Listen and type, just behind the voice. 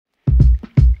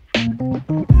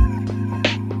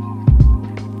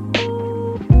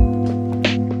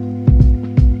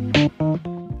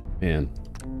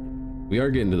We are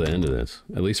getting to the end of this,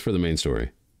 at least for the main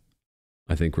story.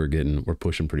 I think we're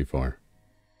pushing pretty far.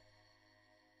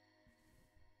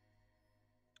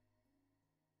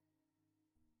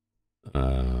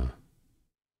 We're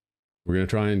gonna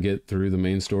try and get through the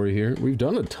main story here. We've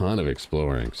done a ton of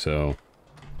exploring, so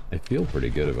I feel pretty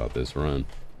good about this run.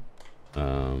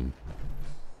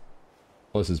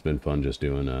 Plus it's been fun just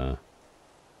doing a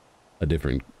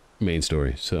different main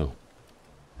story, so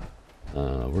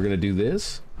we're gonna do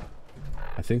this.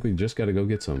 I think we just gotta go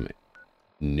get some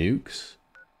nukes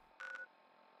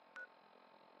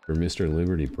for Mr.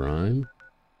 Liberty Prime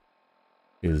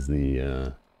is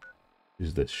the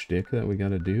shtick that we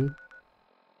gotta do.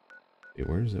 Hey,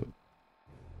 where's it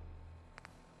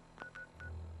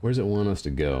want us to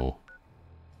go?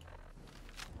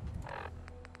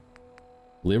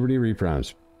 Liberty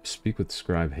Reprimes. Speak with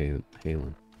Scribe Halen.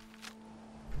 I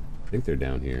think they're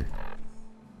down here.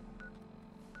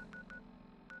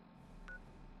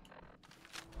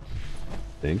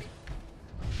 Think.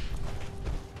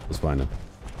 Let's find them.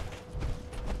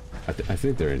 I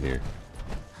think they're in here.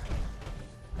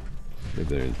 I think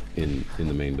they're in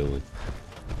the main building.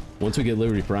 Once we get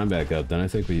Liberty Prime back up, then I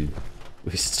think we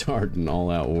start an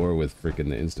all-out war with freaking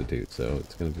the Institute, so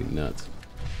it's gonna be nuts.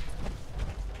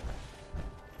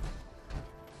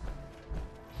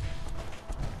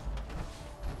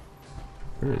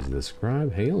 Where is the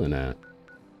Scribe Halen at?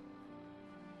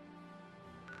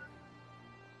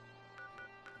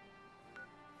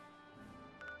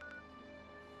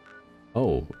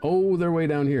 Oh, they're way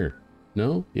down here.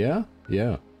 No? Yeah?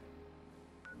 Yeah.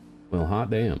 Well,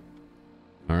 hot damn.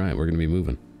 Alright, we're gonna be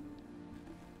moving.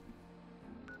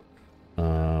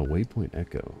 Waypoint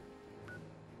Echo.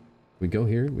 We go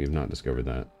here? We have not discovered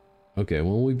that. Okay,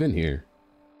 well, we've been here.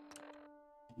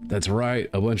 That's right,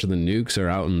 a bunch of the nukes are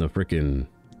out in the frickin'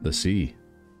 the sea.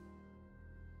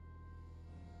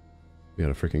 We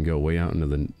gotta frickin' go way out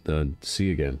into the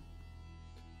sea again.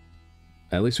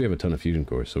 At least we have a ton of fusion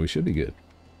cores, so we should be good.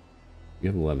 We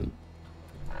have 11.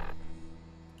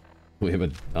 We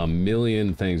have a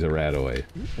million things of Radaway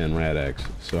and Rad-X,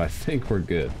 so I think we're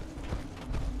good.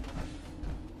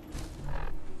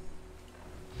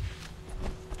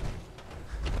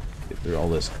 Get through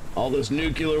all this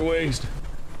nuclear waste.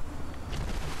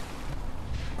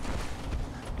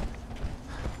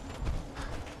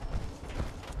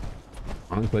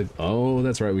 Enclave. Oh,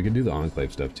 that's right. We can do the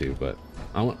Enclave stuff too, but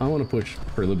I want to push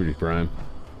for Liberty Prime.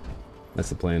 That's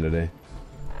the plan today.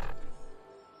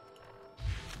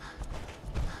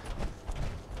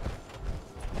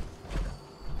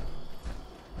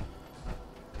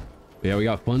 Yeah, we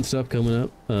got fun stuff coming up.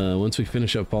 Once we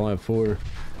finish up Fallout 4,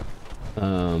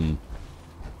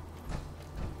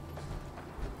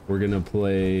 we're gonna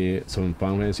play some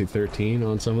Final Fantasy 13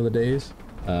 on some of the days.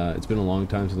 It's been a long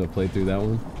time since I played through that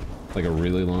one, like a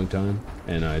really long time,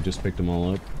 and I just picked them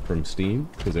all up from Steam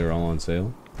because they were all on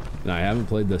sale. And I haven't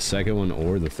played the second one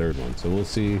or the third one, so we'll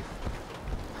see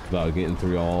about getting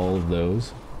through all of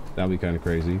those. That'll be kind of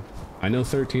crazy. I know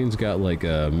 13's got like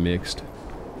a mixed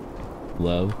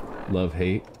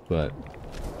love-hate, but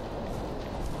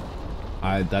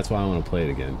that's why I want to play it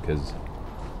again, because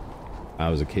I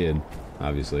was a kid,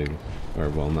 obviously, or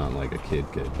well, not like a kid,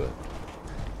 but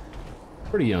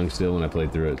pretty young still when I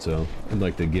played through it, so I'd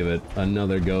like to give it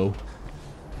another go.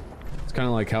 It's kind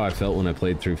of like how I felt when I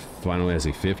played through Final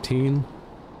Fantasy 15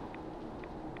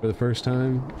 for the first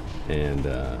time, and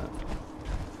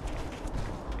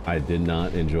I did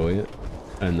not enjoy it.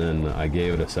 And then I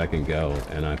gave it a second go,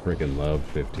 and I freaking loved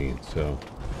 15, so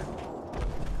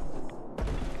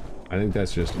I think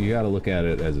that's just, you gotta look at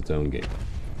it as its own game.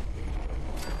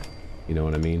 You know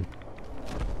what I mean?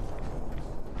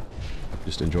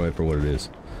 Just enjoy it for what it is.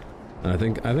 And I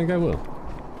think I will.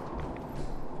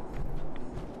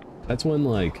 That's when,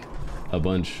 like, a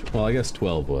bunch, well, I guess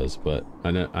 12 was, but I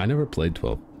never played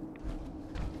 12,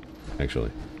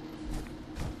 actually.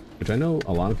 Which I know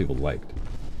a lot of people liked.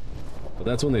 But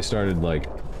that's when they started, like,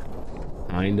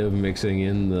 kind of mixing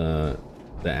in the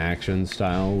action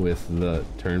style with the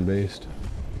turn-based.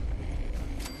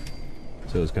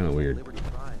 So it was kind of weird. Liberty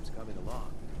Prime's coming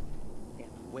along. Can't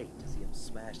wait to see him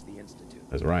smash the Institute.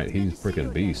 That's right, he's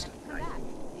freaking beast.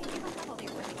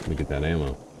 Let me get that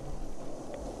ammo.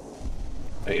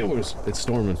 Hey, it's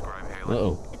storming.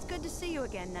 Uh-oh. It's good to see you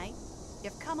again, Knight.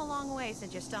 You've come a long way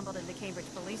since you stumbled into Cambridge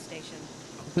Police Station.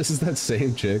 This is that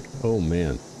same chick? Oh,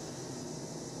 man.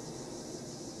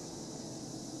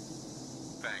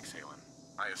 Thanks, Halen.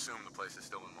 I assume the place is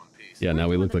still in one piece. Yeah, now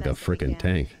we look like a frickin'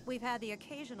 tank. We've had the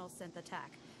occasional synth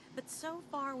attack, but so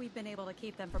far we've been able to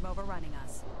keep them from overrunning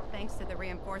us. Thanks to the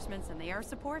reinforcements and the air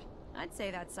support, I'd say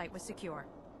that site was secure.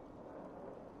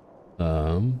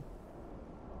 come,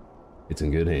 it's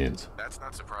in good hands. That's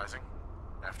not surprising.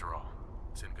 After all,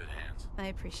 it's in good hands. I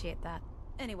appreciate that.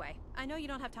 Anyway, I know you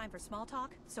don't have time for small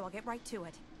talk, so I'll get right to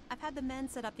it. I've had the men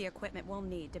set up the equipment we'll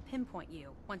need to pinpoint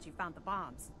you once you found the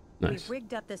bombs. Nice. We've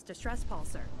rigged up this distress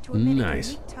pulsar to emit a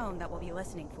Nice. unique tone that we'll be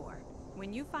listening for.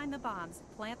 When you find the bombs,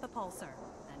 plant the pulsar,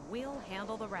 and we'll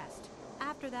handle the rest.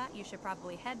 After that, you should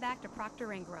probably head back to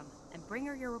Proctor Ingram and bring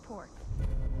her your report.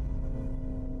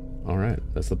 All right,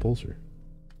 that's the pulsar.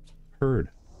 Heard.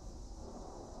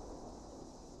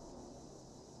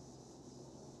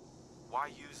 Why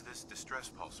use this distress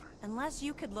pulsar? Unless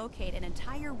you could locate an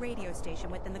entire radio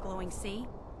station within the glowing sea,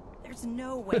 there's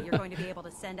no way you're going to be able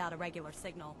to send out a regular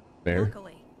signal. Fair.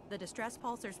 Luckily, the distress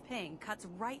pulsar's ping cuts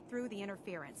right through the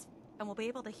interference, and we'll be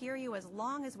able to hear you as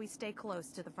long as we stay close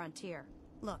to the frontier.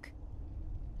 Look,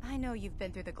 I know you've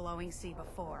been through the glowing sea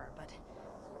before, but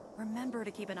remember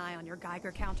to keep an eye on your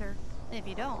Geiger counter. If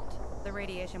you don't, the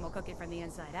radiation will cook you from the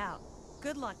inside out.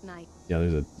 Good luck, Knight.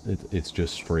 Yeah, it's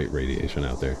just straight radiation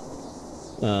out there.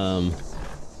 Oh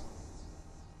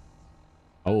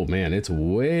man, it's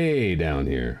way down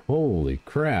here. Holy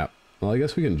crap. Well, I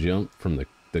guess we can jump from the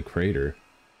crater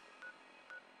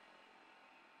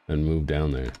and move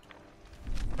down there.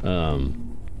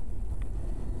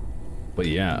 But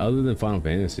yeah, other than Final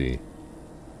Fantasy,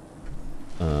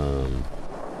 because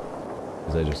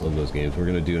I just love those games, we're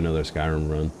gonna do another Skyrim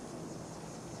run.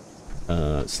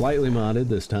 Slightly modded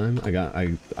this time.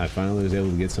 I finally was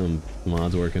able to get some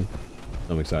mods working.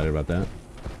 I'm excited about that.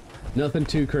 Nothing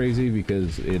too crazy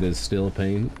because it is still a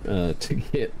pain to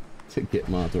get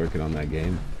mods working on that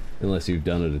game, unless you've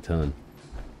done it a ton.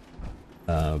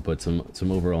 But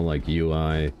some overall like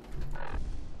UI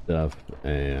stuff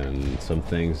and some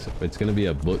things. It's gonna be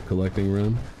a book collecting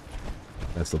run.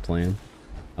 That's the plan.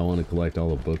 I want to collect all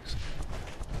the books.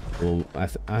 Well,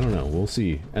 I don't know. We'll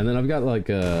see. And then I've got like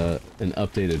an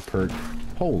updated perk.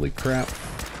 Holy crap!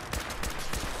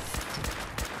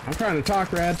 I'm trying to talk,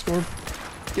 Radscorp.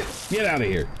 Get out of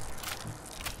here.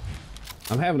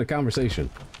 I'm having a conversation.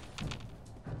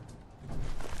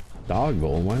 Dog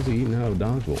bowl? Why is he eating out of a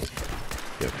dog bowl?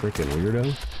 You freaking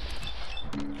weirdo.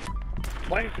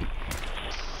 Blank.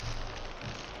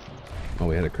 Oh,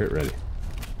 we had a crit ready.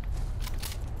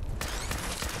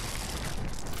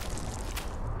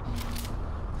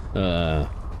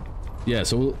 Yeah,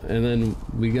 so and then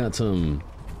we got some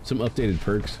updated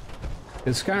perks.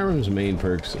 And Skyrim's main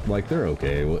perks, like, they're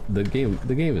okay. The game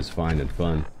is fine and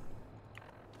fun,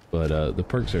 but the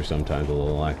perks are sometimes a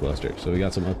little lackluster. So we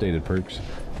got some updated perks,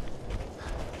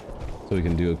 so we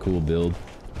can do a cool build.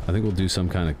 I think we'll do some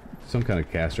kind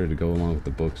of caster to go along with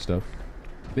the book stuff.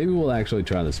 Maybe we'll actually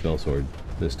try the spell sword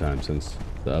this time, since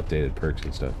the updated perks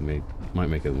and stuff might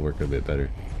make it work a bit better.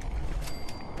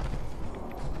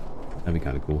 That'd be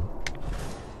kind of cool.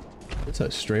 It's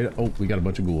a straight up. Oh, we got a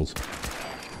bunch of ghouls.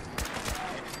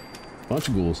 Bunch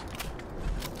of ghouls.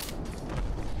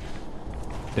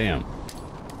 Damn.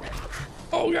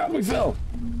 Oh god, we fell.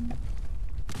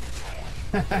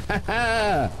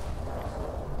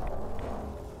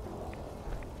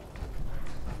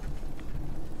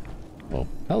 Oh,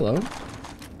 hello.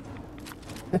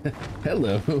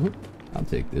 Hello. I'll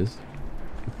take this.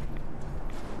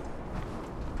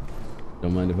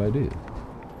 Don't mind if I do.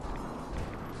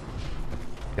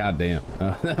 God damn.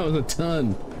 That was a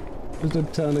ton. There's a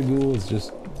ton of ghouls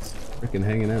just freaking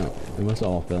hanging out. They must have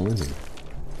all fell in here.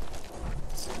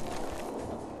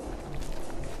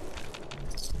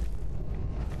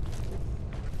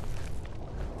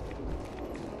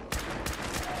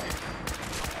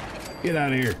 Get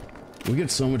out of here. We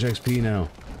get so much XP now.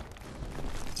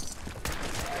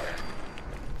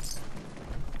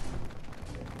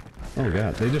 Oh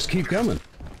god, they just keep coming.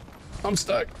 I'm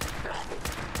stuck.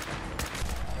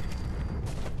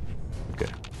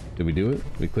 Okay, did we do it?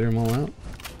 Did we clear them all out?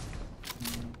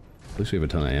 At least we have a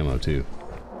ton of ammo too.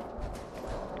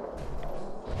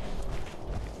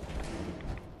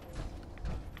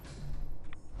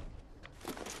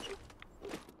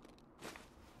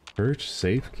 Search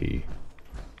safe key.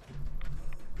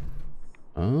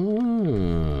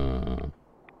 Ah.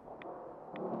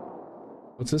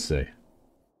 What's this say?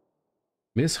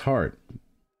 Miss Hart,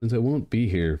 since I won't be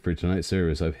here for tonight's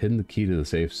service, I've hidden the key to the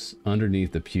safes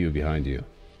underneath the pew behind you.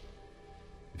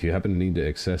 If you happen to need to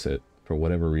access it for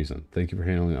whatever reason, thank you for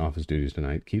handling office duties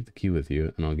tonight. Keep the key with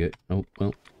you, and I'll get... Oh,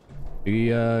 well. She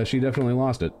definitely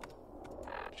lost it.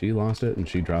 She lost it, and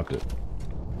she dropped it.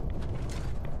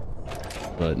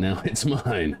 But now it's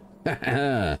mine.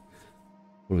 What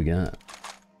do we got?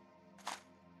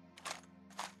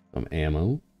 Some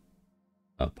ammo.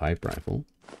 A pipe rifle.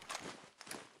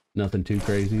 Nothing too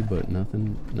crazy, but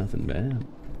nothing bad.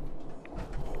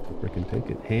 Freaking take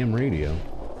it. Ham radio.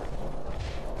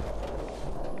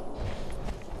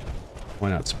 Why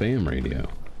not spam radio?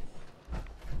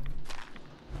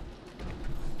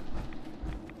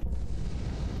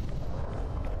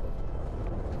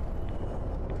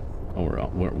 Oh,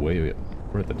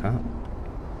 we're at the top.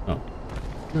 Oh,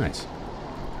 nice.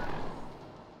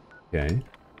 Okay.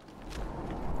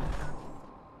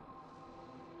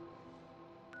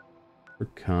 We're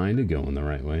kind of going the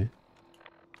right way.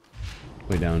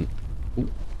 Way down. Ooh,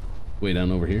 way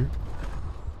down over here.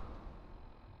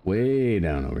 Way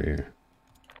down over here.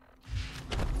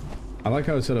 I like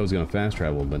how I said I was going to fast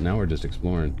travel, but now we're just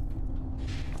exploring.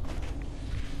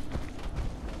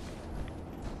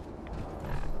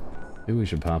 Maybe we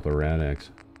should pop a rat X.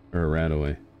 Or a rat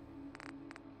away.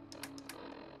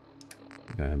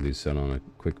 I have these set on a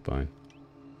quick bind.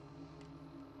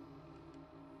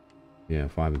 Yeah,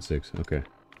 5 and 6. Okay.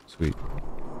 Sweet.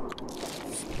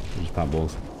 Just pop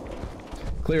both.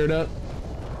 Clear it up.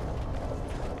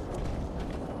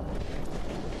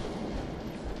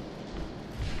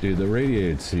 Dude, the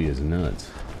radiated sea is nuts.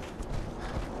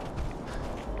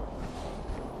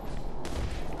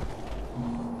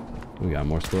 We got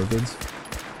more scorpions.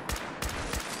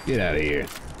 Get out of here.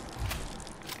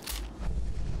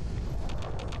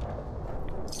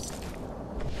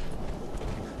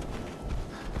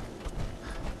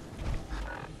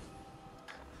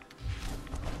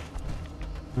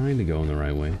 Trying to go in the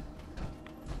right way.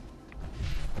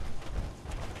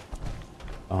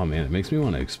 Oh man, it makes me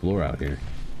want to explore out here.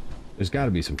 There's got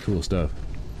to be some cool stuff.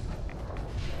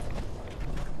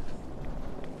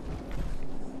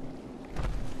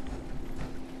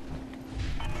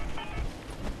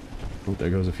 Oh, there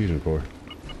goes a fusion core.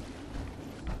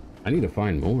 I need to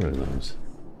find more of those.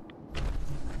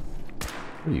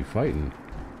 What are you fighting?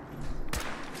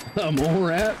 A mole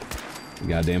rat?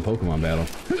 Goddamn Pokemon battle.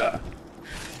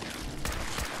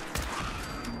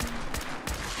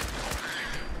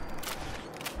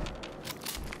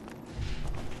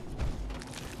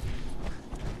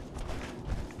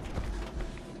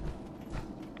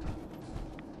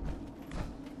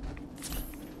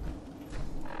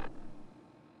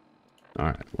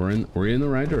 We're in the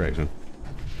right direction.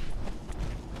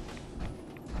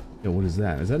 Yo, what is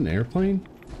that? Is that an airplane?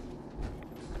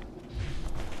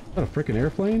 Is that a freaking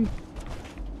airplane?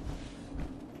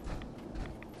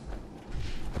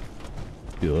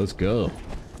 Dude, let's go.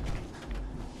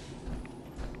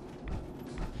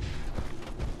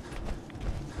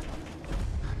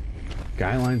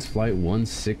 Skylines Flight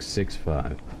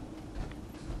 1665.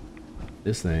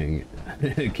 This thing,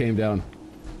 it came down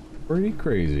pretty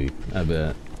crazy, I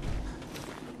bet.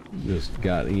 Just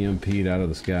got EMP'd out of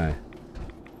the sky.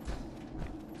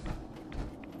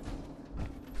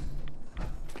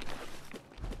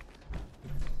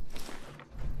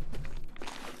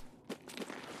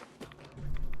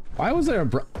 Why was there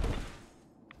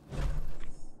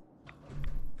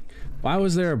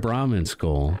a Brahmin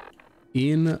skull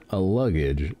in a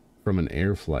luggage from an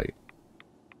air flight?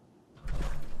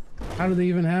 How do they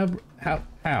even have...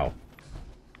 How?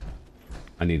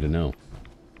 I need to know.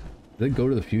 Did they go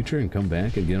to the future and come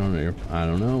back and get on an air... I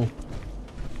don't know.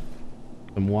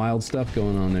 Some wild stuff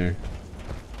going on there.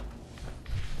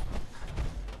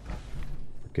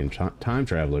 Freaking time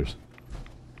travelers.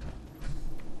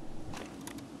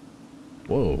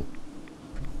 Whoa.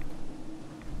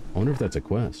 I wonder if that's a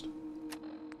quest.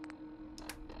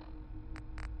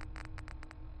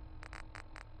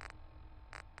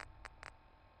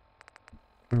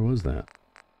 Where was that?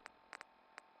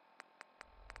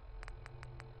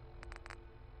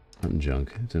 Not in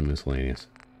junk. It's in miscellaneous.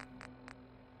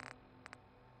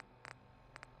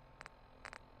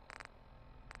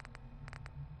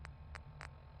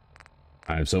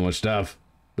 I have so much stuff.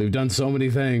 We've done so many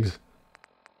things.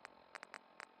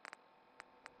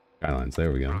 Skylines,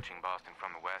 there we go. Approaching Boston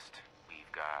from the west.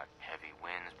 We've got heavy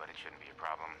winds, but it shouldn't be a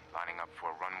problem. Lining up for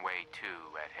runway 2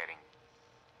 at heading.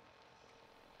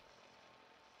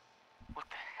 What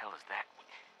the hell is that?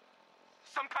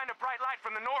 Some kind of bright light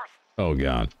from the north! Oh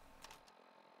god.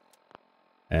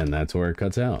 And that's where it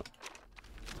cuts out.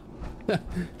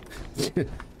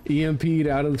 EMP'd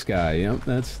out of the sky. Yep,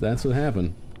 that's what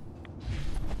happened.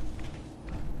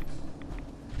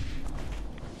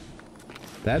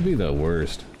 That'd be the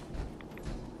worst.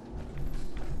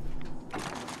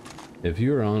 If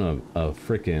you were on a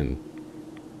frickin'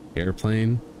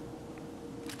 airplane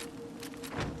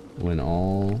when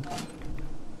all... Oh,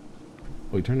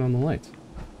 we turned on the lights.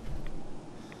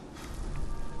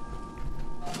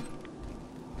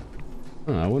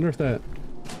 Huh, I wonder if that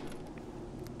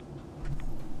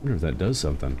does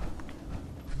something.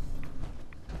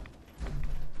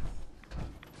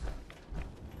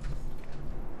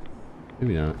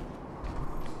 Maybe not.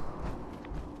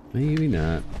 Maybe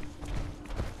not.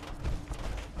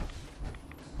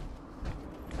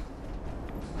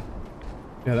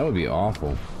 Yeah, that would be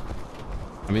awful.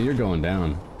 I mean, you're going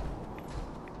down.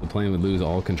 The plane would lose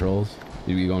all controls.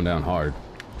 You'd be going down hard.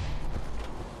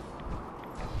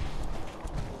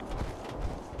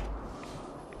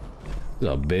 This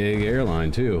is a big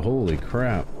airline, too. Holy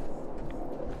crap.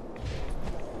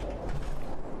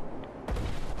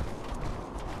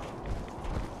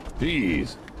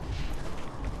 Jeez.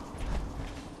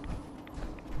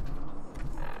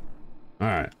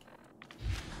 Alright.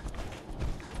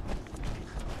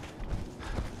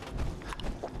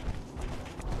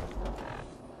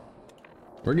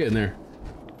 We're getting there.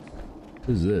 What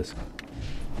is this?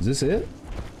 Is this it?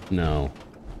 No.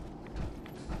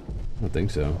 I don't think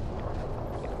so.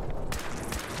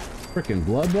 Frickin'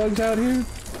 blood bugs out here?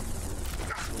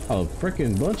 Oh,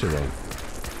 frickin' bunch of them.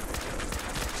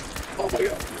 Oh my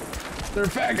god. They're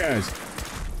fat guys.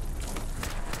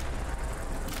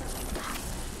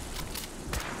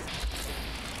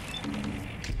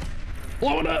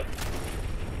 Blow it up.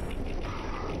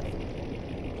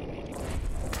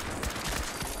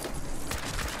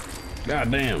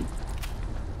 God damn.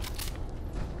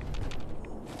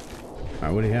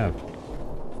 Alright, what do you have?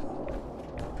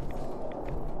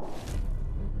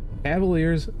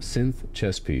 Cavalier's synth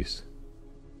chest piece.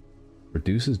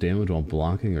 Reduces damage while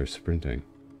blocking or sprinting.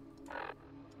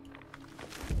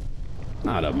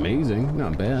 Not amazing,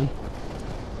 not bad.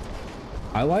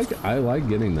 I like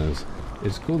getting those.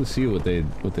 It's cool to see what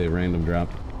they random drop.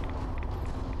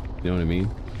 You know what I mean?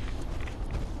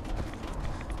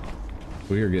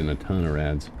 We are getting a ton of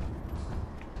rads.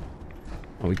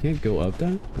 Oh, we can't go up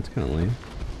that? That's kind of lame.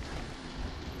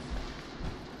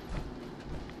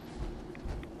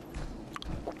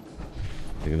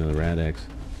 Take another rad X.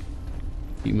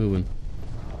 Keep moving.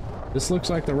 This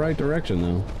looks like the right direction,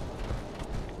 though.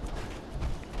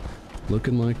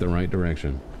 Looking like the right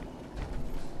direction.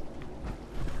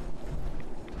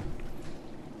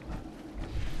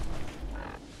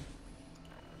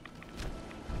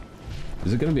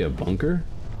 Is it gonna be a bunker?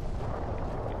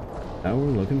 That what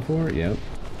we're looking for? Yep.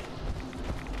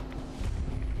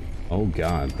 Oh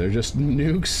god, they're just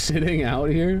nukes sitting out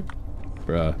here?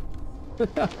 Bruh.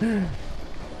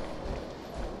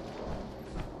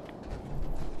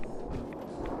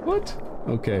 What?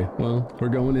 Okay, well, we're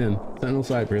going in. Sentinel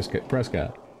side,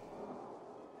 Prescott.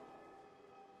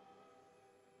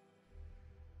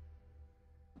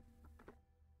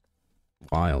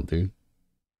 Wild, dude.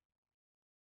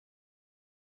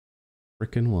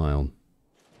 Frickin' wild.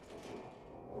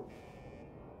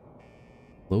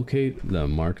 Locate the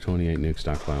Mark 28 nuke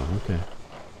stockpile. Okay.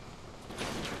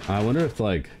 I wonder if,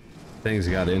 like, things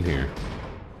got in here.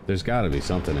 There's gotta be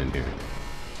something in here.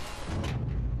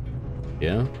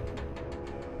 Yeah?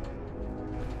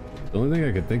 The only thing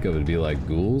I could think of would be, like,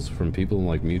 ghouls from people,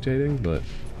 like, mutating, but...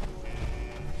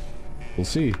 we'll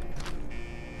see.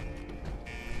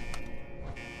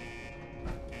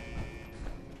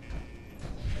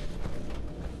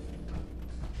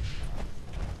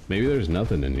 Maybe there's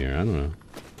nothing in here, I don't know.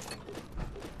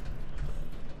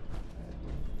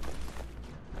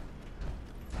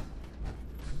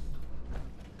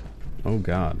 Oh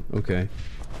god, okay.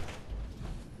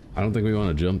 I don't think we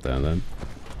want to jump that then.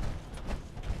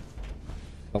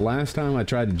 The last time I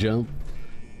tried to jump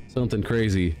something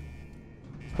crazy,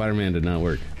 Spider-Man did not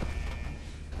work.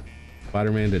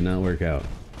 Spider-Man did not work out.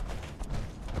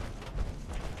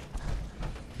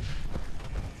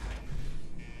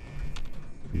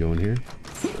 You go in here?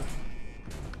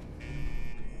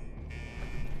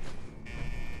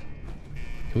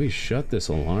 Can we shut this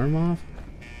alarm off?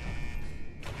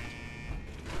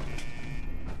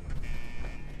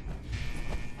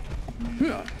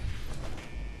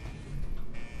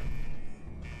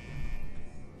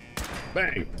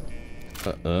 Bang!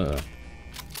 Okay,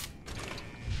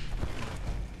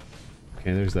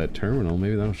 there's that terminal.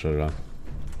 Maybe that'll shut it off.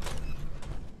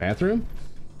 Bathroom?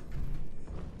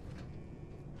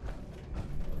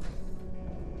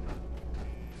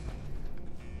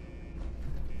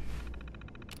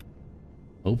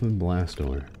 Open blast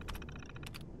door.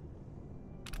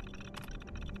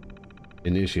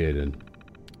 Initiated.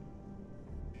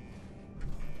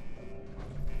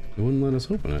 It wouldn't let us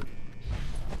open it.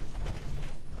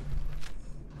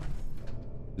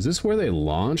 Is this where they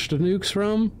launched nukes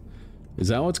from? Is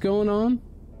that what's going on?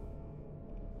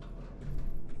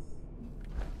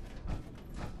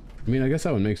 I mean, I guess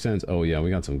that would make sense. Oh yeah, we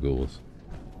got some ghouls.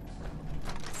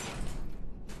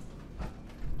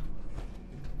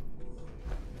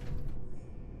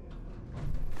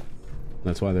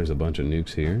 That's that's why there's a bunch of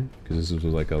nukes here, because this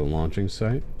was like a launching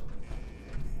site.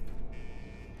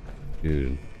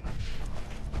 Dude.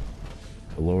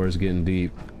 The lore is getting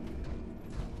deep.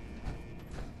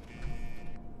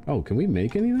 Oh, can we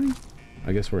make anything?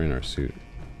 I guess we're in our suit.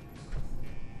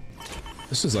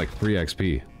 This is like free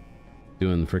XP.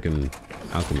 Doing freaking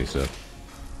alchemy stuff.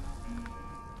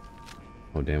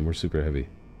 Oh damn, we're super heavy.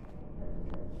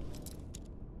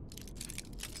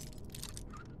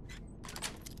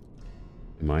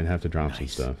 We might have to drop some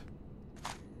stuff.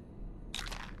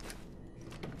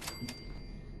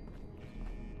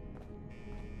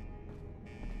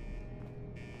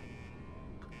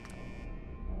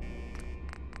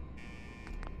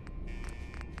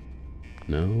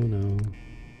 No, no,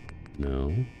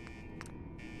 no.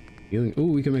 Healing. Ooh,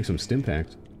 we can make some stim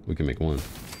packs. We can make one.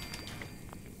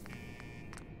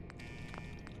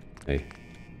 Hey,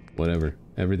 whatever.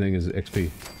 Everything is XP.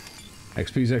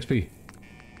 XP's XP.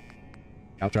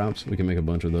 Out drops. We can make a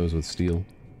bunch of those with steel.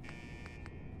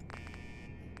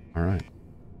 All right.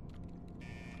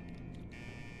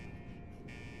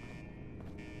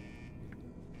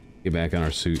 Get back on our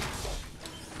suit.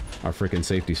 Our freaking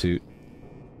safety suit.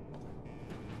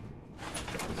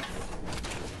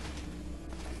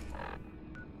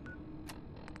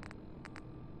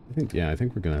 I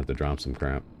think we're gonna have to drop some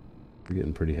crap. We're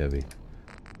getting pretty heavy.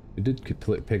 We did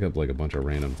pick up like a bunch of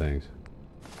random things.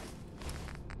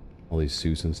 All these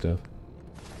suits and stuff.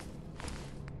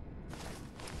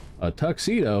 A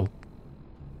tuxedo?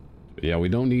 Yeah, we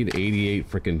don't need 88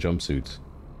 frickin' jumpsuits.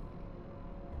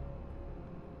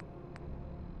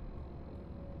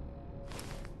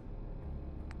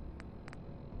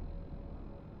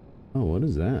 Oh, what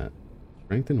is that?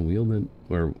 Strengthened wielded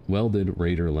or welded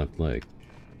raider left leg.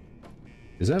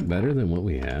 Is that better than what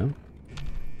we have?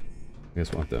 I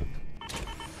guess we'll have to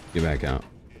get back out.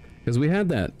 Because we had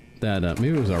that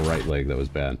maybe it was our right leg that was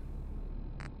bad.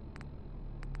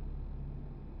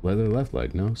 Leather left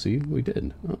leg. No, see, we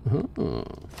did.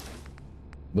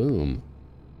 Boom.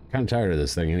 Kind of tired of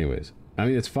this thing anyways. I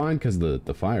mean, it's fine because the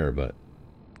fire, but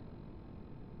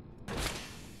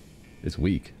it's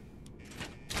weak.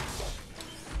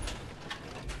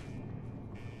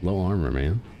 Low armor,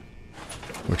 man.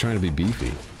 We're trying to be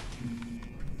beefy.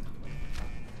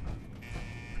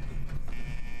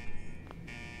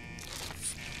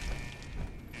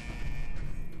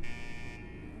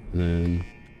 And then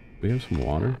we have some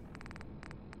water.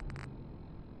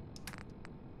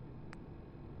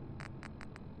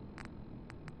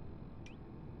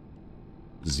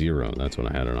 Zero, that's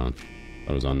what I had it on.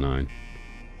 I was on 9.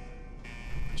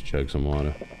 Let's chug some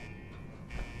water.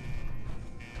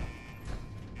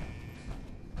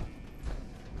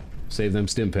 Save them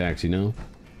stim packs, you know?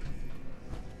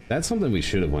 That's something we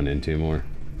should have went into more.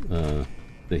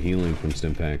 The healing from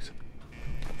stim packs.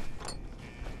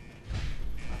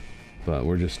 But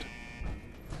we're just...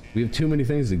 we have too many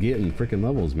things to get in frickin'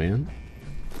 levels, man.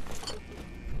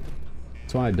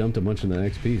 That's why I dumped a bunch of the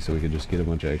XP, so we could just get a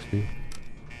bunch of XP.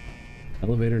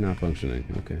 Elevator not functioning.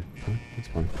 Okay, well, that's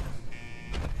fine.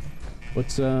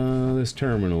 What's this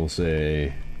terminal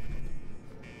say?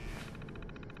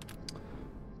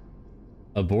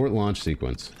 Abort launch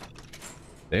sequence.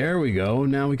 There we go.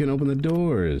 Now we can open the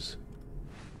doors.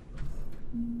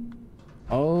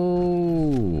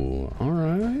 Oh, all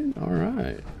right, all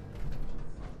right.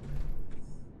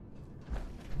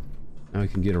 Now we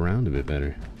can get around a bit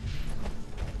better.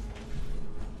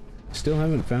 Still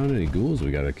haven't found any ghouls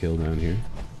we gotta kill down here.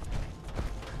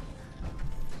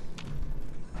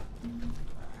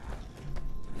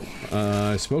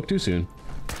 I spoke too soon.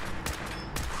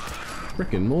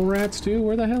 Frickin' mole rats too?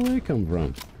 Where the hell they come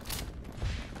from?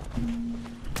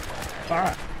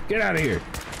 Ah! Get out of here!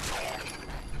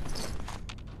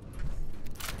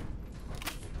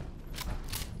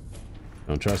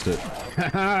 Don't trust it.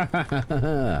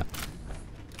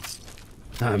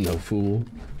 I'm no fool.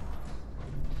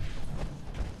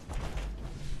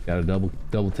 Got a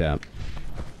double tap.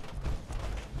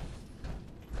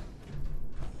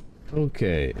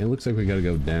 Okay, it looks like we gotta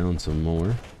go down some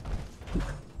more.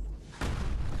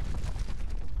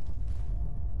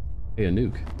 Hey, a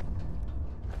nuke.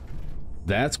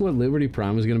 That's what Liberty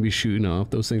Prime is gonna be shooting off.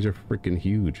 Those things are freaking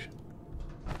huge.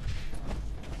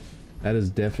 That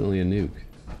is definitely a nuke.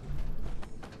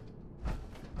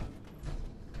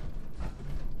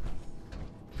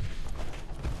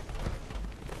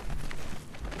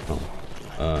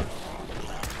 Oh.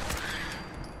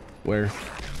 Where?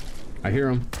 I hear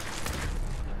him.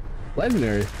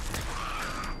 Legendary.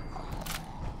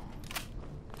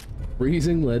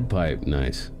 Freezing lead pipe.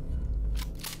 Nice.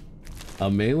 A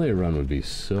melee run would be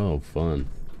so fun.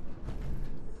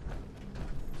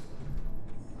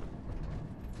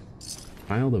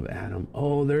 Child of Adam.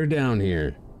 Oh, they're down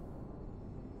here.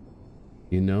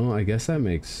 You know, I guess that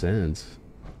makes sense.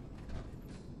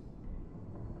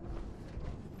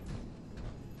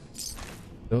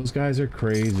 Those guys are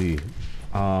crazy.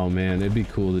 Oh man, it'd be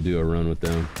cool to do a run with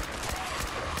them.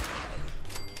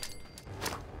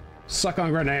 Suck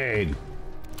on grenade!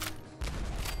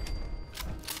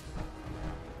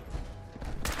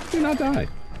 Do not die.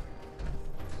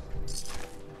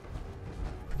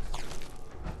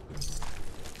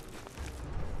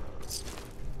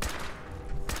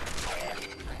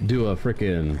 Do a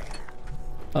frickin'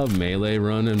 melee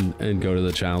run and go to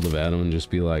the Child of Adam and just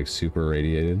be like super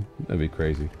radiated. That'd be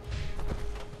crazy.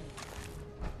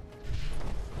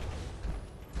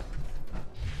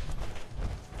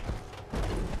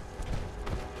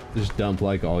 Just dump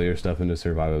like all your stuff into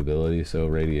survivability so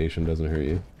radiation doesn't hurt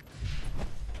you.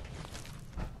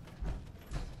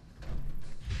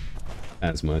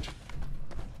 As much.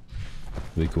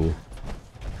 Be cool.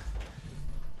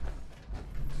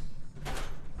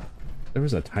 There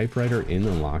was a typewriter in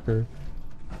the locker?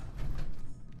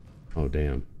 Oh,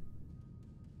 damn.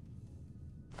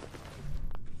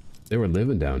 They were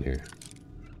living down here.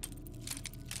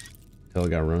 Till I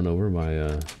got run over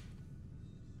by,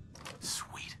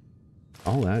 Sweet.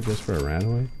 all that just for a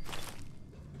rataway?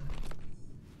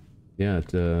 Yeah,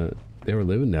 they were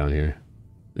living down here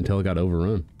until it got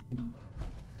overrun.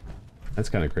 That's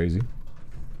kind of crazy.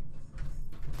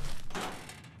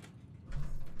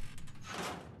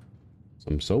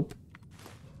 Some soap.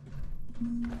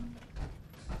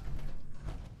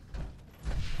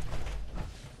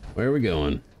 Where are we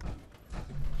going?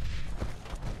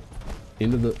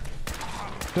 Into the...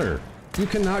 Sir, you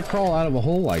cannot crawl out of a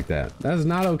hole like that. That is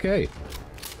not okay.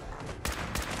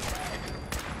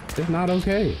 It's not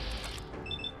okay.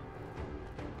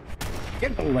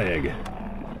 Get the leg.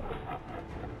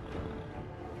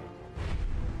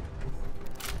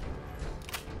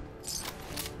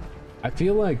 I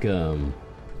feel like a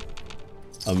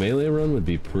melee run would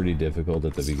be pretty difficult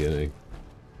at the beginning.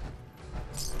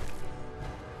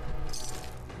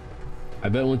 I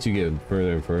bet once you get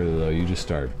further and further though, you just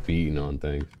start beating on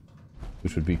things,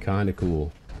 which would be kind of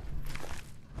cool.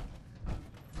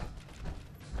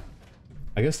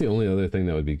 I guess the only other thing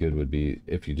that would be good would be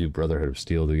if you do Brotherhood of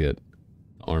Steel to get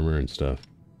armor and stuff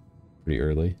pretty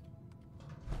early.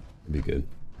 It'd be good.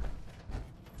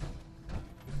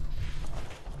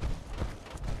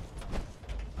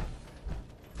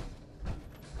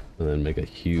 And then make a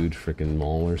huge freaking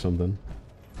mall or something.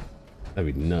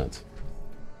 That'd be nuts.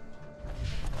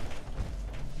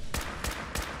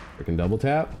 Freaking double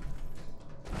tap.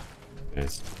 Okay.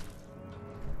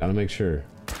 Gotta make sure.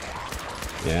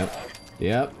 Yep.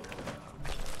 Yep.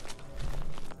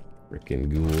 Freaking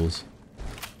ghouls.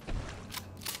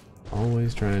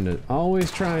 Always trying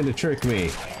to trick me.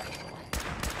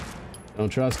 Don't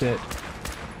trust it.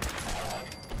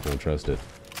 Don't trust it.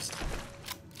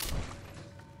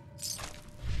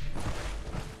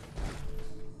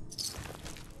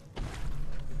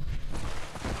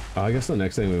 I guess the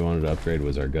next thing we wanted to upgrade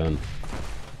was our gun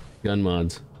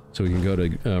mods, so we can go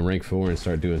to rank 4 and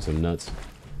start doing some nuts.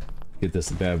 Get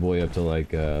this bad boy up to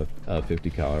like a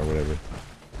 50 cal or whatever.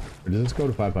 Or does this go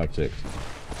to 5.56?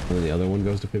 And then the other one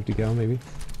goes to 50 cal maybe?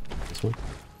 This one?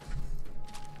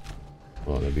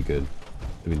 Oh, that'd be good.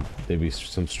 They'd be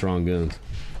some strong guns.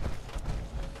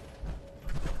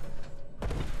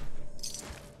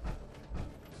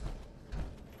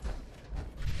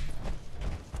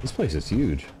 This place is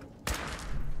huge.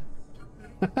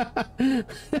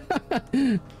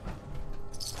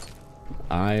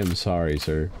 I am sorry,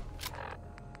 sir.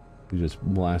 You just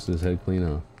blasted his head clean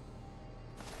off.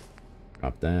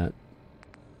 Drop that.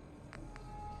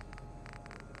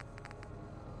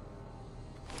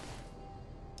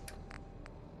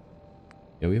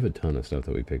 Yeah, we have a ton of stuff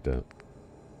that we picked up.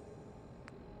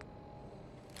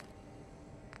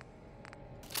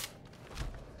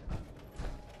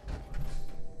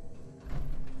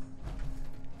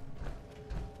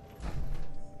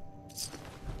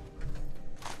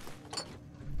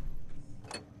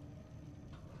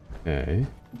 Okay.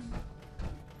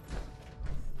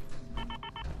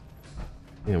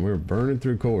 Yeah, we're burning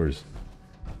through cores.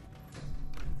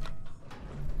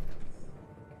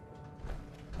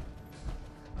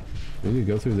 We need to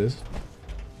go through this.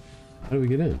 How do we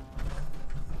get in?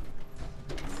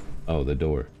 Oh, the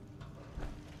door.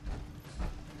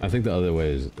 I think the other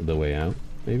way is the way out,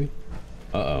 maybe?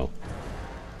 Uh-oh.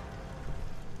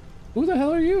 Who the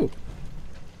hell are you?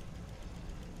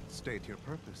 State your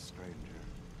purpose, stranger.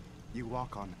 You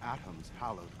walk on Atom's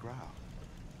hallowed ground.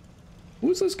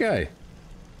 Who's this guy?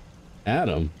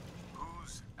 Adam?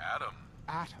 Who's Adam?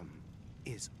 Atom,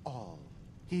 is all.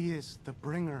 He is the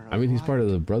bringer of I mean, he's part of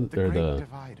the light, brother the or great the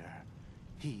divider.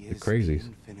 He is the crazies.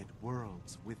 infinite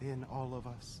worlds within all of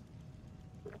us.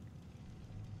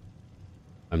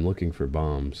 I'm looking for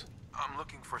bombs. I'm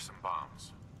looking for some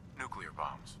bombs. Nuclear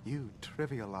bombs. You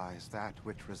trivialize that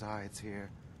which resides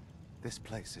here. This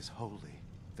place is holy.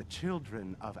 The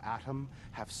children of Atom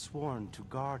have sworn to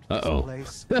guard this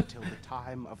place until the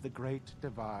time of the Great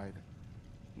Divide.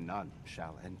 None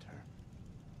shall enter.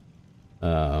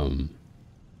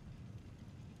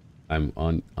 I'm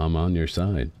on your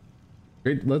side.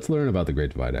 Great. Let's learn about the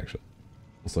Great Divide. Actually,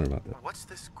 let's learn about that. What's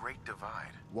this Great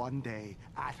Divide? One day,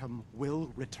 Atom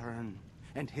will return,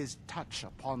 and his touch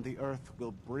upon the earth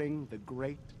will bring the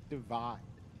Great Divide.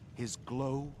 His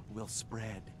glow will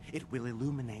spread, it will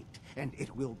illuminate, and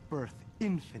it will birth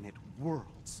infinite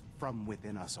worlds from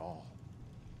within us all.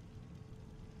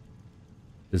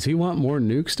 Does he want more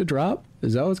nukes to drop?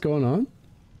 Is that what's going on?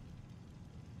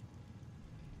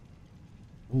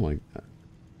 Oh my god.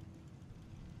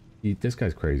 This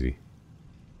guy's crazy.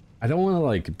 I don't want to,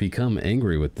 like, become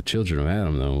angry with the children of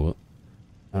Atom, though.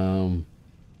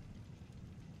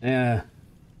 Yeah.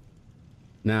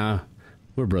 Nah.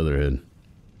 We're brotherhood.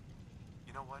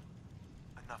 You know what?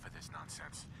 Enough of this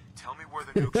nonsense. Tell me where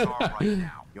the nukes are right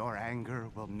now. Your anger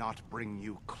will not bring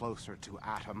you closer to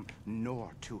Atom,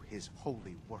 nor to his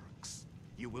holy works.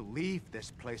 You will leave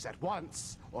this place at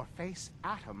once, or face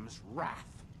Atom's wrath.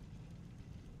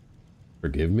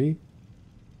 Forgive me?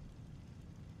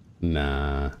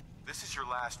 Nah. This is your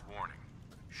last warning.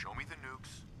 Show me the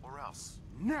nukes, or else.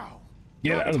 No!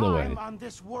 Get Your out of the way. time on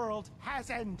this world has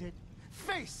ended.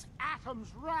 Face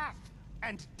Atom's wrath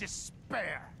and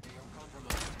despair.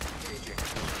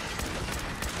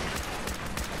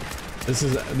 This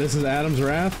is Adam's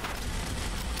wrath?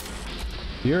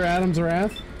 You're Adam's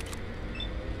wrath?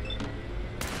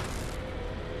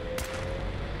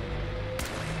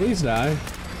 Please die.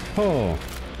 Oh.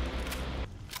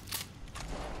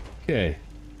 Okay.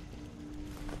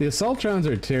 The Assaultrons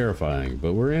are terrifying,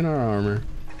 but we're in our armor.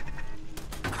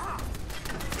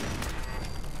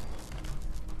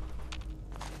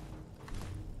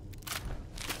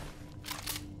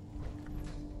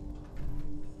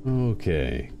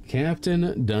 Okay.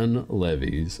 Captain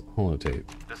Dunleavy's holotape.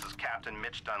 This is Captain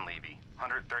Mitch Dunleavy,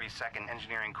 132nd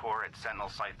Engineering Corps at Sentinel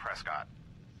Site Prescott.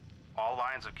 All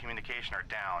lines of communication are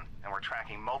down, and we're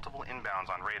tracking multiple inbounds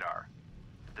on radar.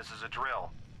 This is a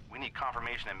drill. We need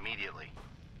confirmation immediately.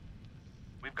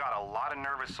 We've got a lot of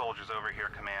nervous soldiers over here,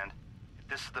 Command. If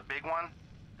this is the big one,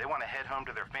 they want to head home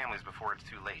to their families before it's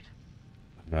too late.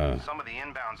 Some of the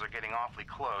inbounds are getting awfully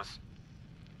close.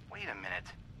 Wait a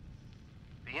minute.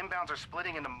 The inbounds are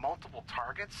splitting into multiple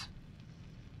targets?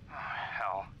 Oh,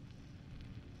 hell.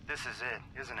 This is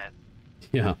it, isn't it?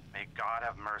 Yeah. May God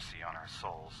have mercy on our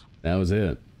souls. That was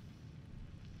it.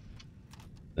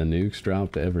 The nukes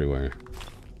dropped everywhere.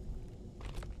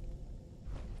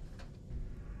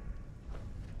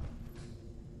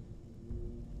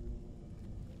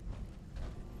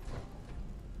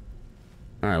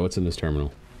 Alright, what's in this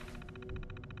terminal?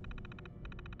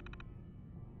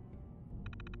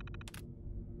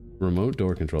 Remote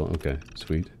door control. Okay,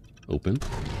 sweet. Open.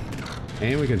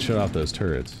 And we can shut off those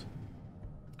turrets.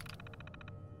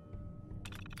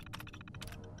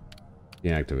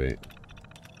 Deactivate.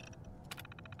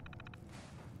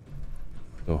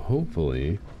 So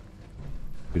hopefully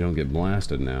we don't get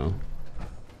blasted now.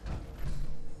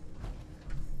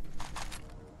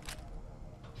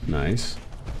 Nice.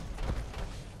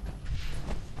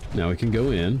 Now we can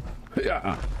go in.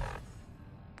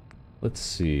 Let's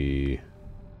see.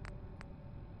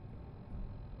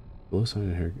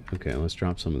 Blow-sided hair. Okay, let's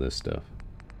drop some of this stuff.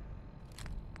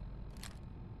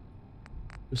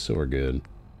 Just so we're good.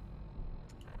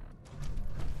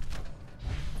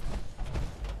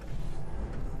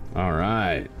 All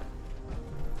right.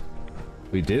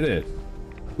 We did it.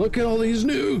 Look at all these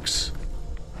nukes.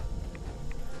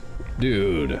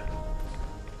 Dude.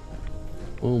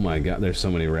 Oh my god, there's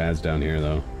so many rads down here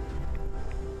though.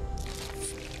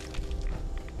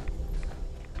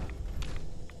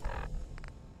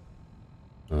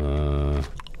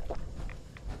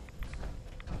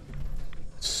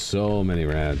 So many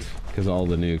rads because all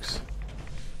the nukes.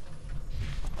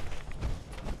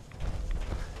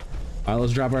 All right,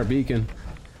 let's drop our beacon.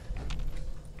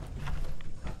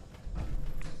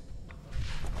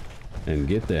 And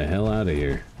get the hell out of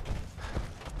here.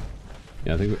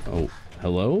 Yeah, I think oh,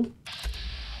 hello?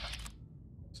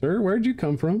 Sir, where'd you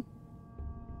come from?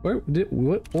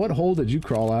 What hole did you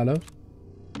crawl out of?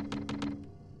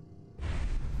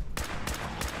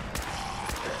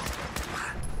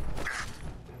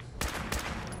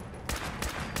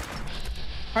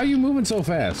 How are you moving so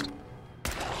fast?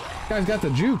 Guy's got the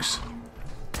jukes.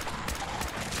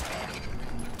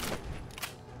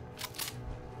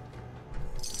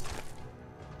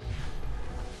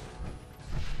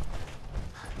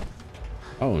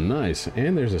 Oh, nice.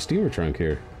 And there's a steamer trunk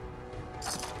here.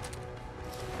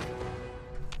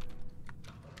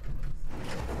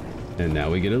 And now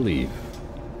we get to leave.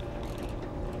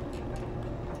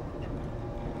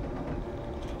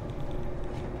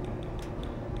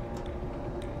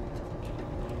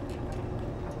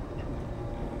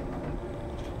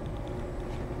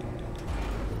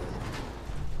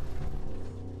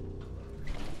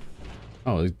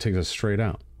 Oh, it takes us straight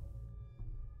out.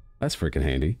 That's freaking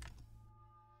handy.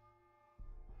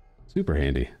 Super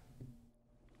handy.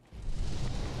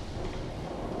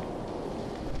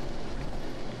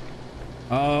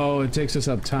 Oh, it takes us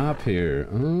up top here.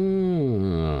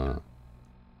 Oh.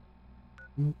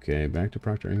 Okay, back to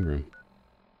Proctor Ingram.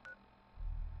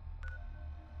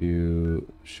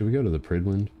 Should we go to the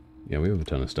Pridwind? Yeah, we have a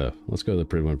ton of stuff. Let's go to the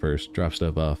Pridwind first. Drop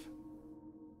stuff off.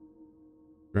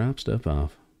 Drop stuff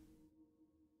off.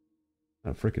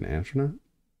 A freaking astronaut?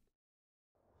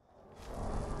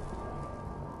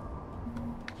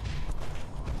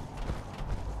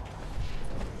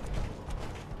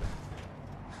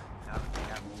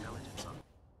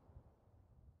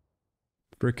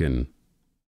 Frickin'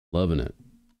 loving it.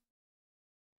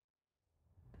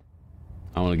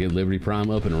 I want to get Liberty Prime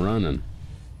up and running.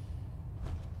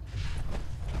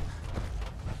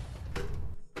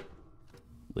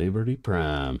 Liberty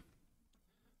Prime.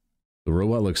 The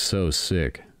robot looks so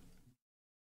sick.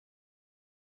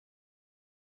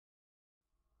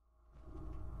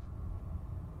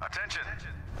 Attention!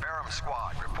 Ferrum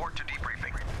Squad, report to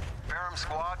debriefing. Ferrum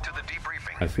Squad to the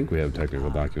debriefing. I think we have technical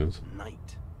documents. Knight.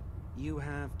 You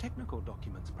have technical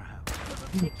documents, perhaps?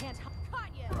 They can't caught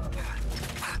you.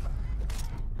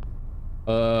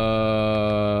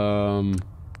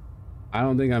 I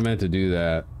don't think I meant to do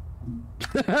that.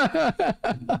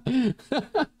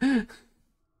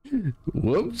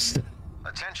 Whoops.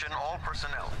 Attention all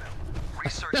personnel.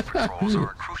 Research patrols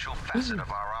are a crucial facet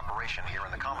of our operation here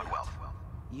in the Commonwealth.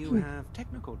 You have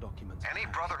technical documents. Any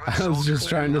Brotherhood I was just soldiers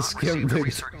trying to not skip receive the the-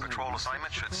 research patrol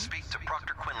assignment should speak to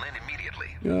Proctor Quinlan immediately.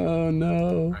 Oh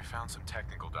no. I found some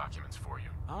technical documents for you.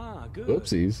 Ah, good.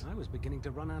 Whoopsies. I was beginning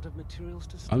to run out of materials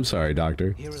to I'm sorry,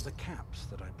 Doctor. Here are the caps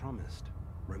that I promised.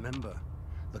 Remember,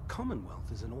 the Commonwealth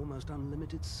is an almost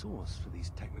unlimited source for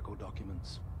these technical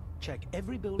documents. Check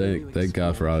every building Thank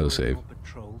God for autosave.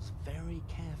 patrols very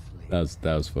carefully.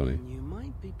 That was funny. And you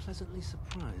might be pleasantly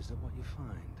surprised at what you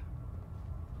find.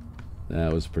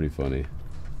 That was pretty funny.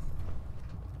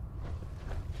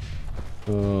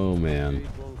 Oh man.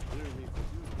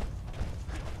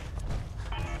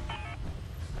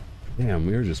 Damn,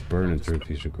 we were just burning through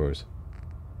future cores.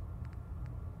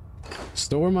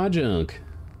 Store my junk.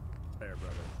 There,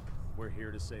 brother. We're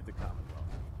here to save the Commonwealth.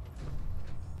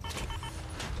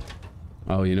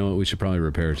 Oh, you know what? We should probably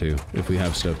repair too, if we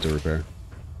have stuff to repair.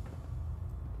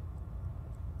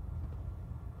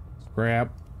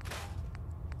 Scrap.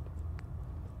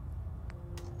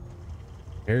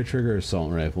 Air trigger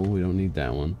assault rifle. We don't need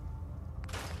that one.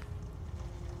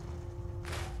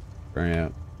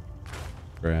 Scrap.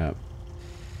 Scrap.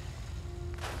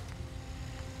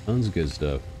 Tons of good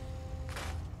stuff.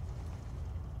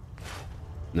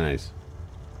 Nice.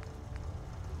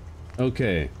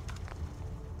 Okay.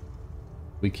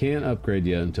 We can't upgrade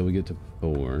yet until we get to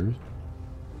 4.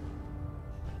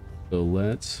 So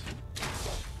let's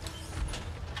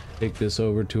take this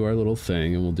over to our little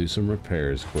thing and we'll do some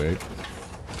repairs quick.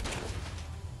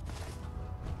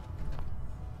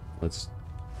 Let's...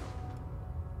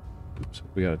 Oops,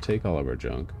 we gotta take all of our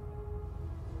junk.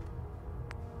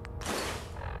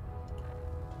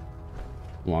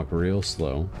 Walk real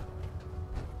slow.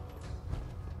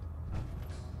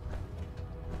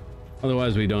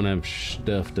 Otherwise we don't have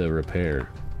stuff to repair.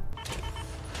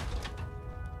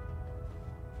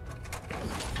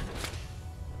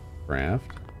 Craft.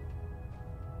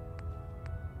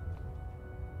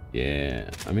 Yeah,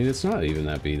 I mean it's not even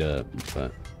that beat up,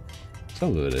 but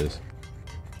some of it is.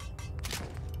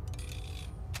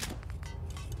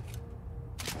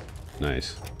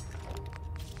 Nice.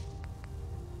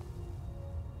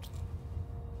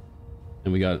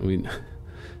 And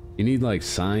you need like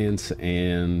science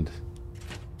and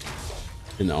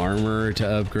an armor to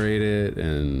upgrade it,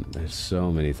 and there's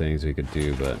so many things we could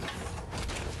do, but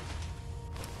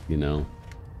you know.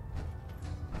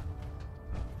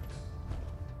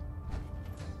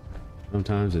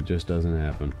 Sometimes it just doesn't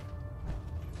happen.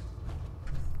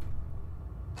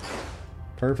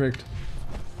 Perfect.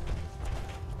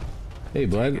 Hey,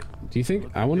 Bud, do you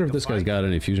think... I wonder if this guy's got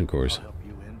any fusion cores. I'll help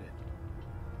you end it.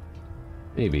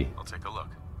 Maybe. I'll take a look.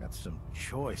 Got some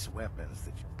choice weapons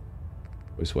that you...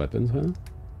 Voice weapons, huh?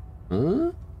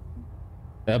 Huh?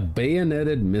 A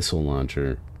bayoneted missile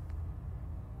launcher.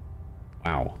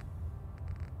 Wow.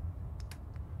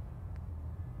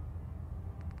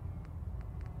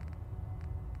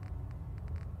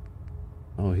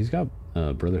 Oh, he's got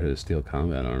Brotherhood of Steel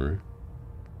combat armor.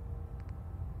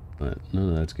 But none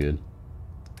of that's good.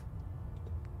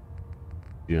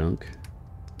 Junk.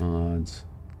 Mods.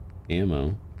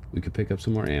 Ammo. We could pick up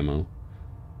some more ammo.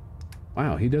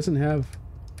 Wow, he doesn't have...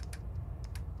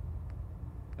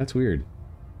 That's weird.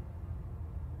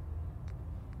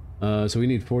 So we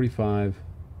need 45.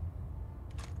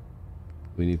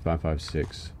 We need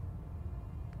 556.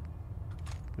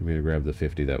 I'm gonna grab the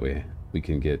 50 that way we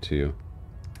can get to.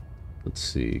 Let's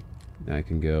see. I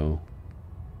can go.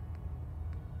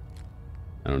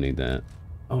 I don't need that.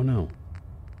 Oh no.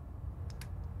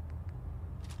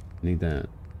 I need that.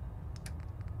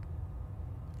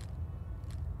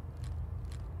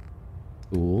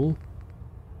 Cool.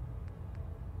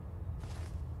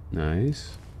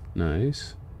 Nice.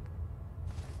 Nice.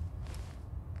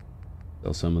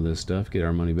 Sell some of this stuff, get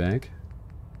our money back.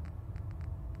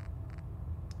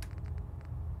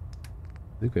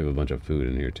 I think we have a bunch of food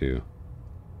in here too.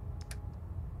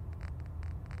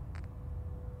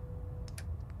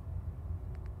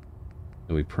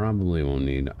 And we probably won't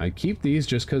need... I keep these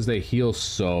just because they heal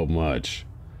so much.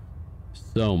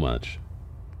 So much.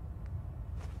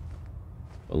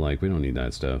 But like, we don't need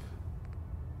that stuff.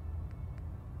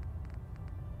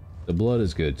 The blood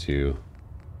is good too.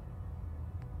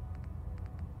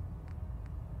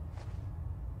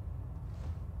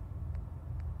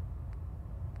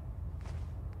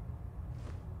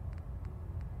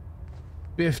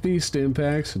 $50 stim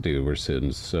packs? Dude, we're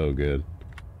sitting so good.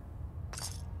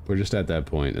 We're just at that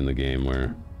point in the game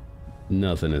where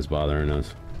nothing is bothering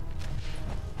us.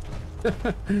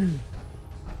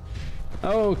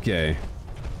 Okay.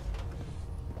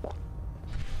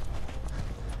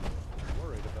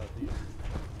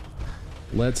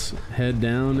 Let's head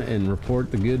down and report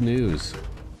the good news.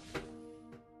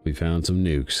 We found some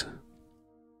nukes.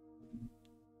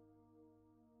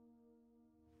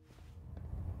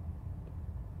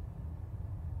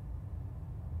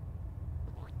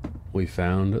 We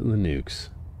found the nukes.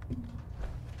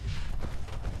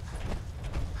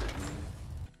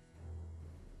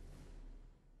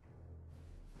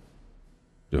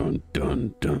 Dun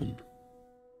dun dun.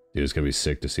 Dude, it's gonna be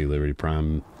sick to see Liberty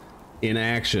Prime in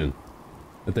action.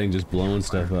 That thing just blowing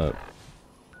stuff up.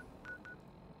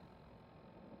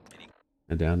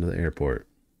 And down to the airport.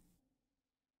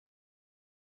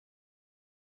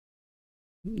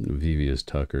 Vivi is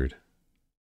tuckered.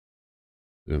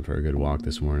 Went for a good walk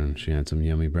this morning. She had some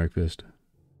yummy breakfast.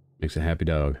 Makes a happy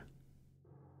dog.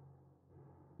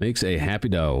 Makes a happy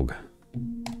dog.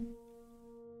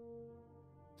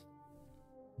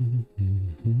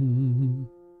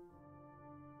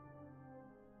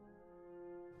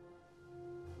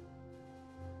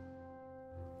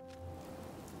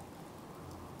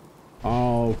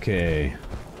 Okay.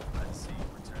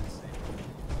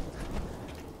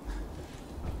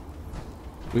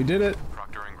 We did it.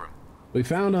 We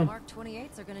found them. Mark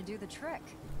 28s are gonna do the trick.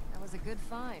 That was a good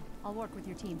find. I'll work with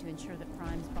your team to ensure that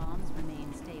Prime's bombs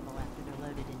remain stable after they're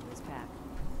loaded into his pack.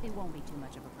 It won't be too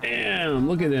much of a problem. Damn,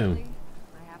 look at him.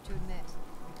 I have to admit,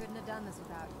 we couldn't have done this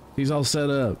without you. He's all set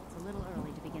up. It's a little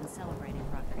early to begin celebrating,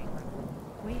 Proctor Ingram.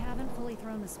 We haven't fully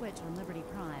thrown the switch on Liberty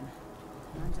Prime.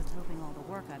 And I'm just hoping all the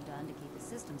work I've done to keep the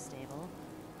system stable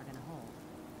are gonna hold.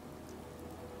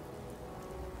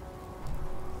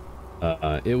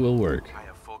 It will work. I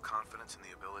have full confidence in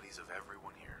the abilities of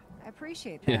everyone here. I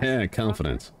appreciate that. Yeah,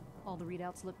 confidence. All the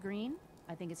readouts look green.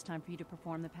 I think it's time for you to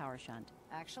perform the power shunt.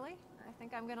 Actually, I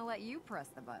think I'm gonna let you press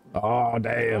the button. Oh,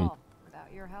 damn.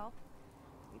 Without your help,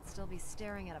 we'd still be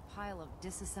staring at a pile of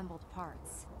disassembled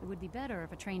parts. It would be better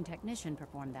if a trained technician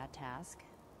performed that task,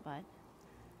 but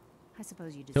I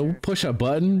suppose you deserve. Don't push a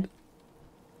button.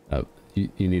 You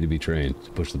need to be trained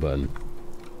to push the button.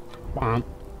 Bonk.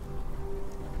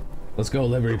 Let's go,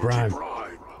 Liberty Prime.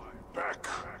 Prime, back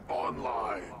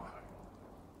online.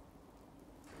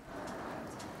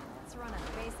 Let's run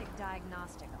a basic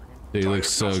diagnostic on him. Dude, he looks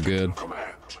so good.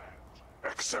 Command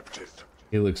accepted.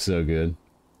 He looks so good.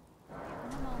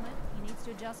 In a moment, he needs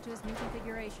to adjust to his new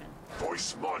configuration.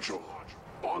 Voice module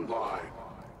online.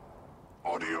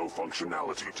 Audio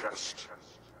functionality test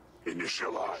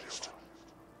initialized.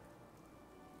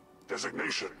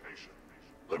 Designation: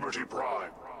 Liberty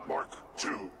Prime Mark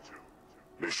II.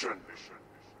 Mission: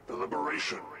 the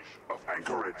liberation of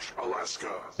Anchorage, Alaska.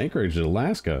 Anchorage,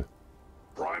 Alaska.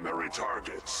 Primary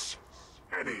targets: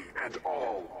 any and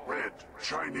all red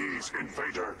Chinese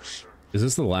invaders. Is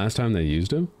this the last time they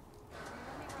used him?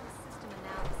 System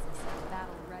analysis and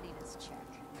battle readiness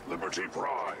check. Liberty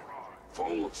Prime,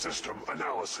 full system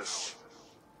analysis.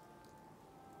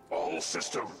 All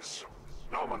systems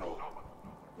nominal.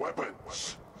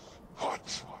 Weapons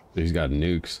hot. He's got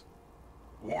nukes.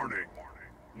 Warning: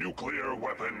 nuclear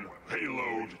weapon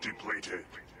payload depleted.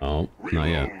 Oh, not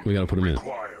yet. We gotta put him in.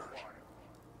 Required.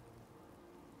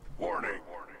 Warning: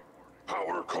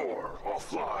 power core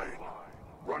offline.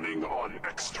 Running on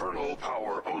external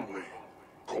power only.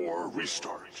 Core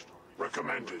restart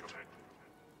recommended.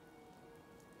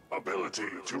 Ability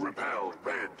to repel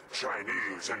red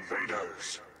Chinese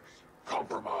invaders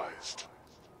compromised.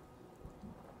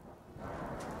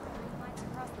 Lights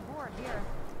across the board here.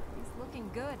 He's looking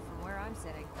good from where I'm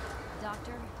sitting.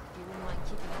 Doctor, if you wouldn't mind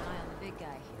keeping an eye on the big guy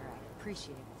here, I'd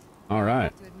appreciate it. All right. I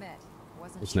have to admit,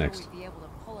 wasn't What's sure next? we'd be able to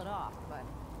pull it off, but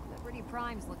Liberty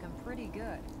Prime's looking pretty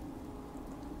good.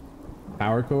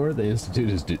 Power core. The institute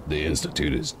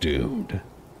is doomed.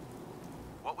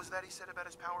 What was that he said about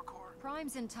his power core?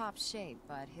 Prime's in top shape,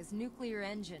 but his nuclear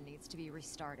engine needs to be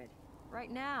restarted.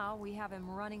 Right now, we have him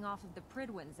running off of the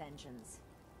Pridwin's engines.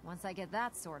 Once I get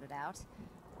that sorted out,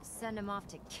 I'll send him off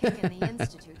to kick in the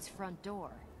Institute's front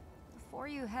door. Before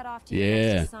you head off to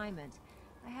your next assignment,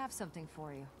 I have something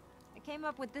for you. I came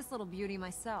up with this little beauty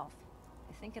myself.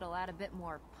 I think it'll add a bit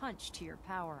more punch to your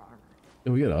power armor.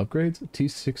 Oh, we got upgrades?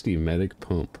 T60 medic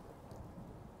pump.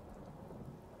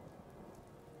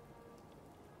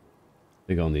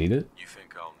 Think I'll need it? You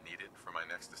think I'll need it for my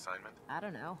next assignment? I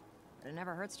don't know, but it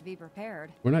never hurts to be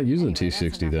prepared. We're not using Anyway, the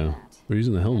T60 though. that. We're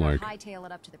using the Hellmark. Hightail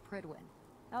it up to the Pridwin.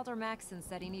 Elder Maxon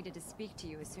said he needed to speak to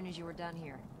you as soon as you were done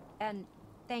here. And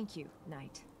thank you,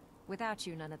 Knight. Without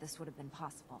you, none of this would have been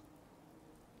possible.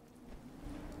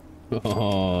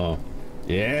 Oh,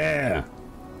 yeah.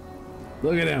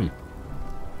 Look at him.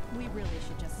 We really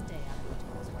should just stay out of each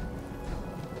other's way.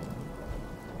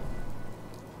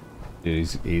 Dude,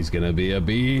 he's gonna be a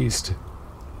beast.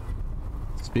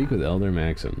 Speak with Elder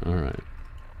Maxon. All right.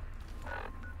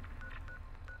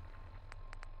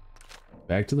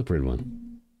 Back to the Pridwin.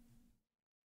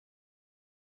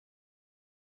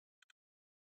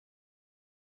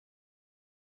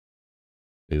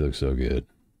 He looks so good.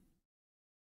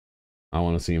 I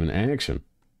want to see him in action.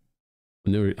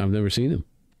 I've never seen him.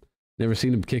 Never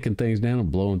seen him kicking things down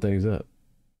and blowing things up.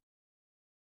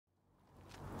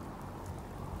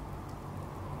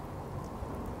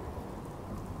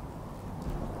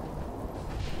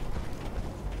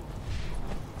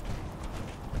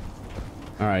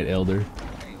 All right, Elder.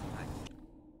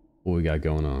 What we got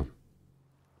going on?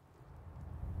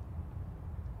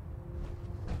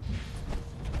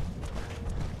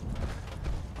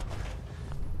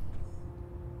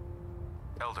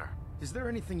 Elder. Is there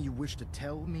anything you wish to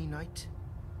tell me, Knight?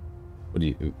 What do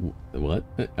you... What?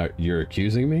 You're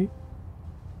accusing me?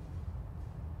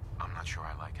 I'm not sure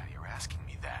I like how you're asking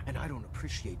me that. And I don't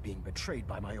appreciate being betrayed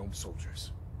by my own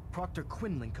soldiers. Proctor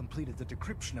Quinlan completed the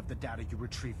decryption of the data you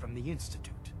retrieved from the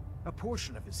Institute. A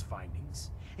portion of his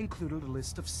findings included a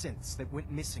list of synths that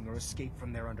went missing or escaped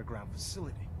from their underground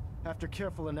facility. After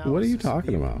careful analysis What are you of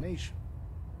talking the about? information,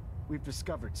 we've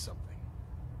discovered something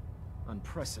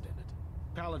unprecedented.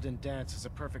 Paladin Danse is a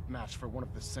perfect match for one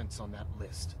of the synths on that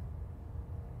list.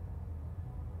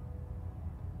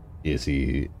 Is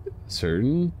he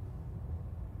certain?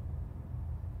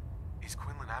 Is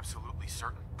Quinlan absolutely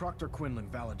certain? Proctor Quinlan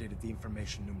validated the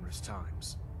information numerous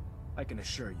times. I can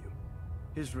assure you,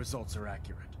 his results are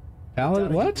accurate. Paladin, The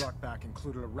data what? he brought back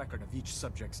included a record of each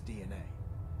subject's DNA.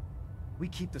 We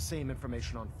keep the same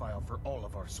information on file for all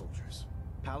of our soldiers.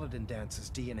 Paladin Dance's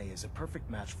DNA is a perfect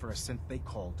match for a synth they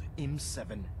called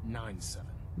M797.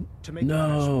 To make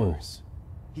matters worse,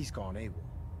 he's gone AWOL.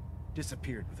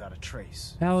 Disappeared without a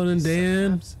trace. Paladin His sudden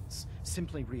Dan. absence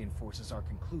simply reinforces our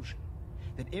conclusion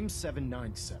that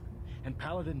M797 and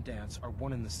Paladin Danse are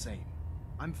one and the same.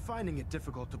 I'm finding it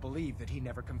difficult to believe that he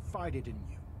never confided in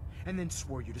you, and then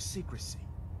swore you to secrecy.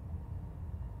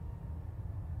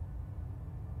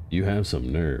 You have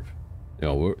some nerve.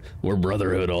 Yo, we're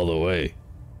brotherhood all the way.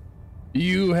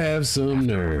 You have some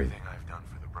nerve. Everything I've done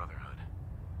for the Brotherhood,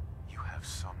 you have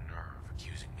some nerve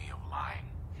accusing me of lying.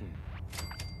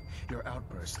 Your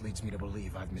outburst leads me to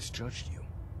believe I've misjudged you,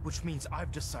 which means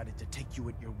I've decided to take you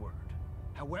at your word.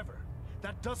 However,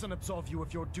 that doesn't absolve you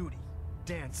of your duty.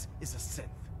 Danse is a synth.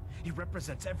 He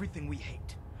represents everything we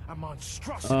hate. A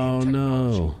monstrosity of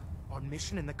technology. No. Our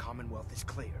mission in the Commonwealth is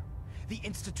clear. The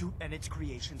Institute and its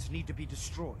creations need to be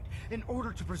destroyed in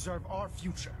order to preserve our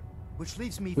future. Which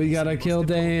leaves me We gotta kill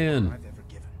Dan. I've ever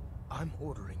given. I'm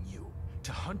ordering you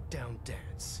to hunt down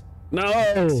Danse. No!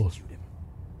 Execute him.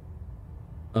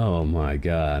 Oh my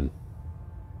god.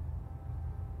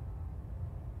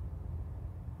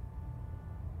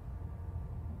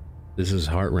 This is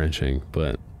heart-wrenching,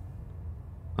 but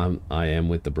I am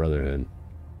with the Brotherhood.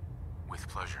 With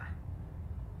pleasure.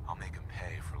 I'll make him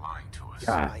pay for lying to us.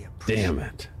 God damn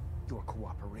it. Your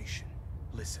cooperation.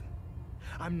 Listen,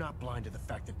 I'm not blind to the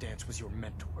fact that Danse was your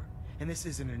mentor, and this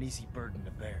isn't an easy burden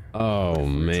to bear. Oh, But if we're to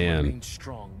man. remain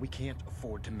strong, we can't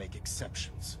afford to make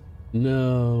exceptions.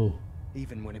 No.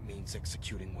 Even when it means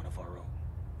executing one of our own.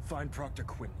 Find Proctor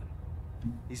Quinlan.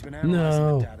 He's been analyzing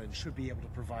No. the data and should be able to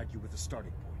provide you with a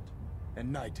starting point.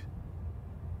 And Knight,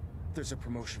 there's a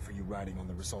promotion for you riding on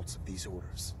the results of these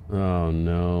orders. Oh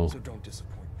no. So don't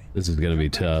disappoint me. This is gonna be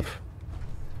tough.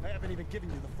 I haven't even given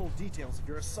you the full details of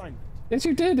your assignment. Yes,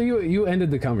 you did. You ended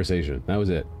the conversation. That was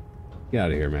it. Get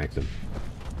out of here, Maxim.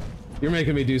 You're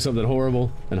making me do something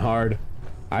horrible and hard.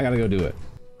 I gotta go do it.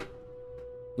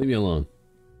 Leave me alone.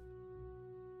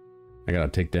 I gotta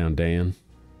take down Dan.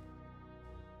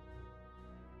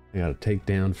 I gotta take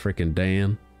down frickin'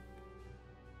 Dan.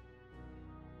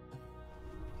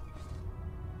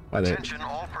 Why they? Attention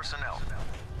all personnel.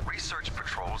 Research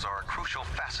patrols are a crucial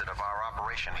facet of our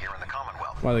operation here in the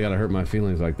Commonwealth. Why they gotta hurt my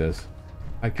feelings like this?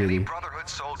 Hi, Any kitty. Brotherhood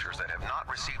soldiers that have not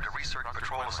received a research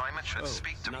patrol assignment should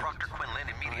speak to Proctor Quinlan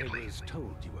immediately. I was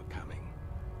told you were coming.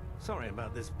 Sorry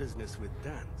about this business with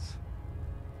Danse.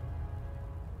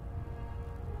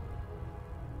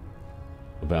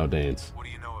 About Danse. What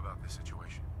do you know about this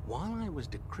situation? While I was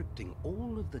decrypting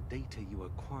all of the data you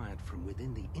acquired from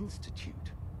within the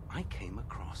Institute, I came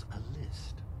across a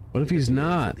list. What if he's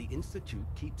not? The Institute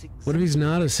keeps What if he's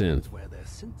not a exact synth? where their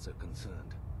synths are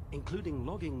concerned, including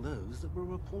logging those that were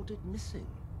reported missing.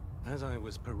 As I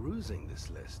was perusing this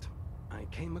list, I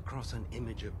came across an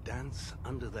image of Danse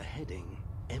under the heading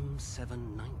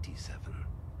M797.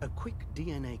 A quick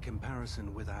DNA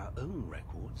comparison with our own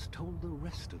records told the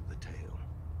rest of the tale.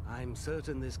 I'm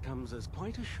certain this comes as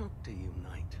quite a shock to you,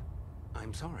 Knight.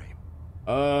 I'm sorry.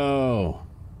 Oh.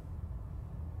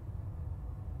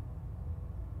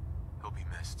 He'll be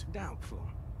missed. Doubtful.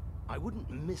 I wouldn't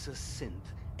miss a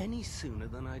synth any sooner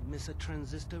than I'd miss a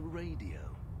transistor radio.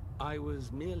 I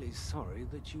was merely sorry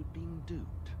that you'd been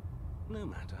duped. No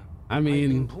matter. I I've been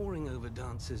mean, poring over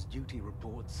Dance's duty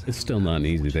reports. it's and still not an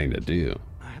easy thing to do.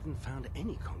 I haven't found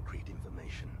any concrete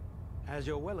information. As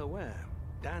you're well aware,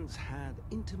 Danse had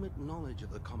intimate knowledge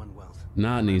of the Commonwealth.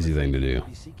 Not an easy thing to do. He'd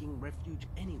be seeking refuge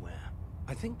anywhere.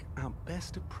 I think our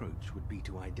best approach would be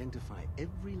to identify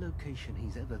every location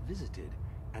he's ever visited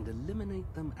and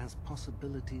eliminate them as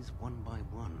possibilities one by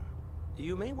one.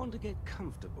 You may want to get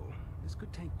comfortable. This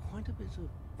could take quite a bit of...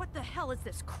 What the hell is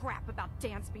this crap about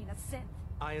Danse being a synth?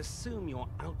 I assume your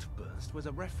outburst was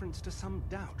a reference to some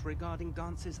doubt regarding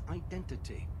Dance's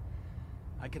identity.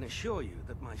 I can assure you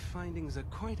that my findings are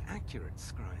quite accurate,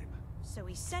 Scribe. So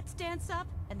he sets Danse up,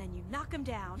 and then you knock him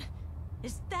down.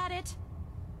 Is that it?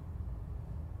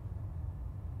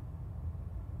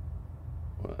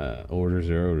 Orders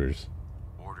are orders.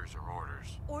 Orders are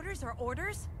orders. Orders are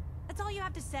orders? That's all you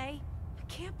have to say? I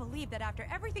can't believe that after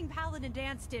everything Paladin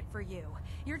Danse did for you,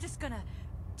 you're just gonna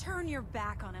turn your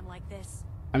back on him like this.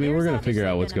 I mean, we're There's gonna figure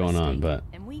out what's obviously going been a on, mistake,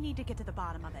 but and we need to get to the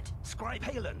bottom of it. Scribe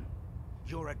Halen,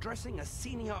 you're addressing a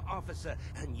senior officer,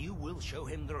 and you will show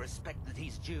him the respect that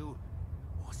he's due.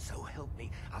 Or so help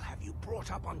me, I'll have you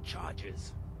brought up on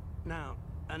charges. Now,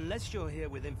 unless you're here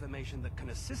with information that can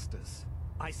assist us,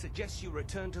 I suggest you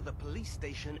return to the police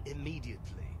station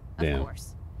immediately. Damn. Of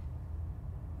course.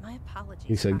 My apologies.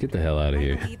 He said, "Get the Doctor. hell out of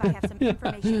here." I believe I have some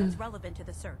information that's relevant to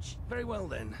the search. Very well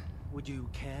then. Would you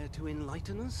care to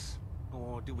enlighten us?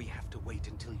 Or do we have to wait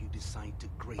until you decide to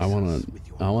grace I wanna us with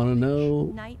your know,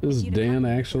 Knight, is if you'd Dan accompany me to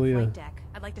the actually a... flight deck,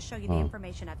 I'd like to show you the Oh.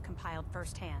 information I've compiled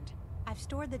firsthand. I've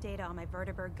stored the data on my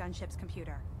Vertibird gunship's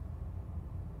computer.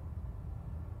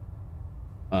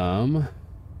 I'll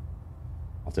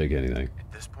take anything.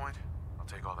 At this point, I'll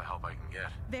take all the help I can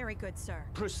get. Very good, sir.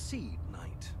 Proceed,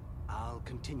 Knight. I'll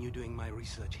continue doing my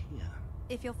research here.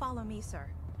 If you'll follow me, sir.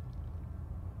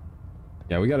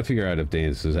 Yeah, we gotta figure out if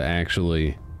Danse is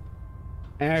actually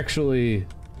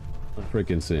a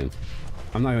freaking synth.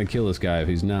 I'm not gonna kill this guy if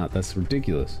he's not. That's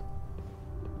ridiculous.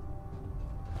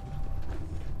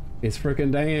 It's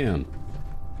frickin' Dan.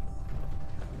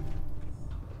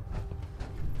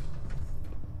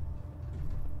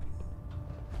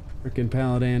 Frickin'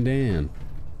 Paladin Dan.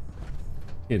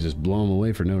 Can't just blow him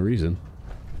away for no reason.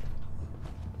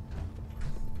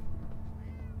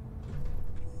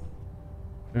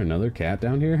 there another cat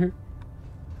down here?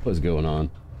 What's going on?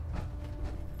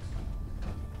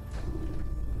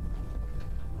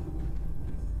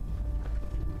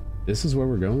 This is where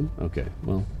we're going? Okay,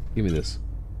 well, give me this.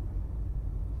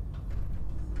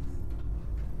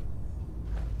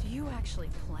 Do you actually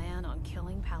plan on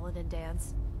killing Paladin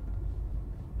Danse?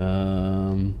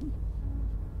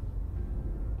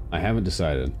 I haven't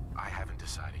decided. I haven't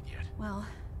decided yet. Well,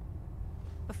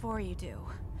 before you do,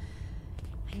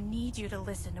 I need you to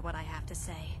listen to what I have to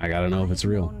say. I gotta know if it's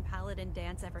real. I've known Paladin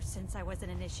Danse ever since I was an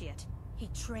initiate. He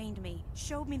trained me,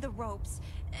 showed me the ropes,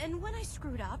 and when I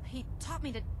screwed up, he taught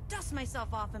me to dust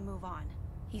myself off and move on.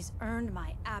 He's earned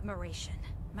my admiration,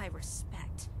 my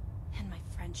respect, and my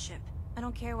friendship. I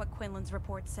don't care what Quinlan's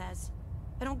report says.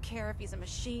 I don't care if he's a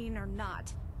machine or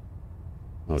not.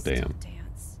 Oh, damn.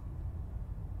 Danse.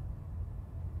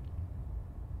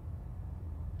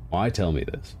 Why tell me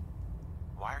this?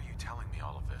 Why are you telling me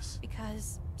all of this?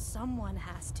 Because someone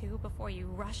has to before you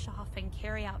rush off and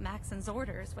carry out Maxon's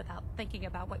orders without thinking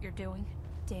about what you're doing.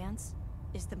 Danse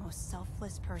is the most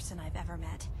selfless person I've ever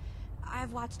met.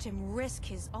 I've watched him risk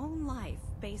his own life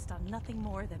based on nothing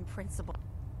more than principle.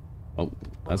 Oh,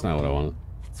 that's not what I wanted.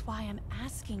 That's why I'm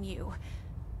asking you.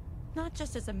 Not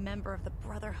just as a member of the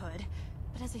Brotherhood,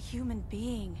 but as a human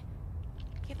being.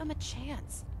 Give him a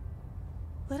chance.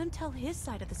 Let him tell his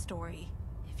side of the story.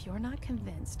 If you're not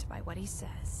convinced by what he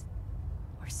says,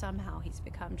 or somehow he's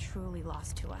become truly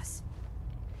lost to us,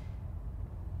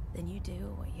 then you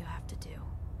do what you have to do.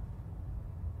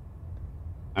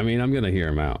 I mean, I'm gonna hear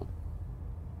him out.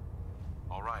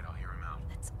 All right, I'll hear him out.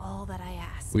 That's all that I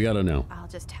ask. We gotta know. I'll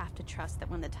just have to trust that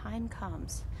when the time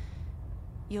comes,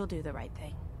 you'll do the right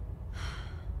thing.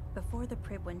 Before the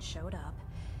Pribwin showed up,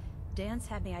 Danse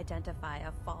had me identify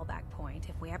a fallback point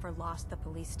if we ever lost the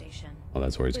police station. Oh,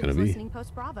 that's where he's gonna It was be. Listening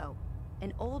Post Bravo,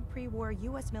 an old pre-war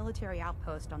U.S. military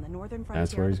outpost on the northern frontier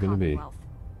That's where of he's the gonna be. Commonwealth.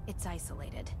 It's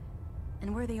isolated,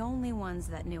 and we're the only ones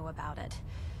that knew about it.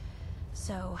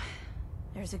 So,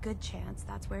 there's a good chance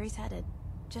that's where he's headed.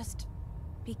 Just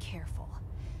be careful.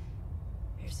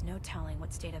 There's no telling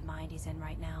what state of mind he's in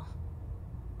right now,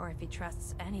 or if he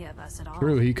trusts any of us at all.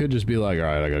 True, he could just be like, all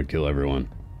right, I gotta kill everyone.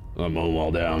 I'm mow them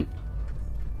all down.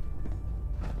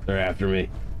 They're after me.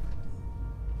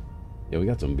 Yeah, we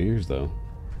got some beers though.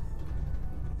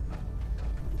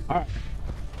 All right.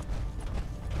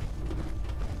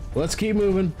 Let's keep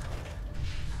moving.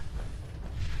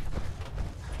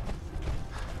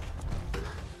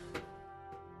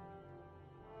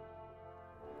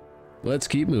 Let's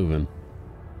keep moving.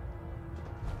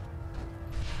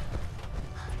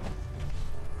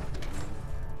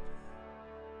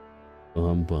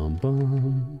 Bum bum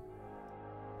bum.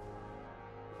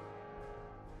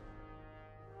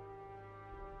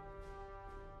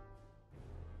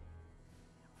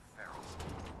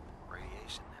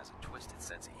 Radiation has a twisted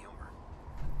sense of humor.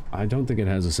 I don't think it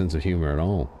has a sense of humor at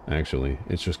all, actually.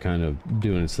 It's just kind of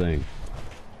doing its thing.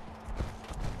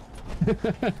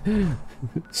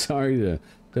 Sorry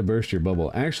to burst your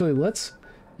bubble. Actually, let's,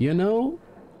 you know,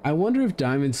 I wonder if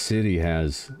Diamond City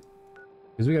has,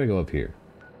 because we gotta go up here.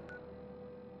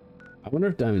 I wonder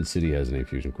if Diamond City has any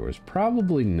fusion cores.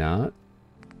 Probably not.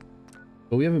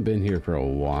 But we haven't been here for a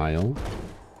while.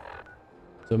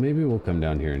 So maybe we'll come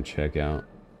down here and check out.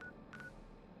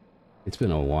 It's been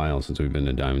a while since we've been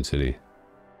to Diamond City.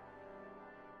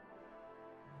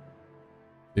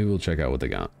 Maybe we'll check out what they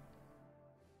got.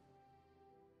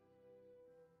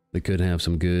 They could have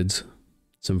some goods.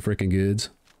 Some frickin' goods.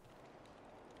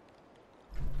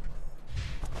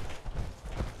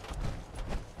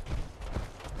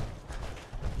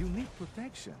 You need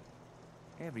protection.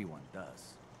 Everyone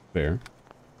does. Fair.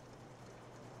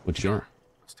 What you got?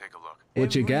 Let's take a look.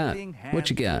 What you got? Everything What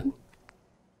you got? handled.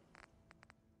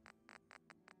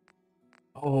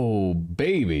 Oh,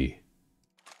 baby.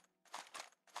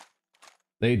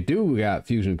 They do got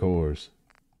fusion cores.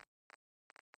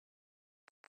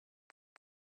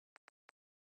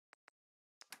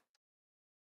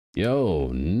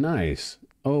 Yo, nice.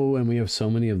 Oh, and we have so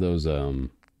many of those, let's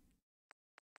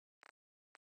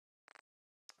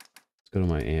go to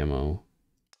my ammo.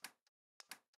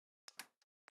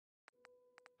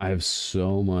 I have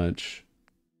so much,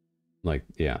 like,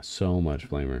 yeah, so much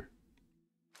flamer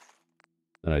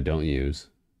that I don't use.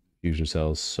 Fusion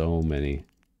cells, so many.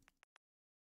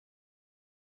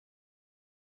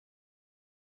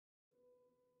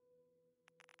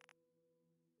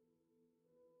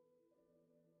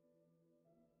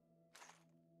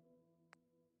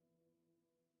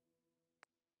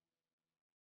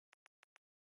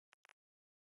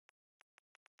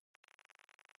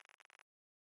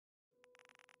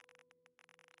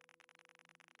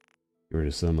 Get rid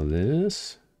of some of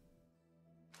this.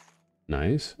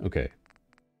 Nice. Okay.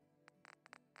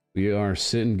 We are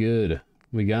sitting good.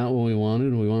 We got what we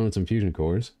wanted. We wanted some fusion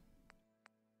cores.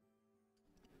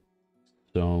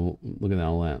 So, look at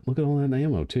all that. Look at all that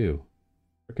ammo, too.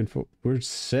 We're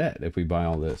set if we buy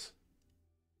all this.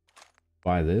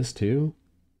 Buy this, too.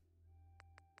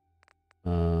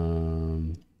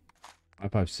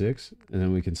 5.56, and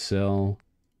then we can sell.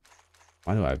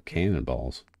 Why do I have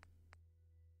cannonballs?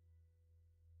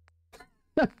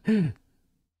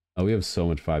 Oh, we have so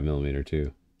much 5mm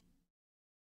too.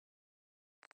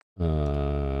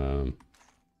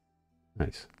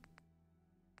 Nice.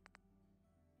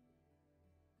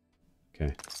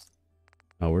 Okay.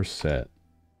 Oh, we're set.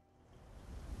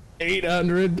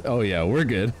 800. Oh yeah, we're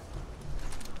good.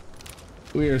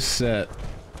 We are set.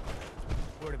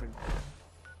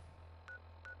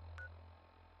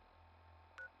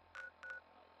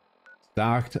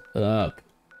 Stocked up.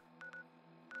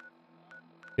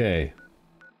 Okay.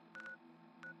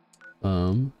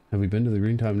 Have we been to the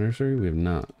Green Top Nursery? We have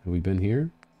not. Have we been here?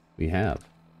 We have.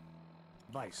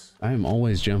 Vice. I am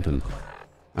always jumping.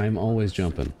 I am always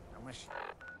jumping.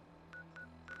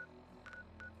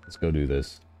 Let's go do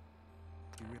this.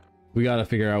 We gotta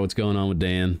figure out what's going on with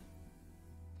Dan.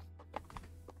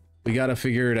 We gotta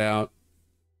figure it out.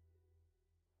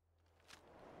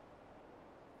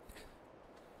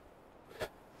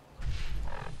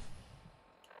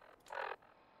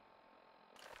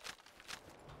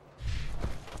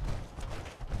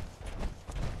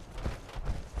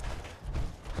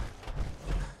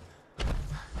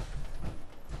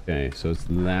 Okay, so it's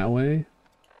that way.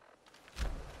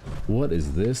 What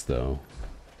is this though?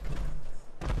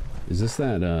 Is this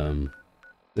that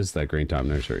this is that Green Top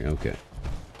Nursery? Okay.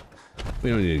 We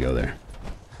don't need to go there.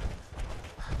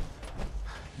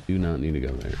 Do not need to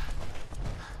go there.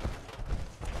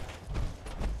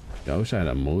 I wish I had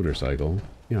a motorcycle.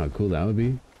 You know how cool that would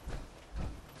be?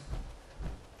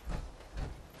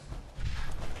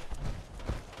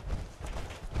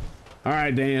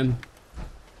 Alright, Dan.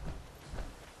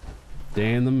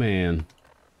 Dan the man.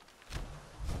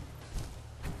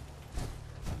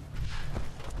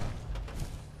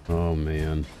 Oh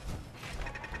man.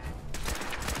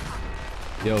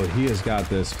 Yo, he has got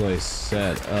this place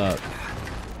set up.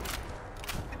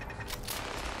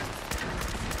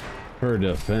 For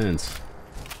defense.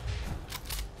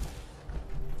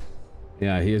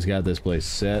 Yeah, he has got this place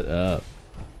set up.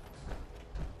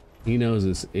 He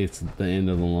knows it's the end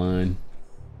of the line.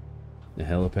 The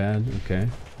helipad, okay.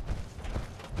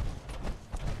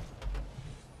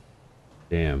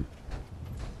 Damn.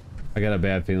 I got a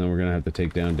bad feeling we're gonna have to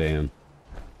take down Dan.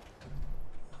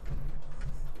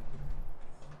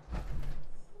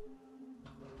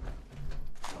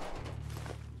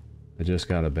 I just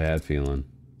got a bad feeling.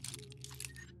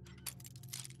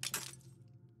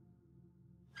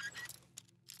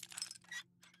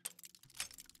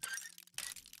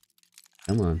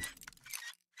 Come on.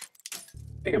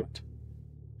 Damn it.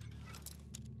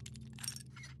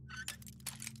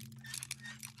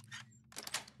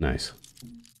 Nice.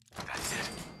 That's it.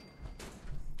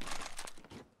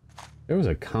 There was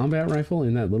a combat rifle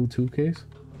in that little tube case?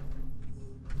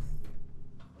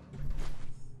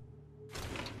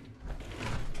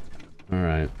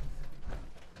 Alright.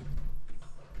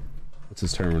 What's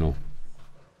his terminal?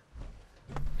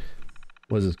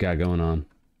 What's this guy going on?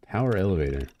 Tower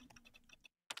elevator.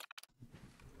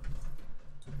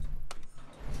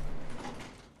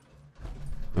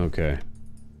 Okay.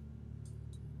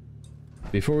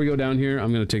 Before we go down here,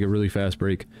 I'm gonna take a really fast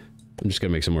break. I'm just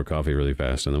gonna make some more coffee really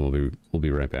fast, and then we'll be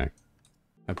right back.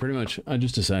 I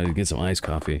just decided to get some iced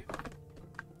coffee.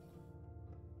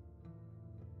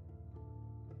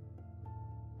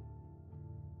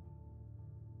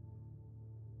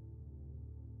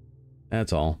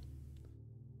 That's all.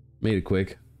 Made it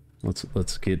quick.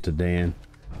 Let's get to Dan.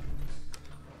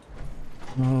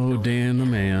 Oh, Dan the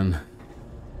man.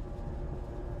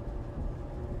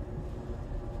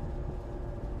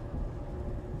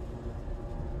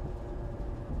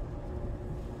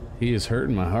 He is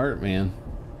hurting my heart, man.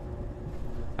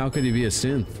 How could he be a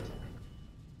synth?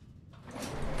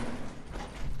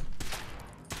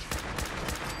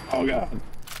 Oh god.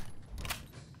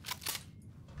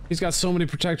 He's got so many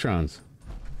protectrons.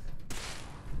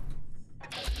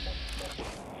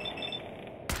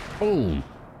 Boom.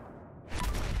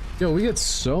 Yo, we get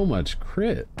so much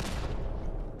crit.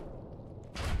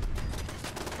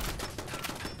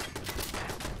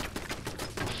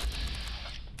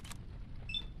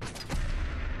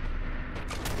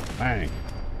 Bang.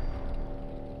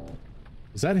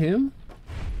 Is that him?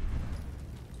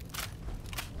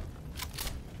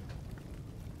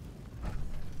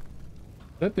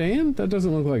 that Dan? That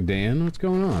doesn't look like Dan. What's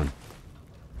going on?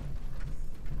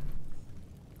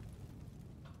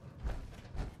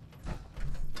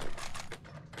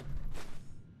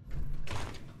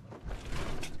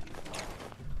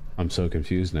 I'm so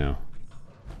confused now.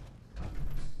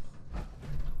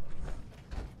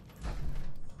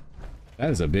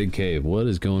 That is a big cave. What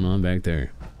is going on back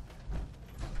there?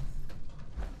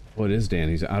 What is Dan?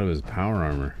 He's out of his power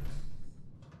armor.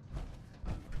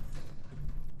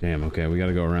 Damn, okay, we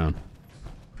gotta go around.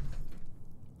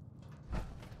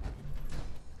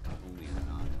 Only a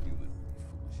non-human would be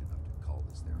foolish enough to call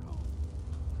this their home.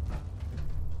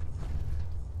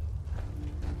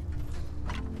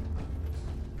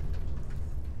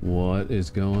 What is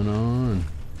going on?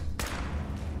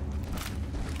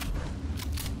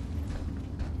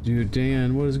 Dude,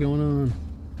 Dan, what is going on?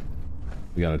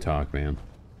 We gotta talk, man.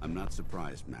 I'm not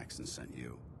surprised Maxon sent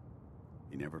you.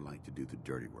 He never liked to do the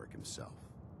dirty work himself.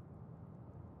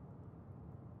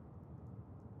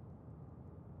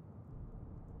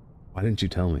 Why didn't you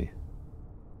tell me?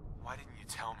 Why didn't you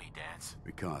tell me, Danse?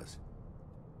 Because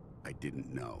I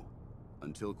didn't know.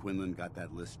 Until Quinlan got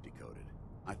that list decoded,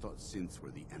 I thought synths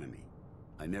were the enemy.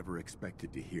 I never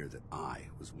expected to hear that I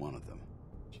was one of them.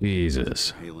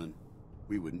 Jesus. Halen,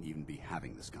 we wouldn't even be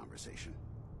having this conversation.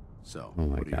 So, oh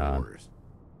my what are God. your orders?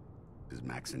 Does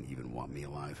Maxon even want me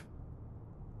alive?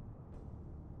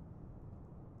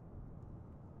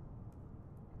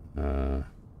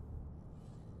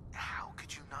 How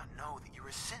could you not know that you're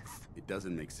a synth? It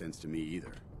doesn't make sense to me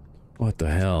either. What the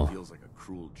hell? It feels like a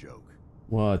cruel joke.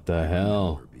 What the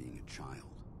hell? I remember being a child.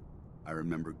 I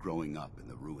remember growing up in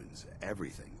the ruins.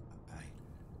 Everything. I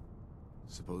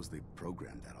suppose they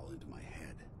programmed that all into my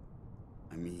head.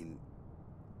 I mean,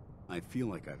 I feel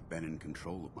like I've been in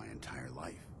control of my entire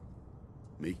life.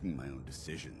 Making my own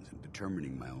decisions and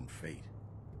determining my own fate.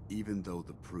 Even though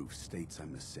the proof states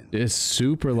I'm a synth. It's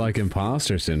super like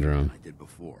imposter syndrome. I did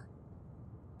before.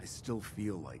 I still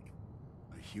feel like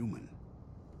a human.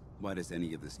 Why does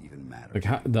any of this even matter? Like,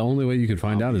 how, the only way you could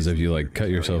find out is if you, like, cut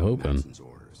yourself open.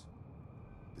 Orders.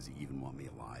 Does he even want me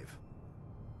alive?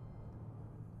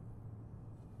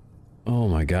 Oh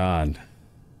my God.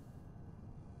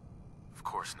 Of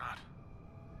course not.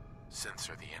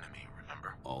 Synths are the enemy,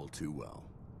 remember? All too well.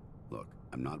 Look,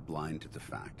 I'm not blind to the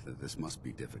fact that this must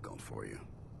be difficult for you.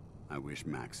 I wish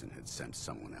Maxon had sent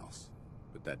someone else,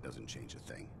 but that doesn't change a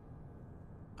thing.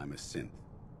 I'm a synth,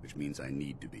 which means I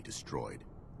need to be destroyed.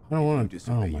 I don't want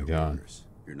to. Oh my God. Orders,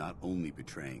 you're not only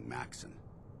betraying Maxon,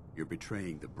 you're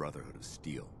betraying the Brotherhood of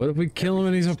Steel. What if we kill him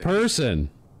and he's a person?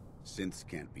 Synths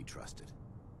can't be trusted.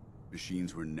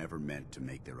 Machines were never meant to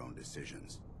make their own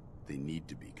decisions. They need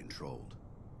to be controlled.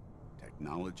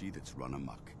 Technology that's run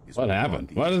amok is what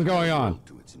happened? What is going on?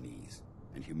 To its knees,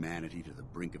 and humanity to the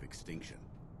brink of extinction.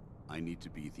 I need to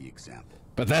be the example.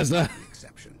 But that's not the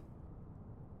exception.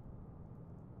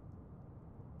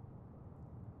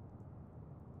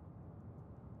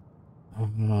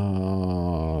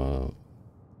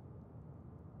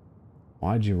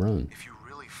 Why'd you run? If you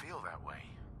really feel that way,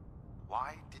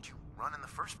 why did you run in the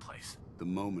first place? The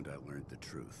moment I learned the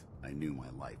truth, I knew my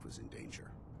life was in danger.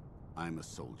 I'm a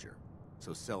soldier,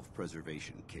 so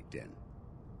self-preservation kicked in.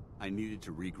 I needed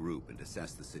to regroup and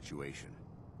assess the situation.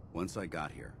 Once I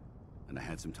got here, and I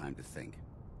had some time to think,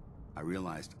 I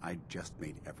realized I'd just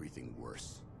made everything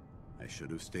worse. I should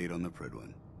have stayed on the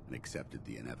Prydwen and accepted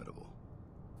the inevitable.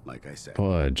 Like I said,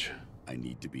 Fudge. I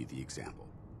need to be the example,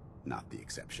 not the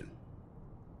exception.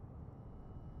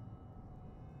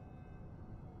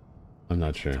 I'm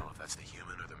not sure. Tell if that's the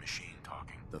human or the machine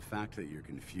talking. The fact that you're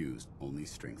confused only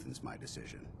strengthens my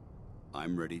decision.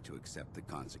 I'm ready to accept the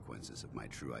consequences of my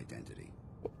true identity.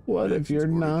 What if you're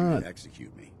not?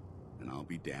 Execute me, and I'll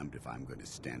be damned if I'm going to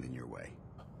stand in your way.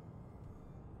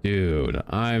 Dude,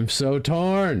 I'm so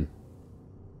torn.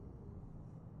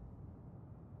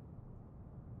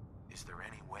 Is there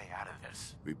any way out of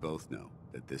this? We both know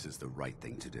that this is the right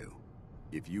thing to do.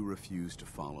 If you refuse to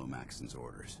follow Maxon's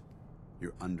orders,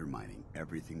 you're undermining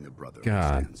everything the Brotherhood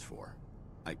stands for.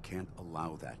 I can't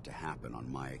allow that to happen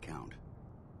on my account.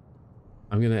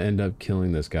 I'm gonna end up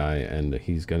killing this guy, and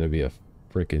he's gonna be a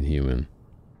freaking human.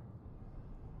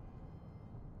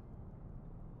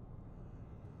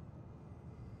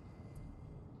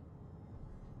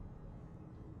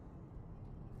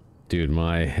 Dude,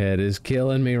 my head is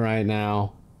killing me right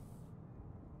now.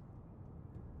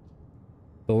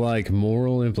 The, like,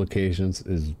 moral implications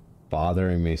is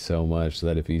bothering me so much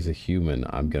that if he's a human,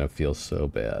 I'm gonna feel so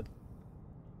bad.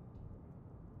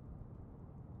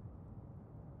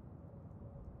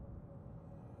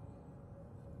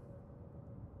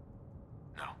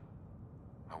 No,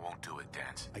 I won't do it.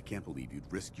 Danse. I can't believe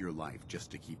you'd risk your life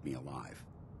just to keep me alive.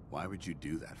 Why would you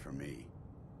do that for me?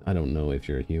 I don't know if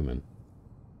you're a human.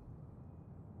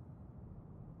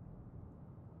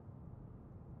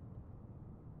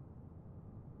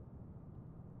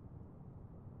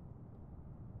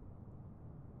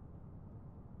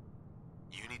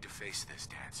 You need to face this,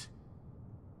 Danse.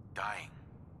 Dying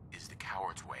is the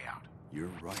coward's way out. You're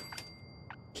right.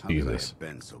 How Jesus. could I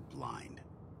have been so blind?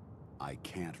 I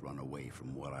can't run away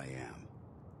from what I am.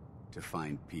 To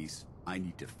find peace, I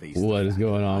need to face What is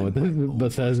going on with this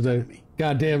Bethesda?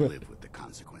 God damn it. Live with the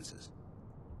consequences.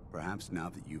 Perhaps now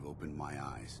that you've opened my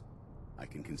eyes, I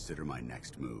can consider my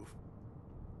next move.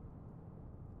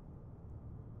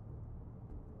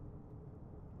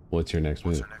 What's your next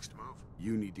move?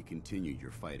 You need to continue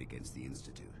your fight against the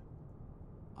Institute.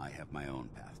 I have my own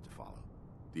path to follow.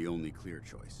 The only clear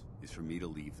choice is for me to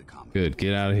leave the Commonwealth. Good,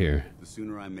 get out of here. The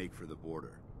sooner I make for the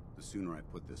border, the sooner I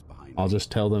put this behind me. I'll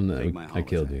just tell them Take that my I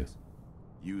killed you. holograms.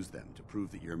 Use them to prove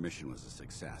that your mission was a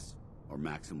success, or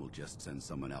Maxim will just send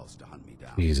someone else to hunt me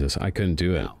down. Jesus, I couldn't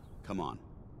do it. Now, come on.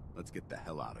 Let's get the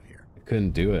hell out of here. I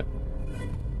couldn't do it.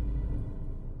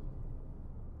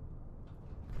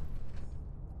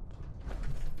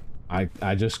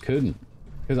 I just couldn't.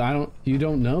 Because you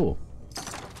don't know.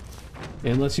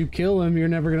 Unless you kill him, you're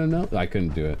never gonna know. I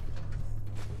couldn't do it.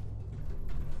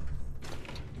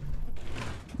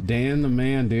 Dan the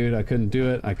man, dude, I couldn't do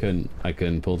it. I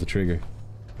couldn't pull the trigger.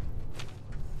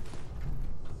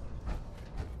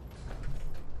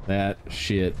 That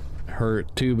shit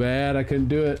hurt too bad. I couldn't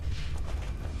do it.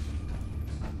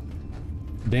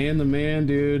 Dan the man,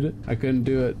 dude, I couldn't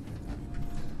do it.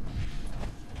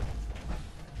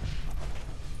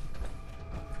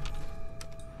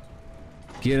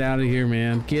 Get out of here,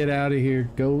 man. Get out of here.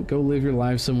 Go live your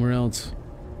life somewhere else.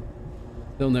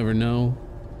 They'll never know.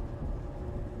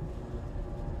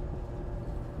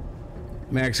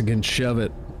 Mexican, shove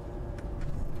it.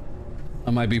 I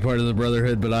might be part of the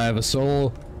Brotherhood, but I have a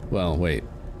soul. Well, wait.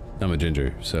 I'm a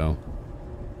ginger, so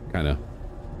kind of.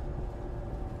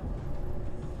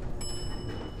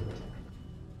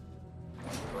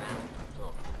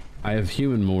 I have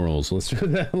human morals. Let's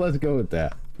go with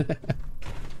that.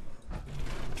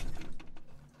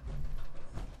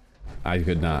 I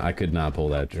could not pull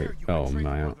that trigger. Oh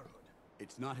my.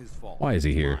 It's not his fault. Why is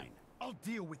he here? I'll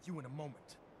deal with you in a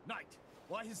moment. Knight,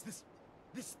 why has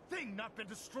this thing not been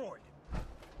destroyed?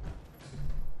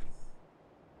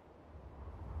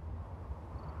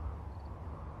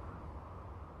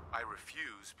 I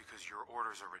refuse because your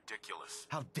orders are ridiculous.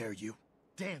 How dare you?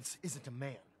 Danse isn't a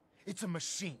man. It's a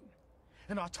machine.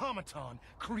 An automaton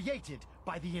created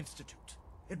by the Institute.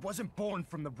 It wasn't born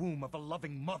from the womb of a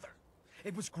loving mother.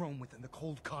 It was grown within the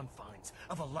cold confines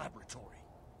of a laboratory.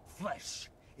 Flesh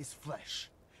is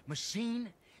flesh. Machine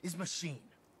is machine.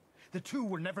 The two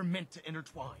were never meant to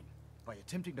intertwine. By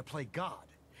attempting to play God,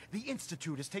 the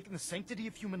Institute has taken the sanctity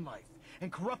of human life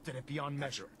and corrupted it beyond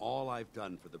measure. After all I've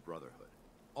done for the Brotherhood,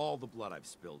 all the blood I've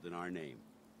spilled in our name,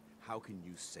 how can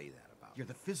you say that about You're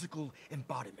the physical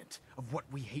embodiment of what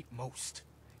we hate most.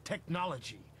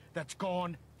 Technology that's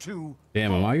gone too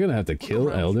Damn, am I gonna have to kill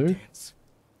Elder?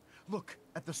 Look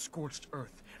at the scorched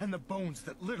earth and the bones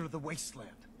that litter the wasteland.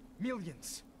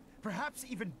 Millions, perhaps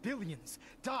even billions,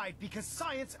 died because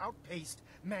science outpaced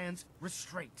man's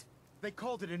restraint. They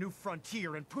called it a new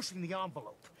frontier and pushing the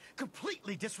envelope,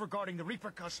 completely disregarding the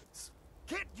repercussions.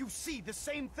 Can't you see the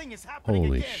same thing is happening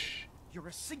Holy again? sh... You're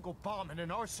a single bomb in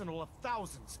an arsenal of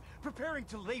thousands, preparing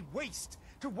to lay waste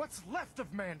to what's left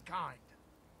of mankind.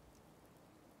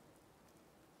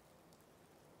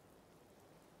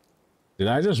 Did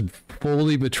I just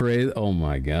fully betray? Oh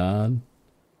my god.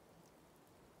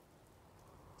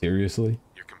 Seriously?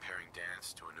 You're comparing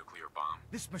Danse to a nuclear bomb?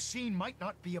 This machine might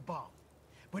not be a bomb,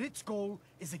 but its goal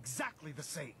is exactly the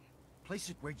same.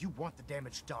 Place it where you want the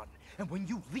damage done, and when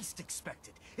you least expect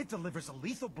it, it delivers a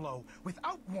lethal blow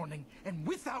without warning and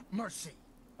without mercy.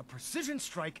 A precision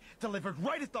strike delivered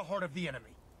right at the heart of the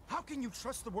enemy. How can you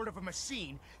trust the word of a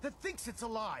machine that thinks it's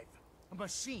alive? A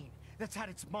machine that's had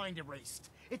its mind erased,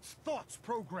 its thoughts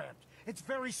programmed, its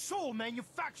very soul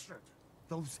manufactured.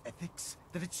 Those ethics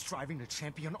that it's striving to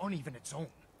champion aren't even its own.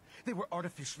 They were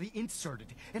artificially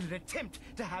inserted in an attempt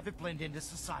to have it blend into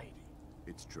society.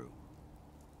 It's true.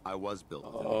 I was built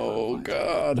with Oh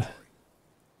god.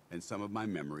 And some of my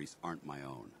memories aren't my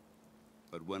own.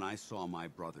 But when I saw my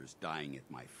brothers dying at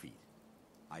my feet,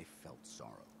 I felt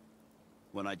sorrow.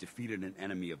 When I defeated an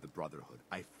enemy of the Brotherhood,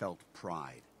 I felt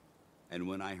pride. And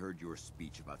when I heard your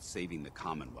speech about saving the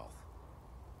Commonwealth,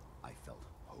 I felt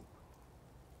hope.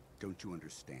 Don't you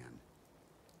understand?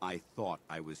 I thought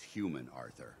I was human,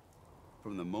 Arthur.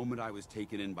 From the moment I was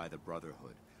taken in by the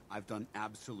Brotherhood, I've done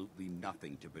absolutely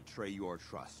nothing to betray your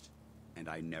trust, and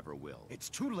I never will. It's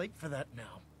too late for that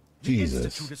now. Jesus. The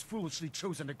Institute has foolishly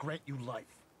chosen to grant you life.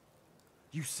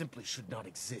 You simply should not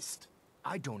exist.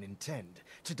 I don't intend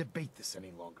to debate this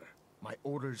any longer. My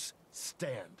orders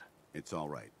stand. It's all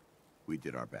right. We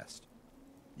did our best.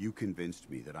 You convinced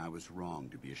me that I was wrong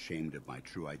to be ashamed of my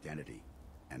true identity,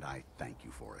 and I thank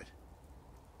you for it.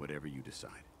 Whatever you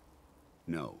decide,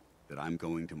 know that I'm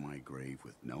going to my grave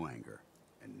with no anger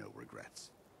and no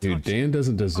regrets. Dude, Dan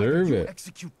doesn't deserve Either you it.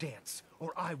 execute Danse,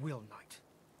 or I will, Knight.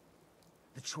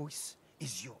 The choice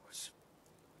is yours.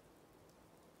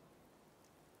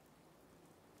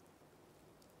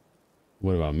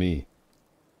 What about me?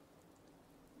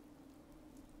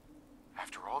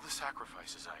 After all the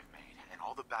sacrifices I've made and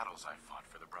all the battles I've fought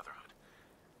for the Brotherhood,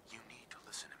 you need to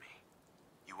listen to me.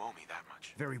 You owe me that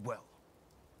much. Very well.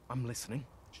 I'm listening.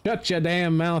 Shut your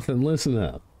damn mouth and listen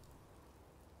up.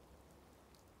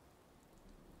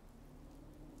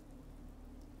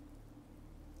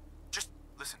 Just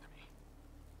listen to me.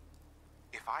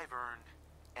 If I've earned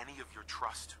any of your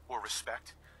trust or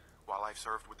respect while I've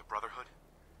served with the Brotherhood,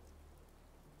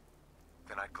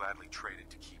 then I'd gladly trade it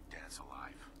to keep Danse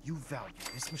alive. You value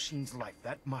this machine's life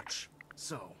that much.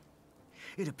 So,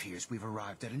 it appears we've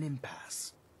arrived at an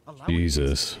impasse. Allowing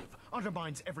Jesus. him to live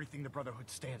undermines everything the Brotherhood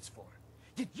stands for.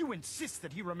 Yet you insist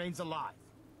that he remains alive,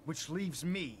 which leaves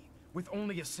me with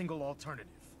only a single alternative.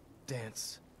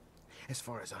 Danse, as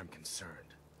far as I'm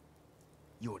concerned,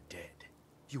 you're dead.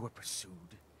 You were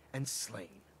pursued and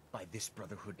slain by this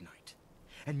Brotherhood Knight,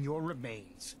 and your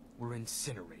remains were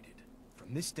incinerated.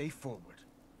 From this day forward,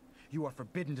 you are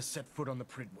forbidden to set foot on the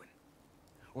Pridwen,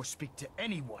 or speak to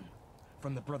anyone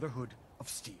from the Brotherhood of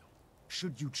Steel.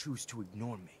 Should you choose to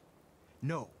ignore me,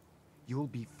 know you'll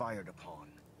be fired upon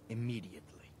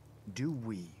immediately. Do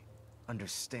we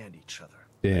understand each other?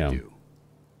 Damn. I do.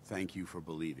 Thank you for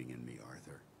believing in me,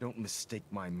 Arthur. Don't mistake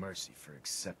my mercy for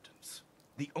acceptance.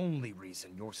 The only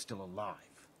reason you're still alive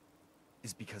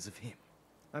is because of him.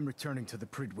 I'm returning to the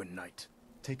Pridwen Knight.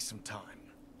 Take some time.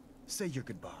 Say your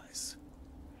goodbyes.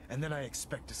 And then I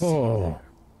expect to see you there.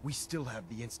 We still have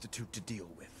the Institute to deal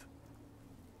with.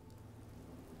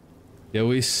 Yeah,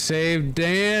 we saved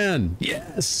Dan.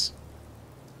 Yes.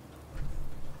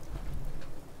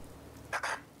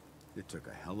 It took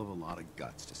a hell of a lot of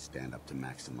guts to stand up to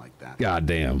Maxon like that. God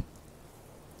damn.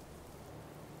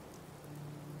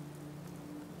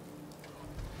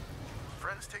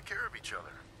 Friends take care of each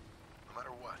other, no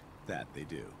matter what. That they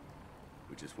do.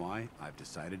 Which is why I've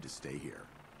decided to stay here.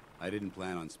 I didn't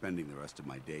plan on spending the rest of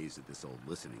my days at this old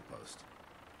listening post.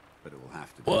 But it will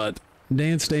have to be. What?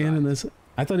 Dan staying in this?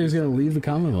 I thought he was going to leave the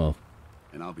Commonwealth.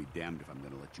 And I'll be damned if I'm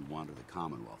going to let you wander the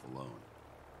Commonwealth alone.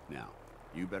 Now,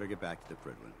 you better get back to the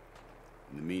Pridwen.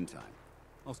 In the meantime,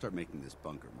 I'll start making this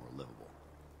bunker more livable.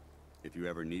 If you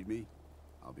ever need me,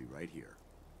 I'll be right here.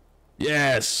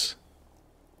 Yes!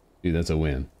 Dude, that's a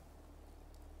win.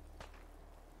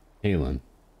 Halen.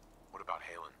 What about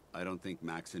Halen? I don't think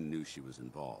Maxon knew she was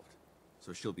involved,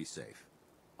 so she'll be safe.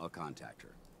 I'll contact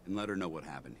her and let her know what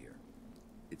happened here.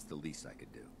 It's the least I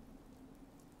could do.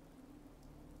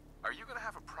 Are you gonna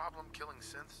have a problem killing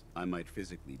synths? I might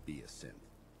physically be a synth,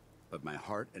 but my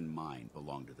heart and mind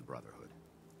belong to the Brotherhood.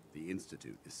 The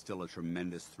Institute is still a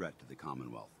tremendous threat to the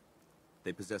Commonwealth.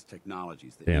 They possess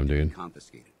technologies that need to be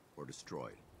confiscated or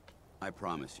destroyed. I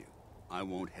promise you, I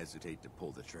won't hesitate to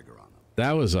pull the trigger on them.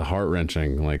 That was a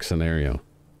heart-wrenching, like, scenario.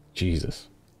 Jesus.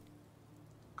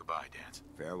 Goodbye, Danse.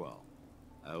 Farewell.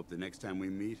 I hope the next time we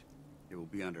meet, it will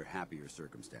be under happier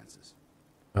circumstances.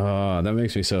 Oh, that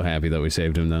makes me so happy that we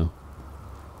saved him, though.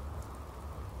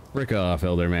 Frick off,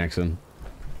 Elder Maxon.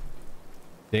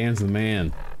 Dan's the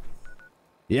man.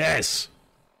 Yes!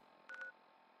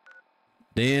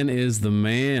 Dan is the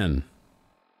man.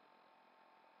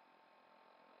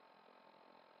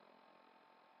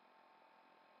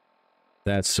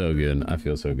 That's so good. I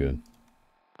feel so good.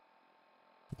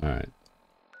 Alright.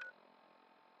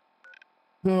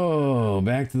 Oh,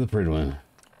 back to the Pridwen.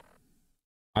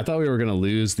 I thought we were going to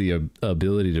lose the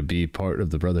ability to be part of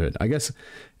the Brotherhood. I guess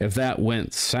if that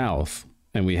went south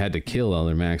and we had to kill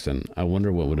Elder Maxon, I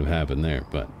wonder what would have happened there,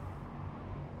 but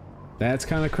that's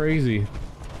kind of crazy.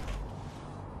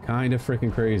 Kind of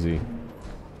freaking crazy.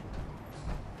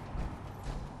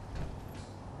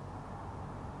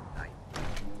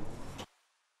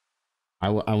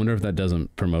 I wonder if that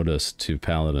doesn't promote us to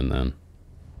Paladin then,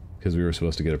 because we were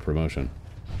supposed to get a promotion.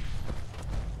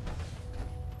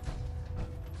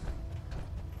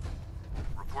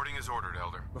 Reporting is ordered,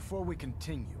 Elder. Before we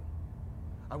continue,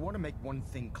 I want to make one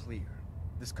thing clear.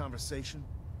 This conversation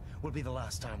will be the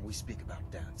last time we speak about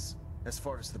Danse. As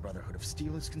far as the Brotherhood of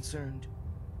Steel is concerned,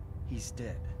 he's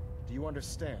dead. Do you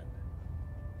understand?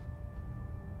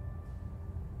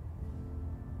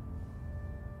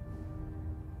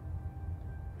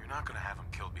 You're not gonna have him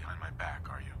killed behind my back,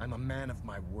 are you? I'm a man of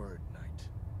my word, Knight.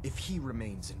 If he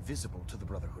remains invisible to the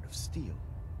Brotherhood of Steel,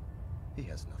 he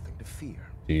has nothing to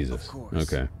fear. Jesus. Of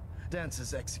course. Okay.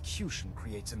 Dance's execution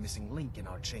creates a missing link in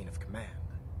our chain of command.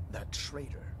 That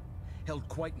traitor held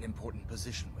quite an important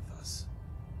position with us.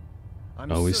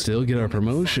 Oh, we still get our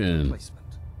promotion.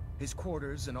 His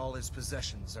quarters and all his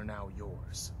possessions are now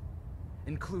yours,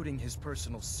 including his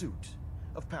personal suit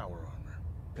of power armor.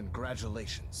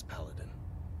 Congratulations, Paladin.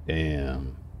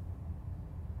 Damn.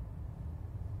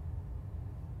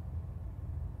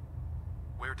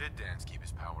 Where did Danse keep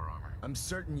his power armor? I'm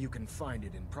certain you can find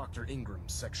it in Proctor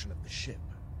Ingram's section of the ship.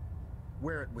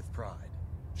 Wear it with pride.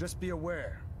 Just be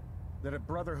aware that a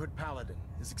Brotherhood Paladin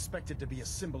is expected to be a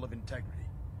symbol of integrity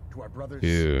to our brothers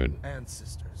and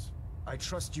sisters. I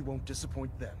trust you won't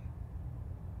disappoint them,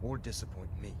 or disappoint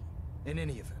me. In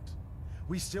any event,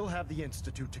 we still have the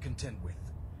Institute to contend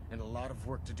with, and a lot of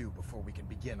work to do before we can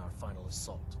begin our final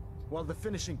assault. While the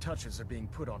finishing touches are being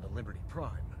put onto Liberty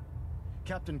Prime,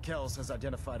 Captain Kells has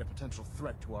identified a potential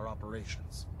threat to our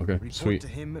operations. Okay, Report sweet. to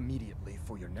him immediately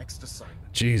for your next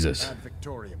assignment. Jesus. Ad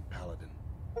Victoriam, Paladin.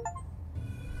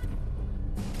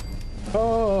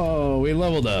 Oh, we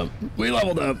leveled up. We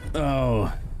leveled up.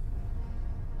 Oh.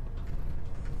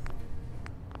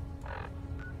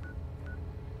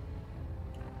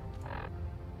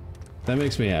 That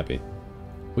makes me happy.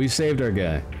 We saved our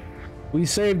guy. We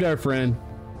saved our friend.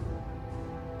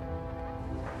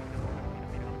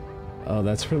 Oh,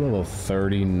 that's for level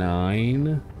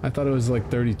 39? I thought it was like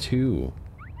 32.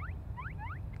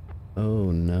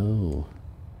 Oh no.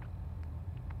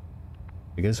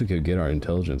 I guess we could get our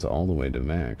intelligence all the way to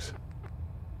max.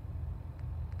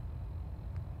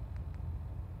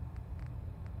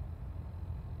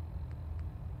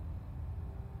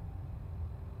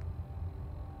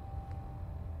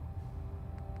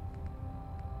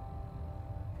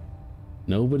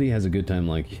 Nobody has a good time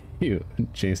like you.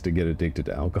 Chance to get addicted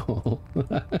to alcohol.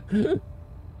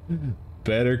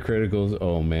 Better criticals.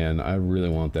 Oh man, I really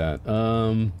want that.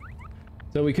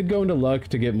 So we could go into luck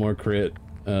to get more crit.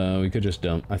 We could just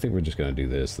dump. I think we're just gonna do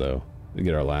this though. We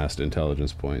get our last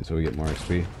intelligence point so we get more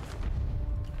XP.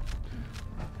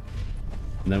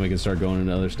 And then we can start going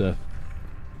into other stuff.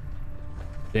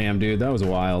 Damn dude, that was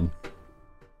wild.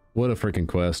 What a freaking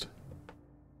quest.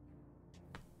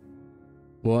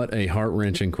 What a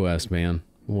heart-wrenching quest, man.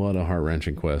 What a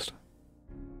heart-wrenching quest.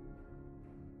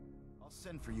 I'll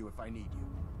send for you if I need you.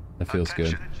 That feels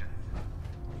good.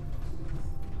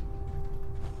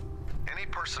 Any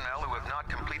personnel who have not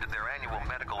completed their annual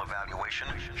medical evaluation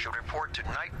should report to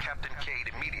Knight Captain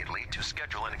Cade immediately to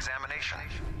schedule an examination.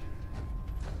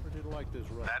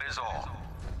 That is all.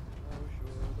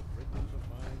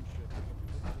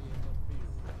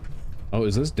 Oh,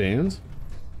 is this Dan's?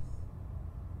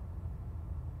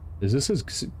 Is this his...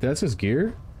 That's his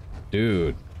gear?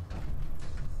 Dude.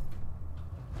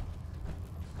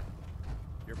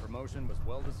 Your promotion was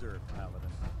well deserved, Paladin.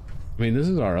 I mean, this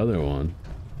is our other one.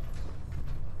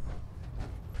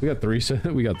 We got three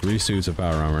suits of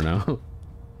power armor now.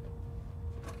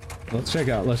 Let's check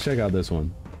out this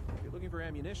one. If you're looking for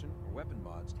ammunition or weapon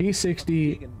mods,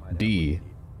 T60D.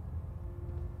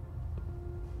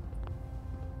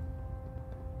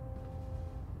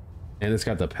 And it's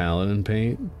got the Paladin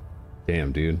paint.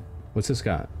 Damn, dude. What's this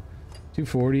got?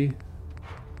 240.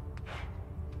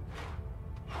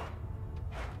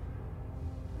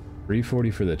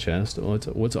 $340 for the chest.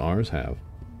 What's ours have?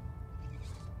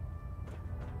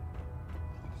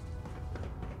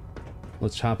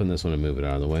 Let's chop in this one and move it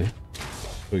out of the way.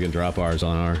 We can drop ours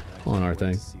on our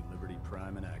thing.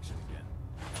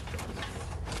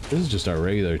 This is just our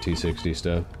regular T60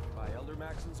 stuff. by Elder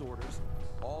Maxon's orders,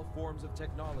 all forms of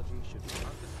technology should be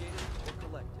confiscated or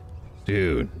collected.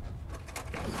 Dude.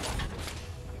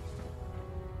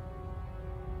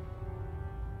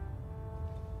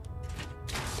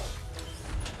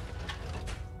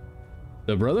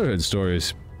 The Brotherhood story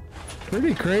is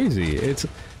pretty crazy. It's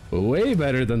way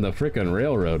better than the frickin'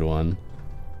 Railroad one.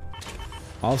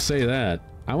 I'll say that.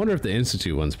 I wonder if the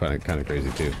Institute one's kind of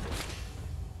crazy too.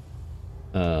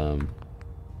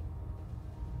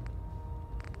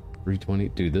 320.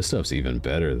 Dude, this stuff's even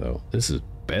better though. This is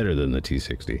better than the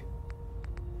T60.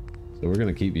 So we're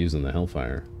gonna keep using the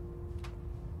Hellfire.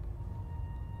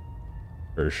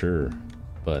 For sure.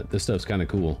 But this stuff's kind of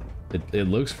cool. It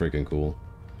looks freaking cool.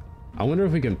 I wonder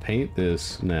if we can paint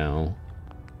this now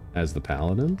as the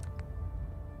Paladin.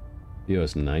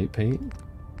 US Night Paint?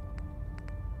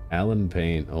 Allen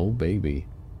Paint, oh baby.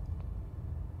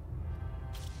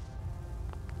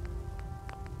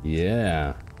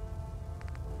 Yeah.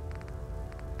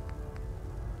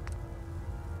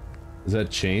 Does that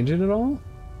change it at all?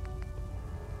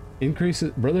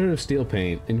 Increases Brotherhood of Steel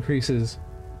paint increases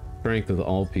strength of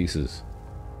all pieces.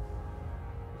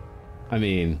 I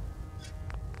mean,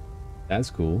 that's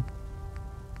cool.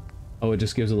 Oh, it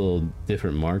just gives a little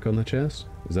different mark on the chest?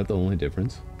 Is that the only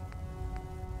difference?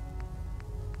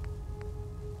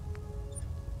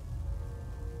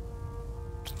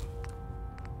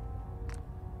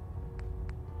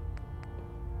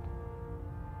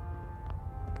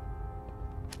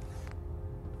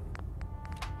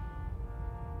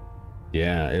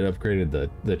 Yeah, it upgraded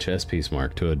the chest piece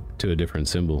mark to a different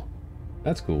symbol.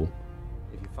 That's cool.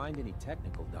 If you find any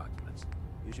technical documents,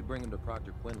 you should bring them to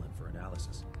Proctor Quinlan for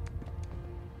analysis.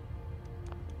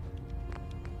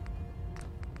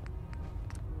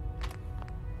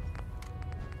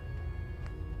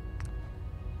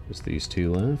 Just these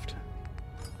two left.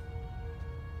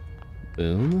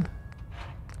 Boom.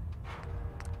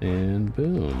 And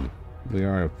boom. We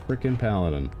are a frickin'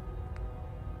 paladin.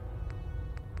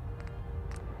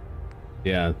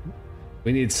 Yeah,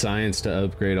 we need science to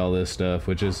upgrade all this stuff,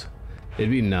 which is, it'd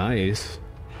be nice,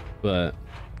 but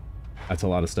that's a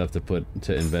lot of stuff to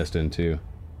invest in too.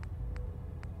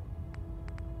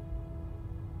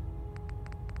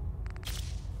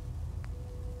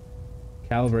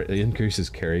 Caliber increases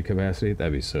carry capacity.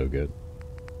 That'd be so good.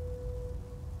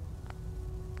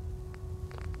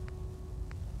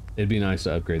 It'd be nice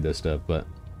to upgrade this stuff, but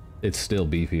it's still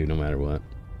beefy no matter what.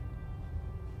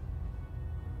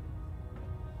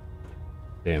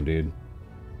 Damn, dude.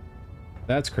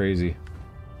 That's crazy.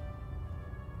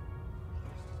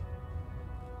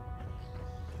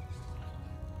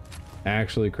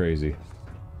 Actually crazy.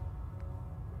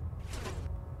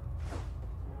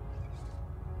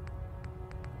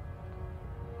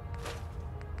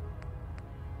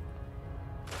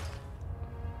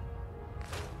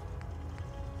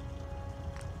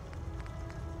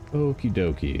 Okie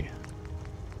dokie.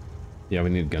 Yeah, we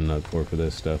need gun nut core for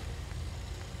this stuff.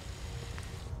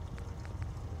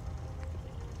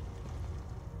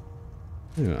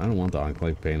 Anyway, I don't want the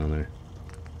Enclave paint on there.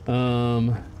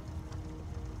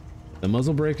 The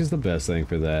muzzle brake is the best thing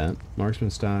for that. Marksman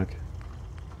stock.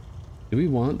 Do we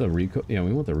want the recoil? Yeah,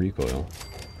 we want the recoil.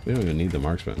 We don't even need the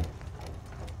marksman.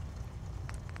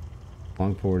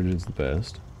 Long portage is the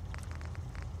best.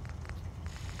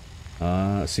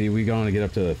 See, we going to get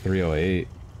up to the 308.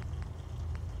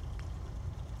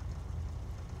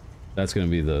 That's gonna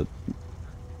be the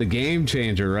game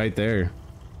changer right there.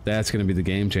 That's gonna be the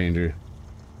game changer.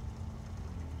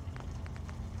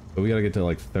 But we gotta get to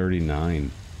like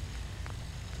 39.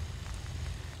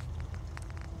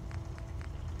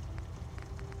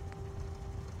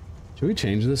 Should we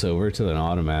change this over to an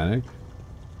automatic?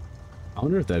 I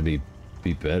wonder if that'd be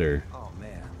better. Oh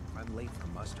man, I'm late for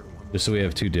muster. Just so we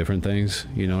have two different things,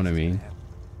 you know what I mean?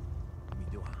 Let me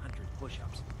do 100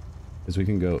 push-ups. Because we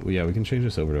can go, yeah, we can change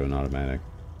this over to an automatic.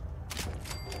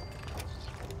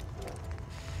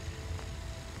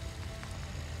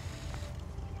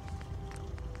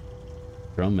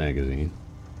 Drum magazine.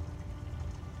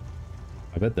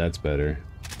 I bet that's better.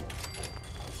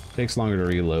 Takes longer to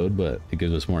reload, but it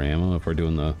gives us more ammo if we're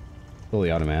doing the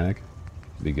fully automatic.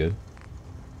 Be good.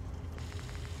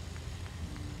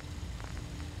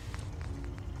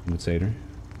 Compensator.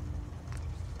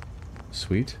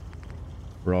 Sweet.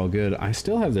 We're all good. I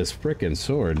still have this frickin'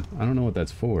 sword. I don't know what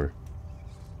that's for.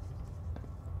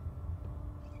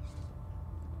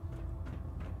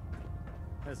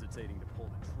 Hesitating to pull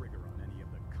the trigger on any of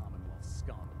the Commonwealth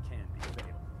scum can be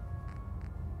fatal.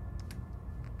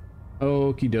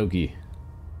 Okie dokie. Do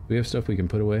we have stuff we can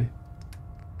put away?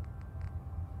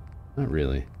 Not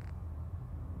really.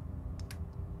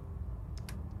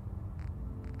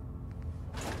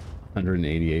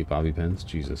 $188 bobby pins.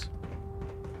 Jesus.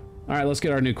 Alright, let's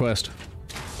get our new quest.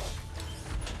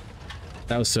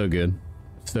 That was so good.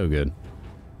 So good.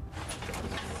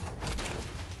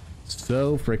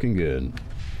 So freaking good.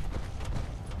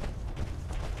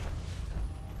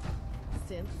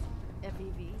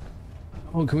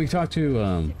 Oh, can we talk to,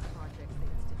 can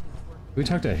we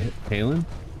talk to Halen? Is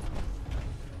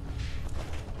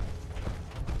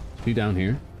she down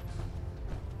here?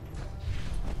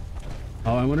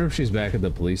 Oh, I wonder if she's back at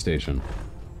the police station.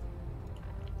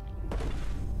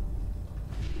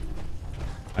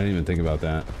 I didn't even think about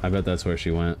that. I bet that's where she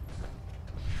went.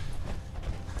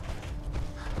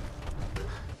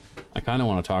 I kind of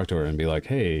want to talk to her and be like,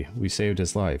 hey, we saved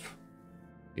his life.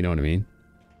 You know what I mean?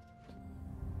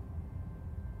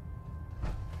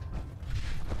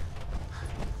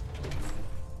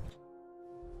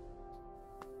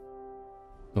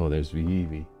 there's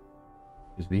Vivi.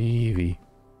 There's Vivi.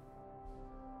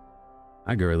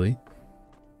 Hi, girly. You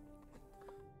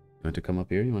want to come up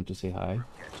here? You want to say hi?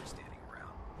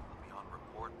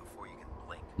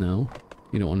 No?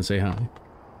 You don't want to say hi?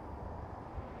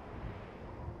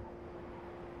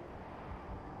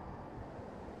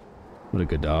 What a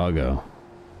good doggo.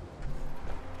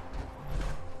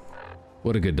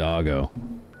 What a good doggo.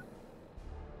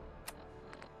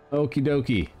 Okie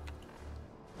dokie.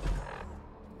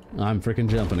 I'm freaking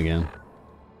jumping again.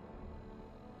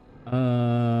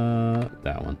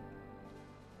 That one.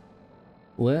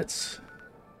 Let's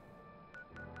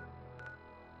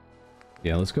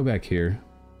go back here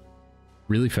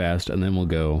really fast, and then we'll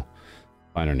go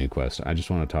find our new quest. I just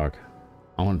want to talk.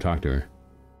 I want to talk to her.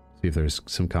 See if there's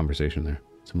some conversation there.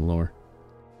 Some lore.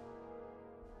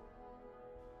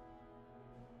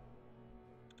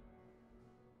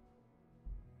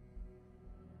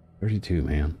 $32,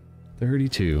 man.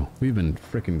 32. We've been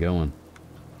frickin' going.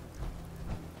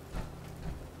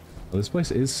 Well, this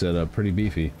place is set up pretty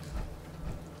beefy.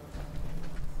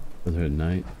 Brotherhood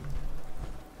Night.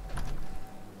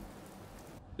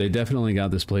 They definitely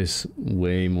got this place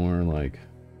way more, like,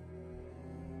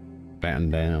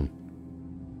 battened down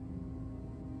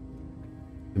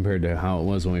compared to how it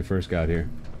was when we first got here.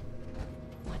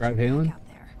 Right, Halen?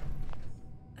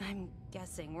 I'm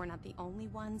guessing we're not the only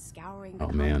ones scouring Oh,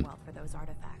 the man. Commonwealth for those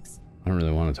artifacts. I don't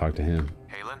really want to talk to him.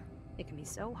 Halen? It can be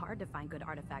so hard to find good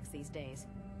artifacts these days.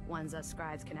 Ones us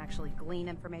scribes can actually glean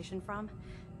information from.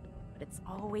 But it's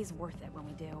always worth it when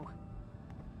we do.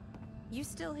 You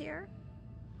still here?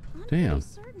 I'm Damn. pretty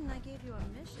certain I gave you a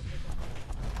mission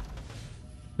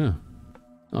Huh.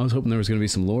 I was hoping there was going to be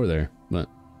some lore there, but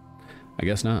I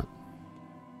guess not.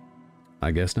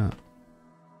 I guess not.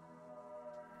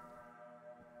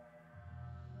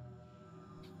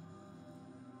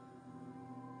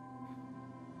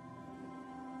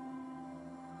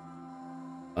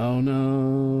 Oh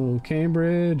no,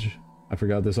 Cambridge. I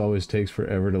forgot this always takes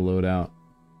forever to load out.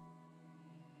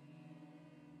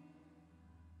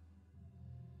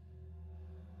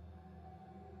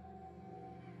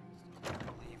 I can't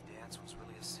believe Danse was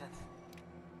really a synth.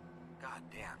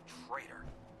 Goddamn traitor.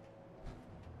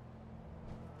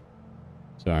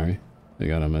 Sorry, I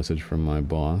got a message from my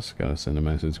boss. Gotta send a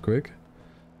message quick.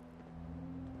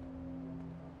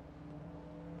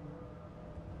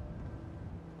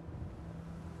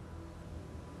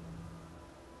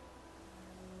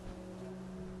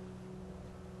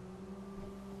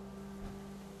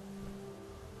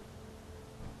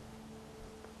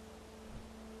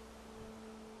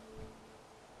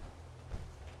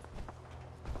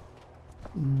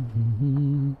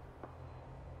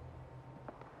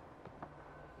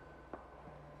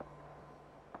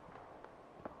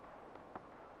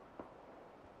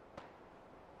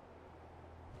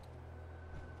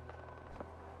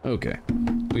 Okay,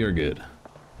 we are good.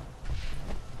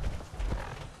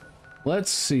 Let's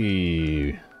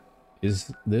see.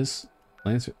 Is this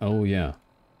Lancer? Oh yeah,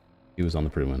 he was on the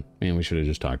pretty one. Man, we should have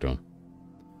just talked to him.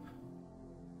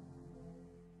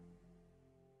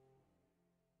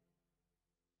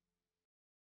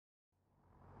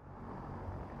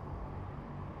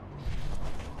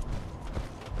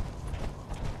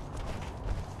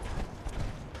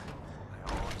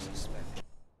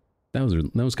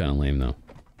 That was kind of lame though.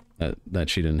 That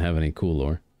she didn't have any cool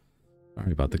lore.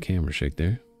 Sorry about the camera shake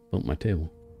there. Bumped my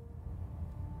table.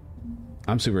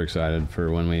 I'm super excited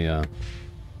for when we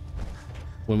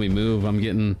move. I'm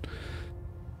getting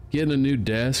a new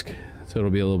desk, so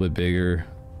it'll be a little bit bigger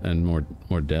and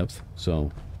more depth.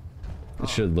 So it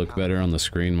should look better on the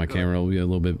screen. My camera will be a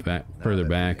little bit further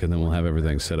back, and then we'll have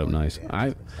everything set up nice.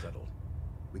 I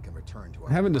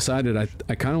haven't decided.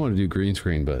 I kind of want to do green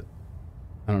screen, but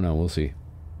I don't know. We'll see.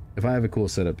 If I have a cool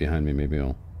setup behind me, maybe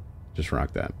I'll just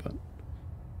rock that. But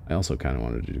I also kind of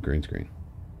wanted to do green screen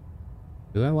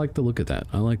because I like the look of that.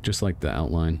 I like just like the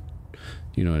outline.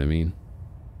 You know what I mean?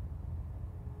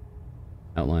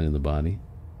 Outline of the body.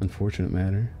 Unfortunate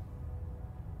matter.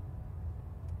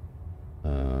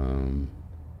 I'm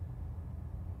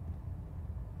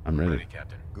ready.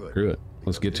 Captain. Good. Screw it.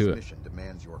 Let's get to it. This mission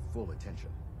demands your full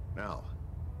attention. Now,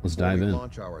 let's before dive we in.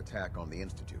 launch our attack on the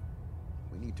Institute,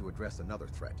 we need to address another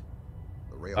threat.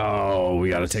 The railroad. Oh, we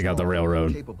got to take out the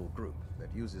railroad. Capable group that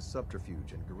uses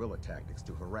subterfuge and guerrilla tactics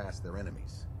to harass their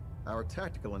enemies. Our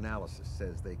tactical analysis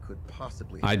says they could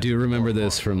possibly. I do remember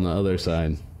this from the other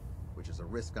side. Which is a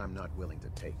risk I'm not willing to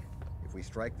take. If we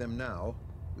strike them now,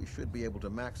 we should be able to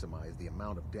maximize the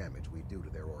amount of damage we do to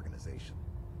their organization.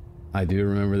 I do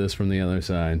remember this from the other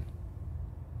side.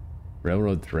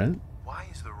 Railroad threat? Why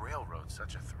is the railroad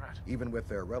such a threat? Even with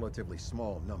their relatively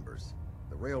small numbers,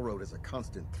 the railroad is a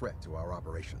constant threat to our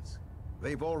operations.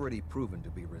 They've already proven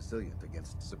to be resilient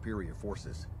against superior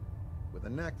forces, with a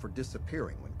knack for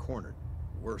disappearing when cornered.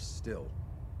 Worse still,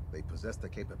 they possess the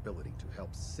capability to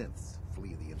help synths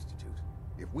flee the Institute.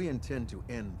 If we intend to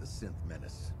end the synth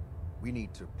menace, we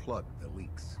need to plug the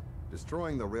leaks.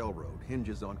 Destroying the railroad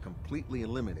hinges on completely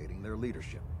eliminating their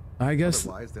leadership. I guess.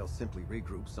 Otherwise, they'll simply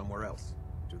regroup somewhere else.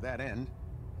 To that end,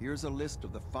 here's a list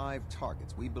of the 5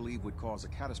 targets we believe would cause a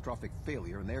catastrophic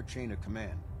failure in their chain of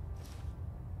command.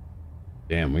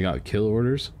 Damn, we got kill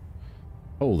orders?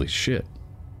 Holy shit.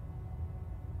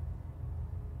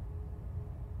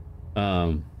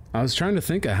 I was trying to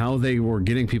think of how they were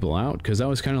getting people out, because that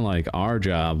was kind of like our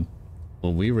job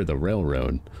when we were the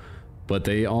railroad. But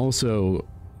they also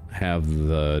have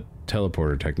the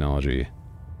teleporter technology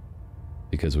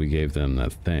because we gave them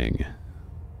that thing.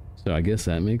 So I guess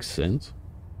that makes sense.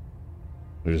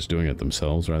 They're just doing it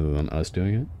themselves rather than us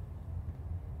doing it.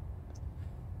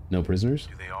 No prisoners?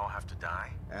 Do they all have to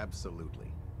die? Absolutely.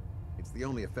 It's the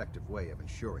only effective way of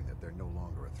ensuring that they're no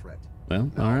longer a threat. Well,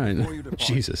 Now, all right. before you depart,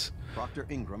 Jesus. Dr.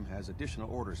 Ingram has additional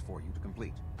orders for you to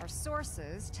complete. Our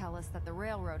sources tell us that the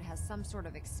railroad has some sort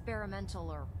of experimental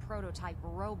or prototype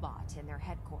robot in their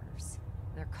headquarters.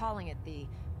 They're calling it the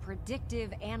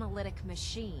Predictive Analytic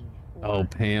Machine. Oh,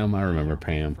 Pam. I remember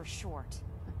Pam. For short.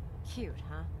 Cute,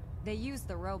 huh? They use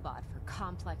the robot for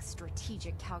complex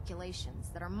strategic calculations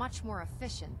that are much more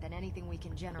efficient than anything we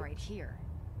can generate here.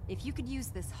 If you could use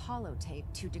this holotape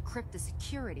to decrypt the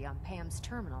security on Pam's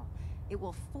terminal, it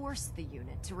will force the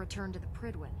unit to return to the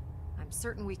Pridwin. I'm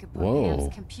certain we could put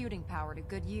Pam's computing power to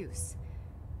good use.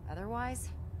 Otherwise,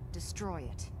 destroy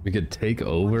it. We could take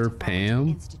over Pam?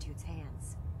 Institute's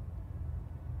hands.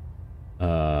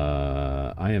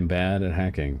 I am bad at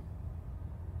hacking.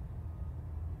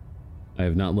 I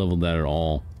have not leveled that at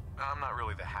all. I'm not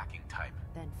really the hacking type.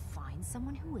 Then find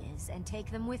someone who is and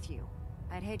take them with you.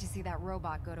 I'd hate to see that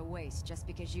robot go to waste just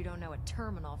because you don't know a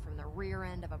terminal from the rear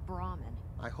end of a Brahmin.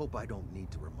 I hope I don't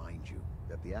need to remind you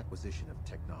that the acquisition of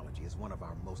technology is one of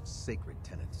our most sacred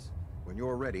tenets. When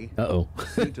you're ready,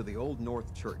 proceed to the Old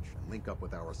North Church and link up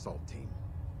with our assault team.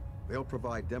 They'll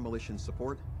provide demolition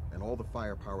support and all the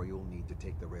firepower you'll need to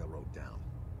take the railroad down.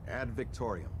 Ad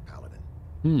Victoriam, Paladin.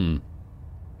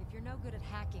 If you're no good at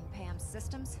hacking Pam's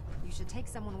systems, you should take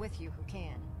someone with you who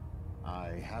can.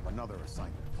 I have another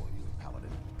assignment for you, Paladin.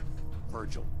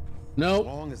 Virgil. Nope. As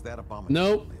long as that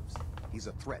abomination lives, he's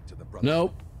a threat to the Brotherhood.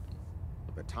 Nope.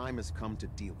 The time has come to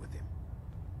deal with him.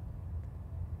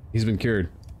 He's been cured.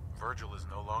 Virgil is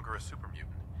no longer a super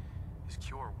mutant. His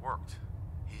cure worked.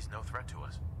 He's no threat to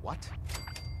us. What?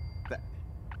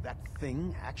 That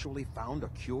thing actually found a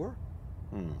cure?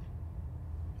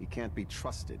 He can't be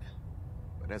trusted.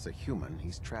 But as a human,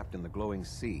 he's trapped in the glowing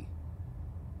sea.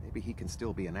 Maybe he can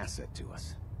still be an asset to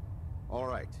us. All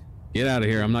right. Get out of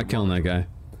here. I'm not killing that guy.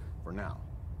 For now.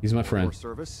 He's my friend. For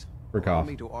service, Frick allow off.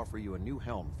 me to offer you a new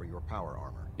helm for your power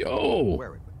armor. Yo!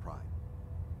 Wear it with pride.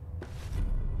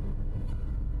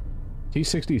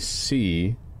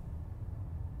 T60C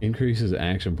increases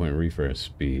action point refresh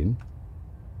speed.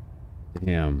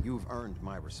 Damn. You've earned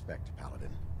my respect,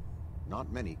 Paladin.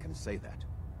 Not many can say that.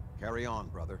 Carry on,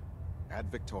 brother. Ad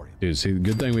Victoriam. Dude, see,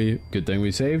 good thing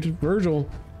we saved Virgil.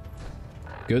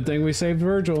 Good thing we saved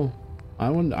Virgil.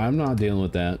 I'm not dealing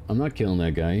with that. I'm not killing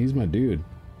that guy. He's my dude.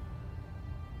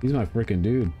 He's my freaking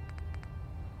dude.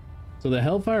 So the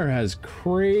Hellfire has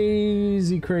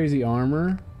crazy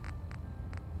armor.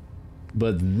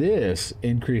 But this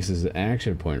increases the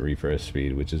action point refresh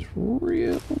speed, which is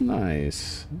real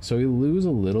nice. So we lose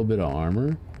a little bit of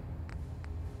armor.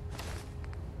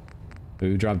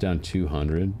 We drop down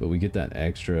 200, but we get that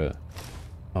extra.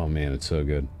 Oh man, it's so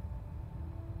good.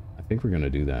 I think we're gonna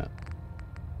do that.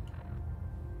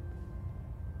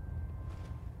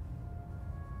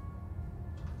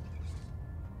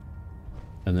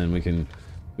 And then we can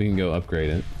go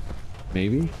upgrade it.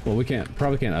 Maybe? Well, we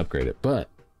probably can't upgrade it, but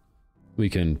we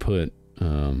can put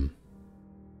paint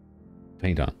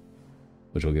on,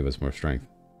 which will give us more strength,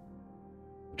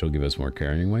 which will give us more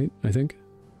carrying weight, I think.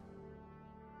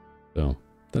 So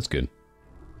that's good.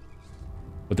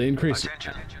 But they increased.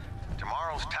 Attention.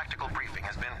 Tomorrow's tactical briefing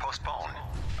has been postponed.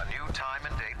 A new time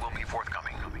and date will be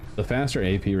forthcoming. The faster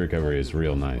AP recovery is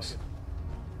real nice.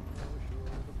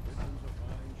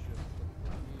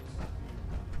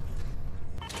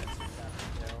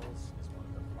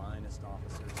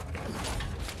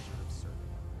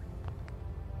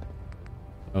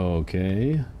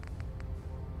 Okay.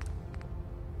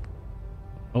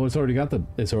 Oh, it's already got the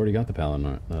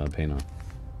paladin paint on.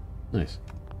 Nice.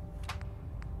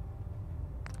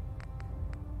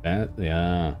 That,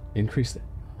 yeah, increase that.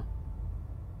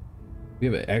 We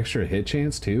have an extra hit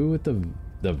chance too with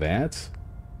the VATS?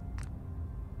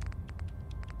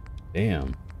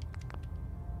 Damn.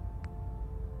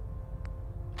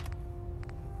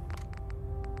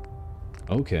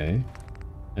 Okay.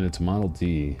 And it's Model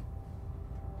D.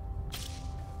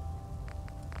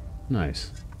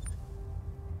 Nice.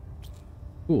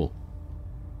 Cool.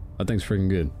 That thing's freaking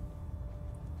good.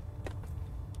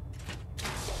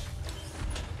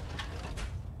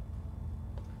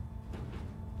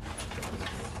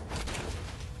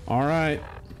 All right.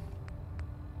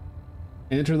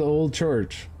 Enter the old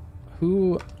church.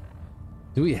 Who...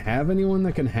 Do we have anyone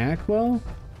that can hack well?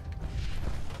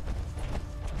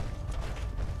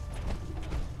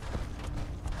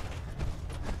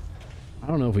 I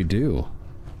don't know if we do.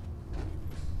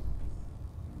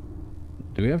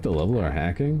 Do we have to level our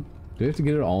hacking? Do we have to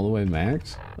get it all the way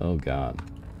max? Oh god.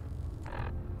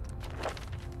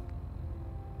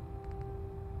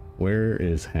 Where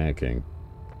is hacking?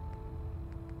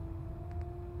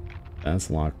 That's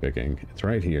lockpicking. It's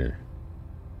right here.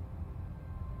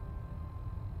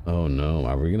 Oh no,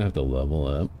 are we gonna have to level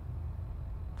up?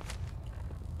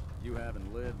 You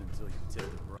haven't lived until you take a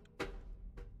break.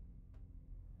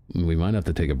 We might have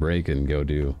to take a break and go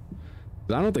do...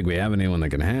 I don't think we have anyone that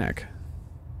can hack.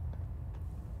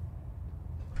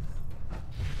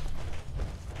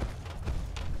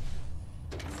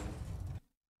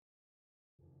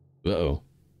 Uh-oh.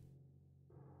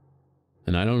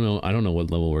 And I don't know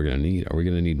what level we're gonna need. Are we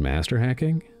gonna need master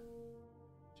hacking?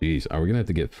 Jeez, are we gonna have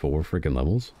to get 4 freaking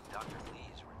levels? Dr.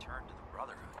 Lee's return to the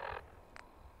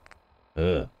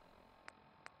Brotherhood. Ugh.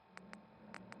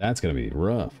 That's gonna be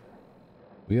rough.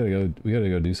 We gotta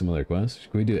go do some other quests.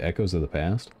 Can we do Echoes of the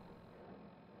Past?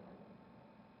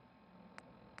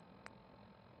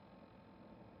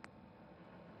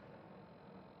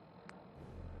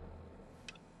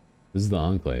 This is the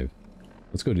Enclave.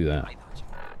 Let's go do that.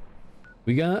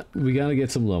 We gotta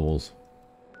get some levels.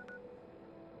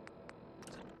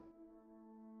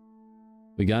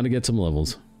 We gotta get some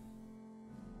levels.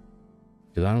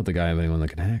 Because I don't think I have anyone that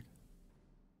can hack.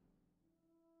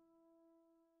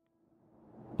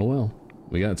 Oh well.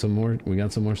 We got some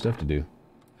more stuff to do.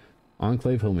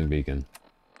 Enclave homing beacon.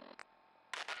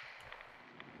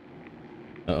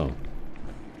 Uh-oh.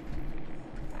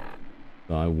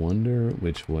 So I wonder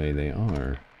which way they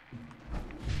are.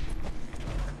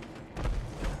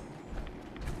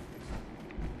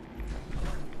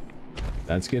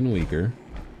 That's getting weaker.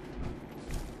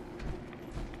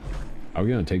 Are we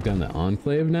gonna take down the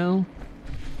Enclave now?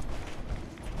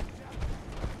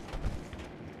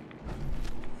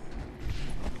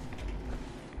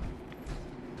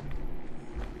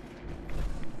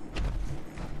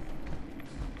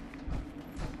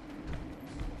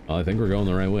 Well, I think we're going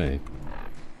the right way.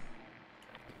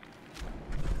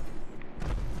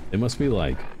 It must be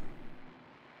like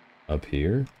up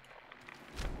here.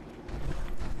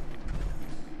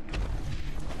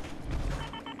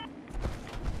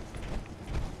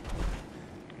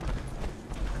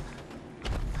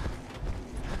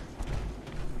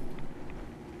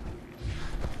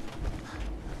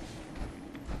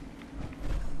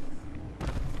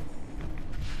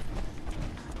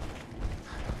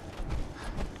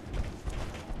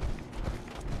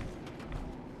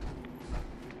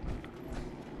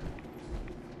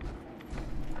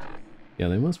 Yeah,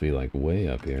 they must be like way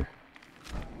up here.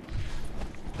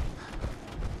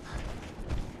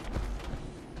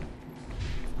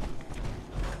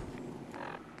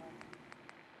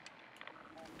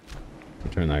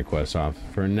 Turn that quest off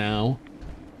for now.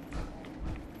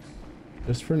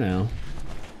 Just for now.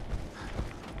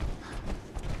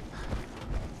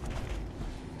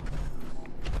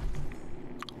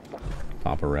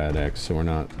 Pop a rad X so we're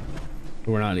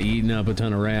not eating up a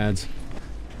ton of rads.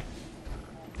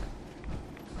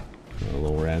 A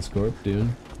little rad scorp, dude.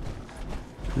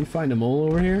 Can you find a mole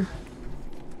over here?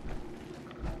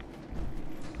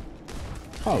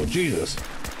 Oh, Jesus.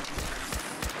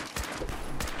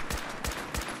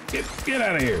 Get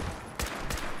out of here.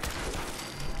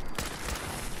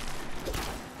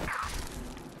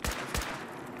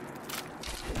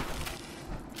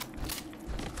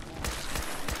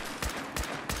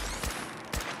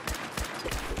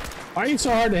 Why are you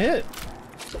so hard to hit?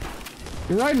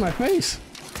 You're right in my face.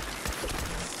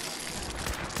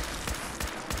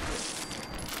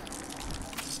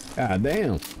 God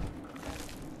damn.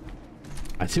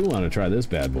 I do want to try this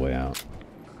bad boy out.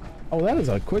 Oh, that is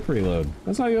a quick reload.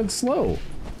 That's not even slow.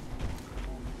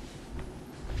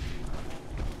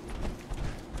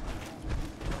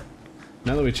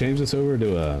 Now that we changed this over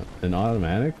to an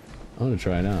automatic, I want to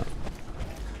try it out.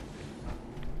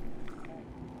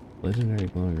 Legendary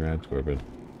glowing rad scorpion.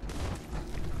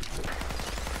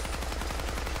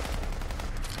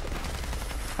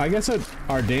 I guess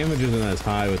our damage isn't as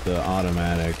high with the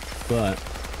automatic, but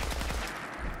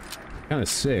kind of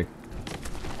sick.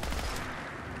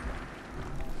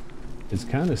 It's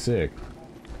kind of sick.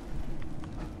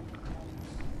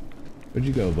 Where'd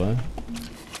you go, bud?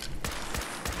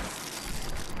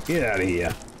 Get out of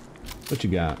here. What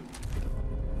you got?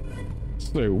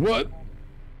 Say what?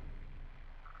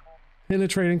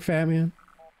 Penetrating fat man.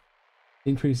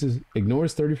 Increases,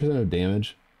 ignores 30% of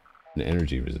damage and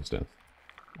energy resistance.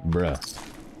 Bruh.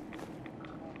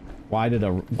 Why did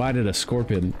a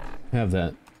scorpion have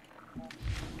that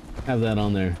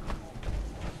on there?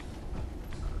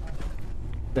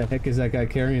 The heck is that guy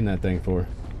carrying that thing for?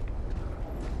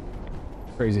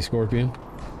 Crazy scorpion.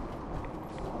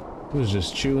 He was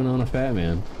just chewing on a fat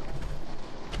man.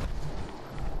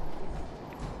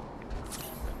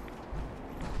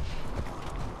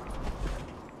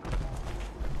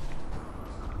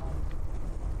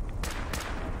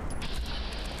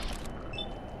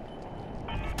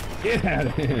 Get out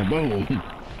of here, boom.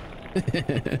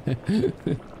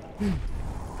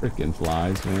 Frickin'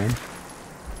 flies, man.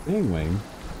 Dang wing.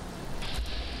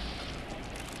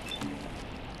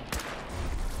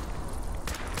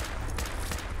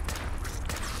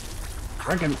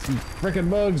 Frickin'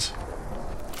 bugs.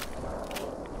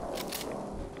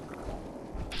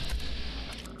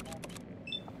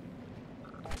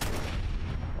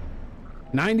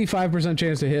 %95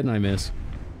 chance to hit and I miss.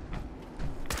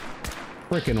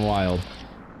 Frickin' wild.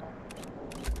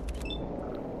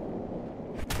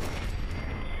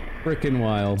 Frickin'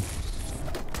 wild.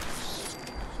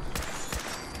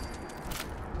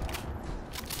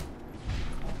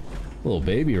 Little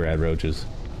baby rad roaches.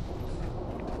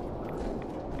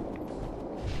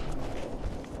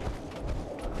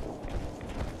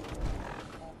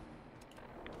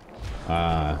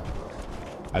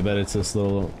 I bet it's this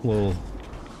little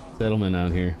settlement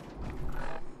out here.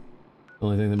 The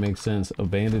only thing that makes sense.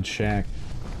 Abandoned shack.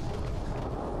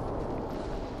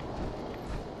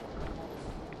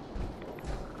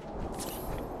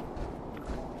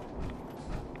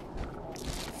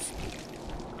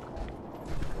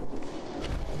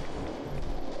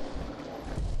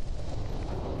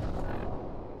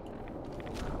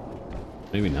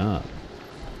 Maybe not.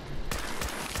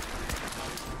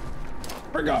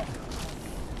 Bring up.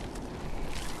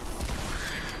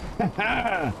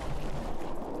 Ha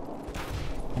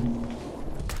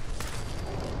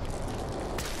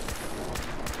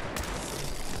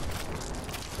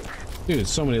Dude,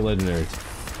 so many legendaries.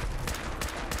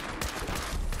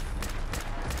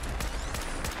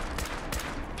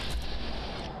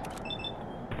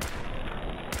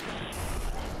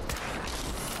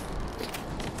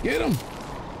 Get him!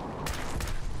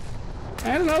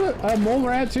 And another mole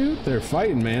rat too. They're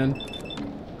fighting, man.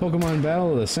 Pokemon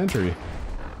Battle of the Century.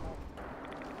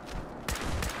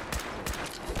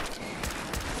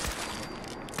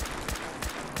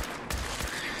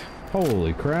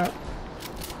 Holy crap.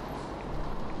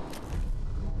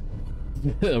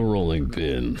 A rolling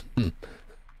pin.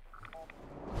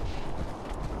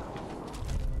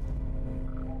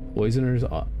 Poisoner's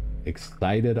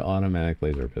excited automatic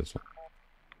laser pistol.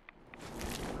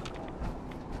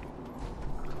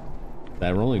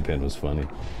 That rolling pin was funny.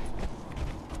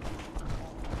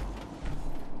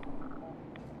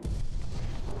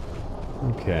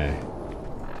 Okay.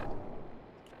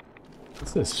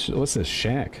 What's this? What's this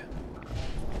shack?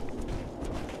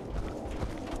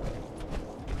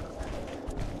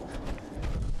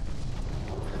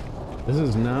 This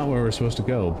is not where we're supposed to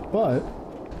go, but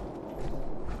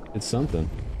it's something.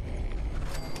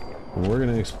 And we're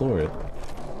gonna explore it.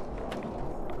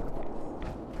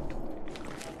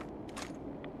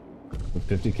 With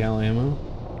 50 cal ammo.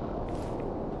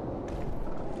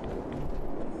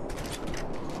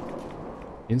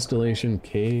 Installation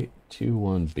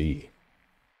K21B.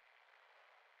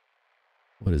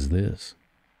 What is this?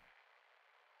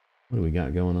 What do we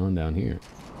got going on down here?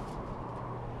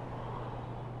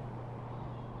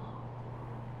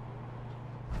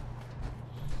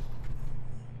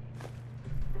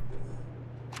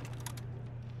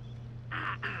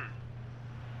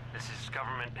 This is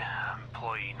government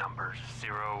employee number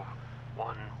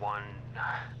 011.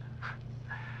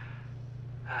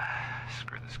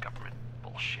 Screw this government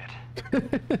bullshit.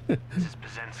 This is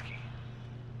Bazensky.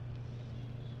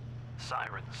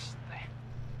 Sirens,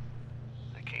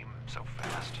 they came so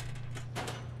fast.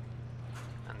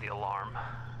 And the alarm.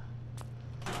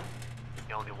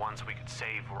 The only ones we could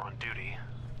save were on duty.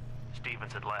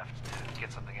 Stevens had left to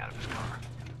get something out of his car.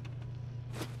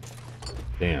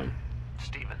 Damn.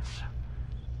 Stevens.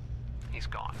 He's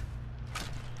gone.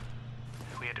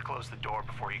 We had to close the door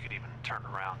before he could even turn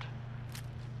around.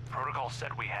 Protocol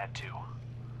said we had to.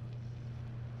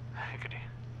 I could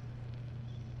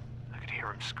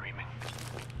hear him screaming.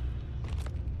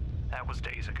 That was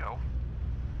days ago.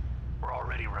 We're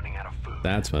already running out of food.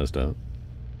 That's messed up.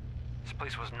 This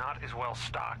place was not as well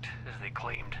stocked as they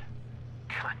claimed.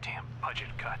 Goddamn budget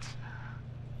cuts.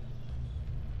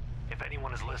 If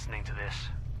anyone is listening to this,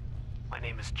 my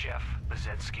name is Jeff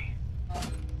Bezetsky.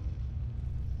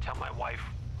 Tell my wife,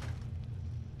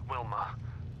 Wilma,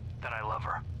 that I love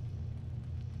her.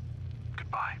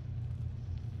 Goodbye.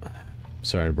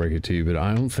 Sorry to break it to you, but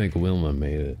I don't think Wilma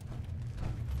made it.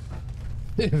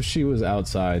 If she was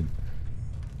outside,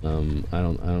 I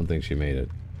don't think she made it.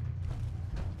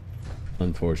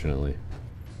 Unfortunately.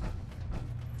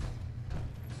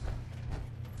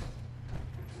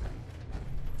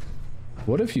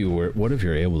 What if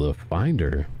you're able to find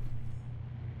her?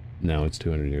 No, it's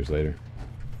 200 years later.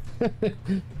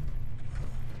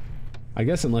 I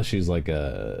guess unless she's like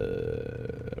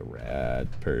a rad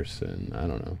person. I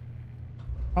don't know.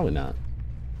 Probably not.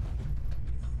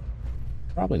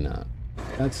 Probably not.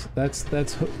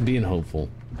 That's being hopeful.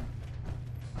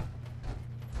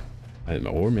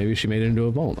 Or maybe she made it into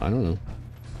a vault. I don't know.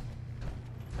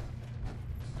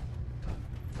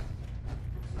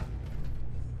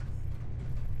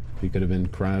 She could have been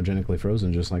cryogenically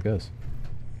frozen just like us.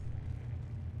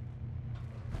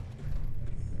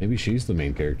 Maybe she's the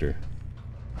main character.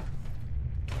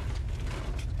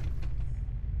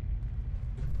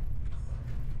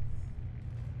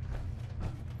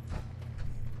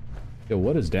 Yo,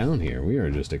 what is down here? We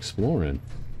are just exploring.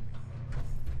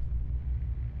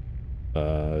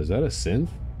 Is that a synth?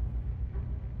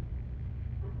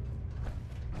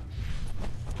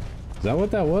 Is that what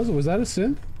that was? Was that a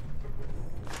synth?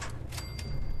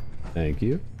 Thank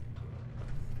you.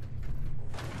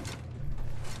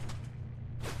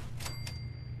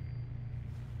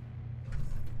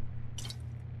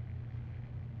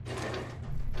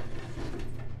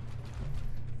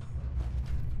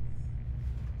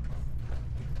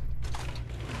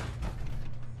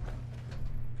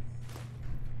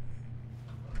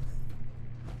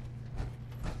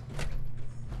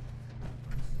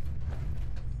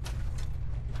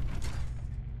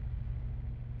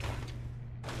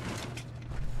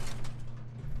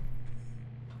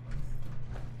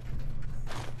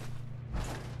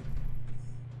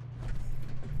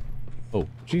 Oh,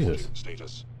 Jesus.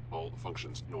 Status. All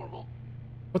functions normal.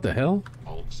 What the hell?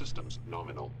 All systems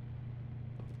nominal.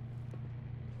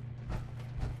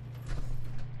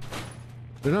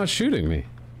 They're not shooting me.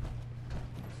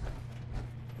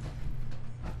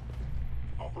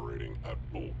 Operating at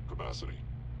full capacity.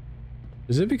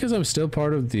 Is it because I'm still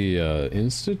part of the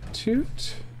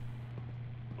Institute?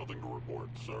 Nothing to report,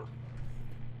 sir.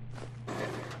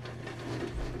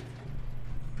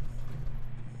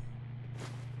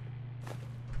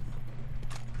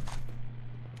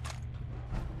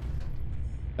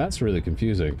 That's really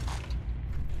confusing.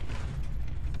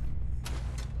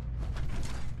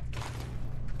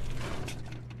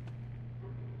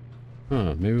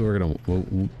 Huh, maybe we're gonna...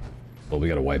 Well, we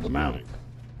gotta wipe them out.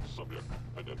 Subject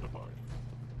identified.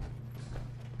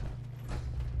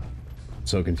 I'm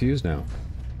so confused now.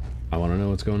 I want to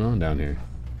know what's going on down here.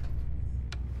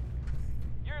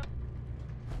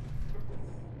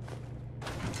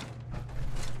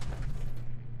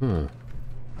 Huh.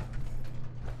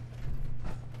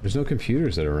 There's no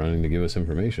computers that are running to give us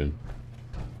information.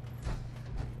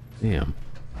 Damn.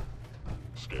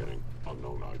 Scanning.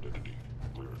 Unknown identity.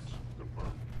 Clearance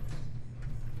confirmed.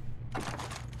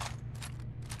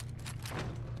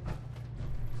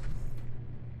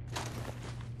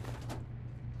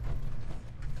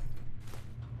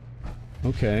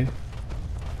 Okay.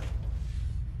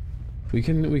 We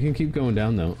can keep going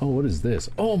down though. Oh, what is this?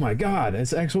 Oh my god,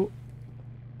 that's actual...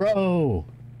 Bro!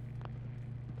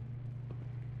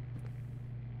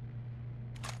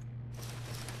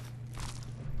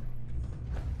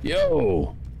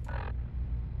 Yo!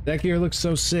 That gear looks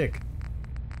so sick.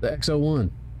 The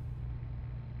XO1.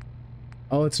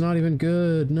 Oh, it's not even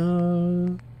good.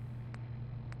 No.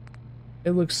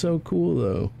 It looks so cool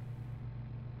though.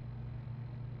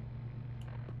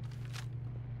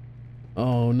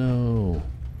 Oh no.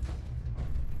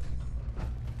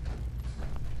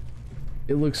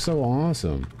 It looks so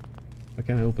awesome. Why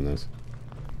can't I open this?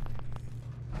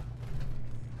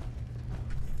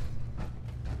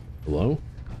 Hello?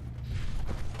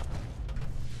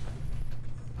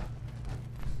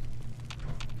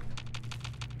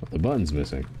 Oh, the button's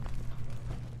missing.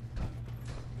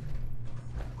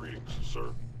 Greetings, sir.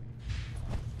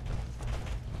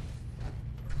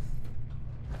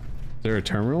 Is there a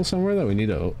terminal somewhere that we need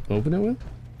to open it with?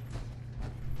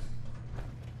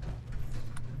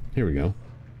 Here we go.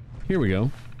 Here we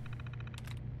go.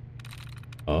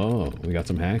 Oh, we got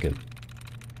some hacking.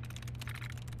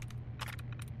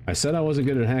 I said I wasn't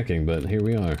good at hacking, but here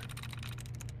we are.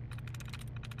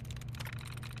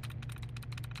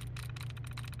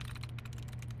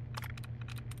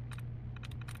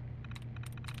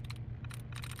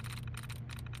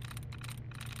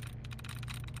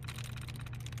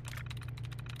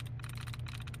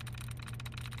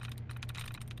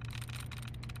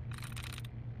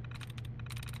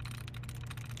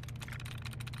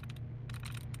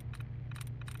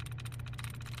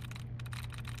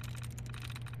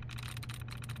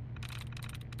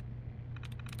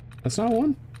 That's not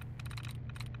one?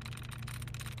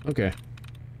 Okay.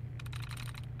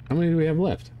 How many do we have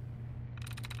left?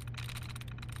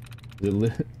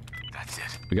 That's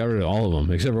it. We got rid of all of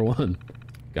them, except for one.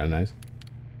 Got nice.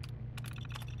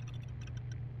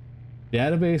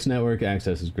 Database network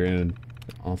access is granted.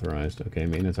 Authorized. Okay,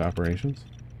 maintenance operations.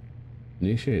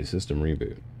 Initiate system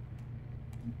reboot.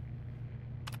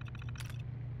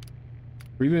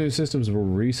 Rebooting systems will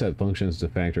reset functions to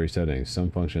factory settings.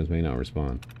 Some functions may not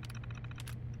respond.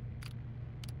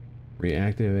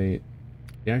 Deactivate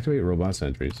robot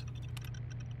sentries.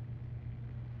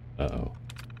 Uh-oh.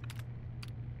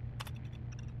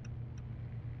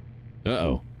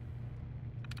 Uh-oh.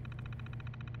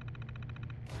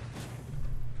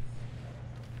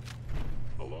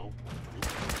 Hello?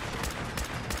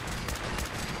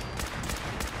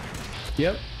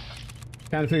 Yep.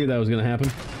 Kind of figured that was gonna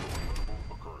happen.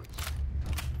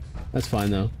 That's fine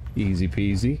though. Easy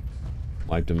peasy.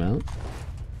 Wiped him out.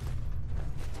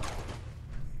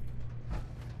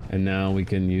 And now we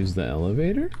can use the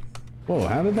elevator? Whoa,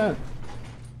 how'd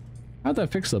that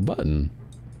fix the button?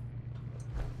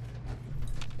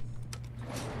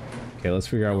 Okay, let's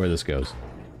figure out where this goes.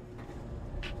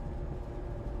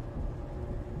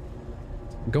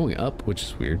 Going up, which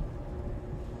is weird.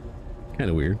 Kind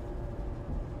of weird.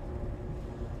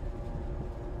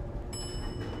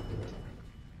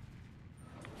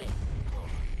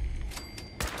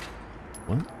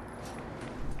 What?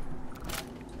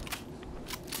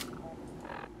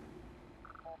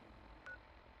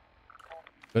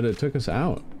 But it took us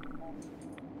out.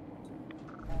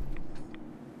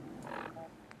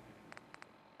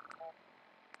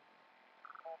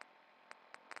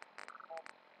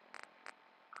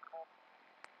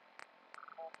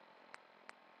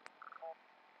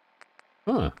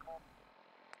 Huh.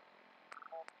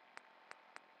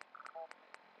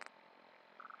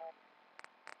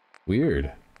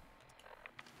 Weird.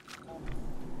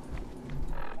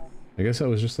 I guess that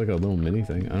was just like a little mini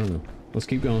thing. I don't know. Let's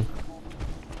keep going.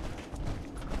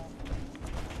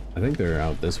 I think they're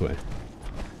out this way.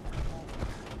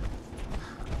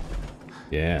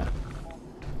 Yeah.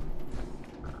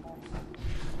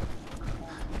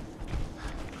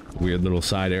 Weird little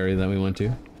side area that we went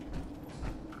to.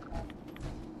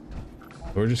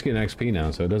 We're just getting XP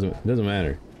now, so it doesn't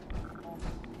matter.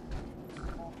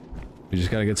 We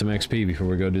just gotta get some XP before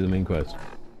we go do the main quest.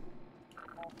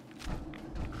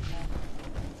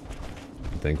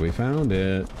 I think we found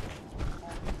it.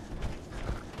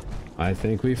 I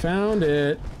think we found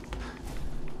it.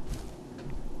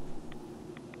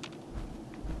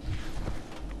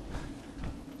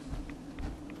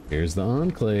 Here's the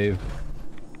Enclave.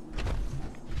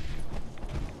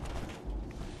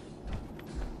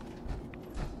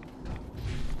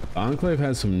 Enclave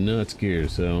has some nuts gear,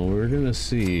 so we're gonna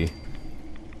see.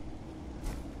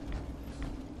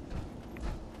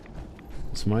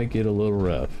 This might get a little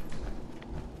rough.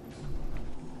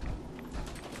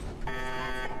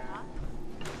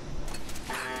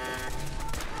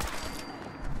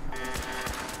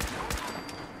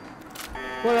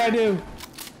 What did I do?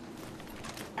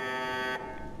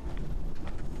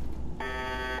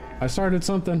 I started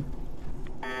something.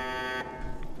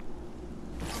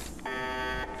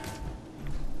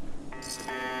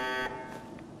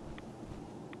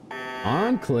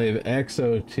 Enclave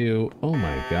XO2. Oh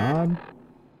my god.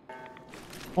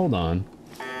 Hold on.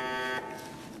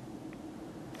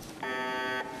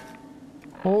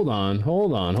 Hold on,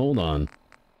 hold on, hold on.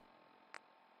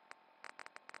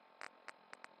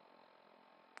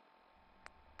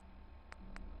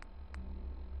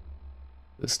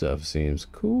 This stuff seems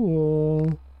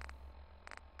cool.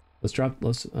 Let's drop,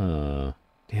 damn,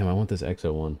 I want this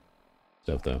XO1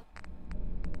 stuff though.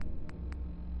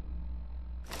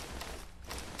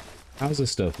 How's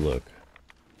this stuff look?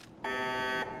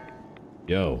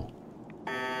 Yo.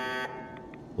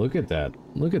 Look at that.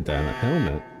 Look at that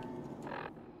helmet.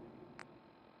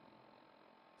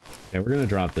 Yeah, we're gonna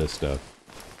drop this stuff.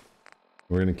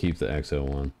 We're gonna keep the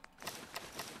XO1.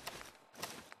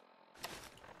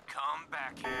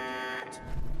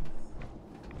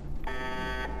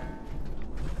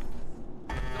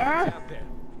 Ah!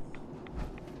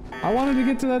 I wanted to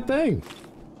get to that thing.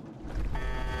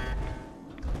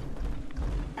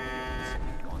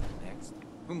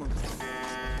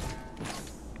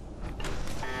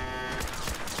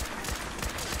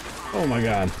 Oh my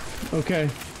god. Okay.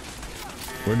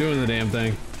 We're doing the damn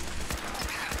thing.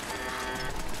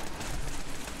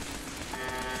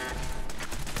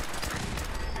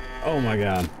 Oh my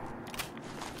god.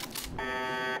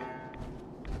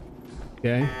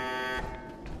 Okay.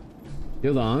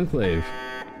 Yo, the Enclave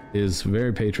is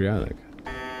very patriotic.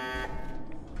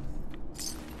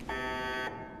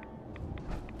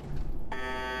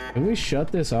 Can we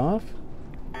shut this off?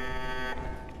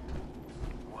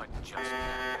 What just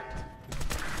happened?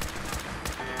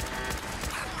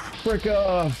 Frick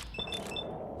off!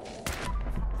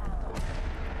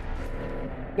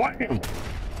 Wham!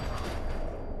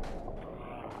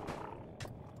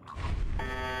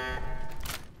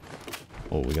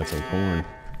 Oh, we got some corn.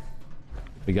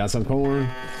 We got some corn.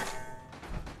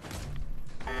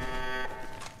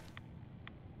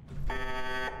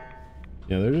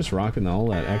 Yeah, they're just rocking all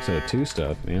that XO2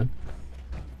 stuff, man.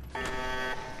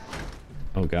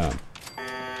 Oh god.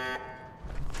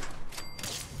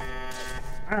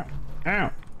 Ow!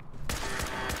 Ow!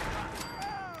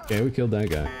 Okay, we killed that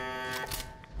guy.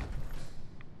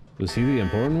 Was he the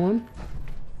important one?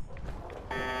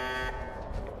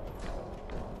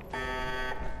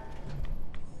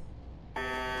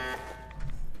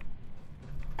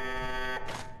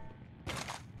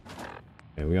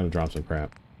 Okay, we gotta drop some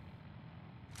crap.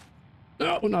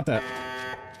 No, not that.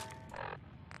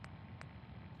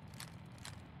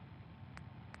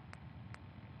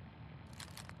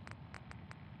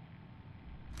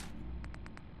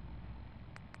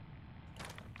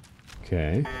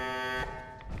 Okay.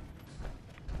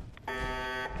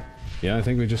 Yeah, I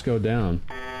think we just go down.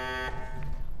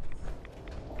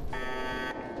 I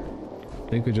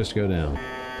think we just go down.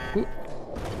 Ooh.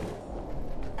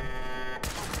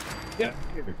 Yeah.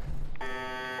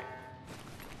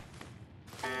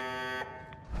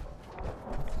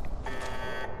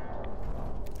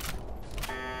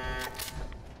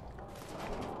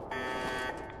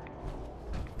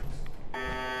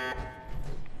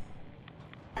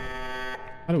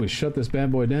 How do we shut this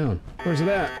bad boy down? Where's it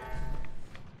at?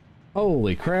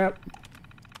 Holy crap.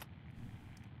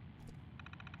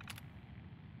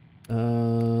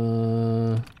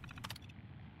 Oh.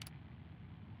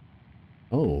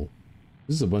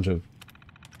 This is a bunch of...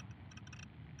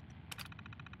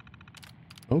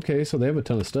 Okay, so they have a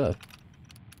ton of stuff.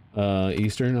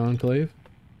 Eastern Enclave.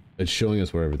 It's showing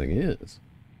us where everything is.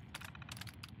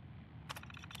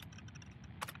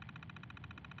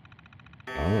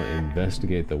 Oh,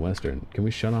 investigate the Western. Can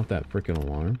we shut off that freaking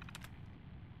alarm?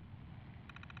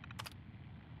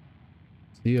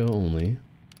 CO only.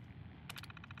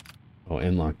 Oh,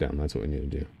 and lockdown. That's what we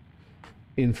need to do.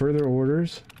 In further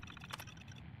orders,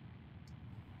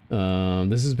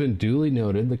 this has been duly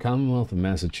noted. The Commonwealth of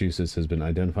Massachusetts has been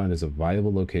identified as a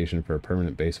viable location for a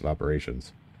permanent base of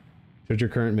operations. Should your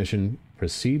current mission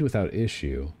proceed without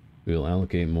issue, we will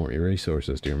allocate more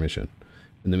resources to your mission.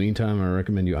 In the meantime, I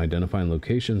recommend you identify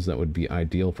locations that would be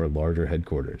ideal for larger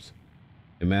headquarters.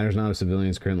 It matters not if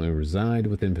civilians currently reside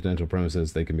within potential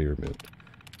premises, they can be removed.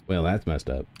 Well, that's messed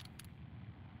up.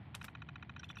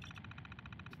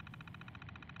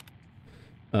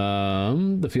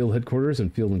 The field headquarters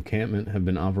and field encampment have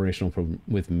been operational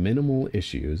with minimal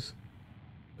issues.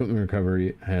 Equipment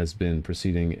recovery has been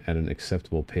proceeding at an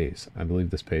acceptable pace. I believe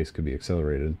this pace could be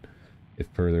accelerated if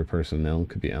further personnel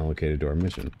could be allocated to our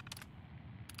mission.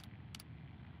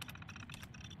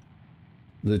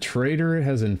 The trader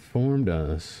has informed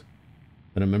us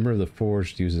that a member of the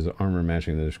Forged uses armor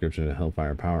matching the description of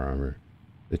Hellfire power armor.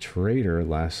 The trader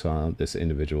last saw this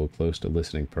individual close to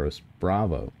listening post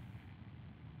Bravo.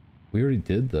 We already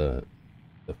did the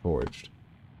Forged.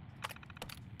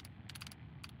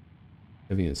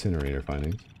 Heavy incinerator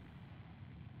findings.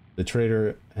 The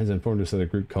trader has informed us that a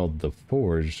group called the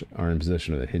Forged are in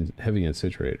possession of the heavy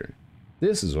incinerator.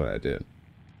 This is what I did.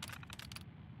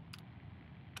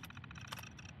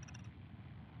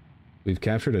 We've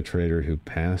captured a trader who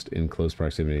passed in close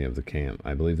proximity of the camp.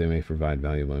 I believe they may provide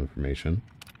valuable information.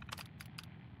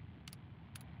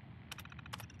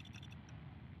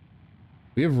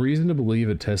 We have reason to believe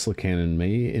a Tesla cannon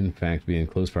may in fact be in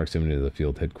close proximity to the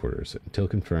field headquarters. Until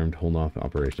confirmed, hold off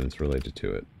operations related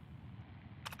to it.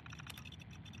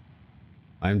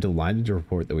 I am delighted to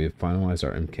report that we have finalized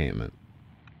our encampment.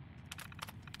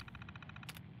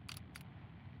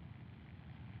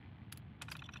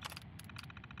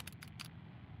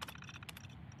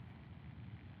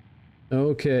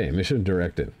 Okay, mission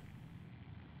directive.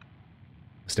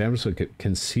 Established a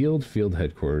concealed field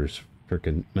headquarters for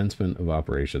commencement of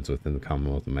operations within the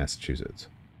Commonwealth of Massachusetts.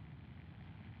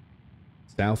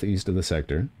 Southeast of the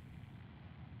sector.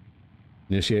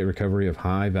 Initiate recovery of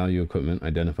high-value equipment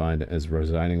identified as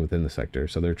residing within the sector.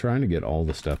 So they're trying to get all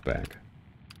the stuff back.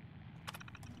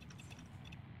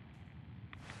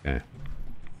 Okay.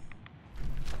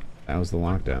 That was the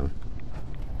lockdown.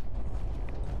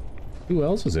 Who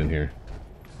else is in here?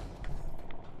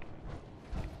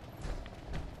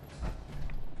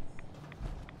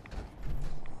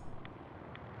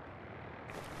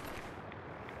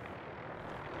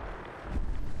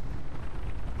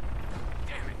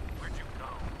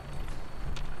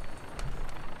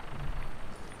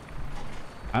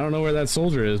 I don't know where that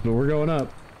soldier is, but we're going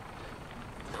up.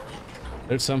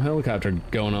 There's some helicopter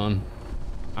going on.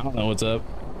 I don't know what's up.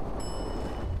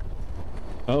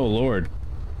 Oh, Lord.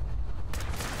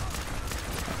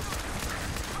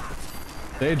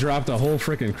 They dropped a whole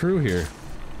freaking crew here.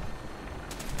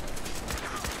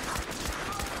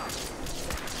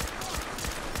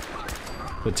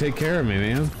 But take care of me,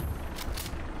 man.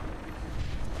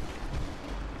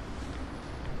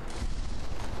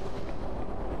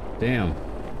 Damn.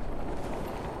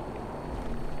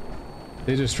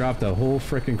 They just dropped a whole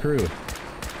frickin' crew.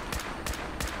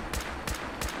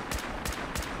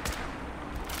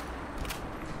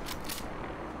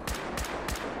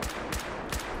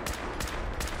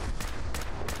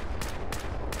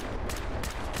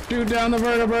 Shoot down the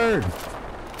vertibird!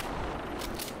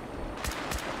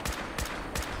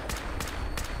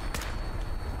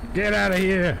 Get out of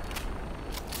here!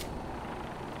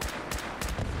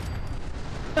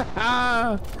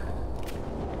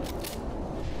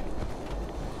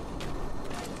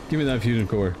 Give me that fusion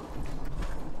core.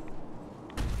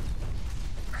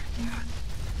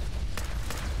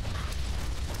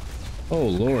 Oh,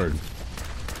 Lord.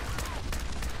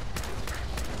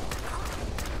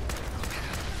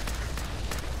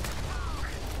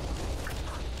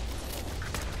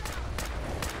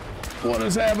 What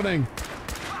is happening?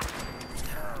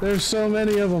 There's so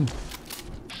many of them.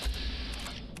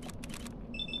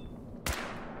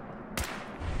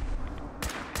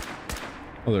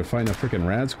 Oh, they're fighting a freaking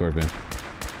rad scorpion.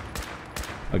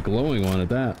 A glowing one at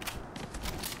that.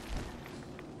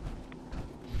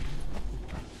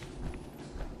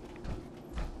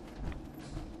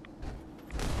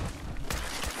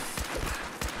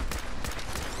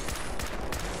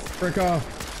 Frick off.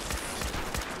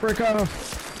 Frick off.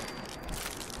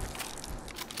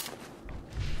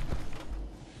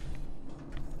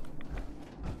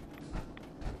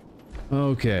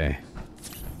 Okay.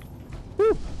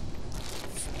 Woo.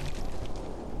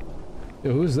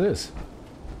 Yo, who's this?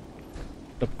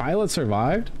 The pilot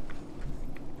survived?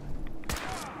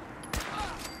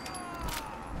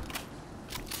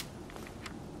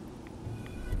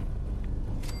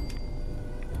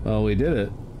 Well, we did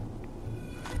it.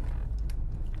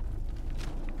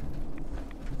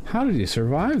 How did you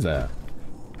survive that?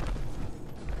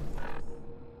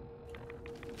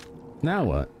 Now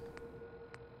what?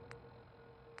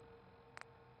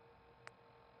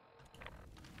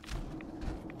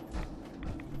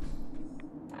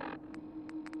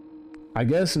 I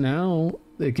guess now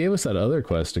it gave us that other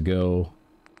quest to go.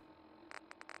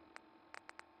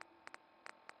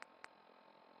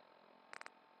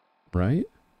 Right?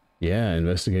 Yeah,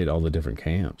 investigate all the different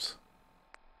camps.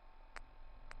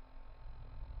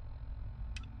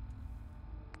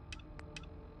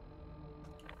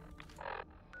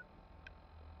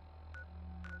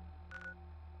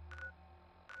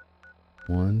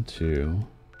 One, two.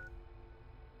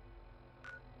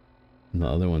 And the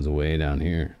other one's way down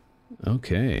here.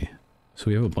 Okay. So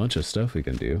we have a bunch of stuff we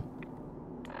can do.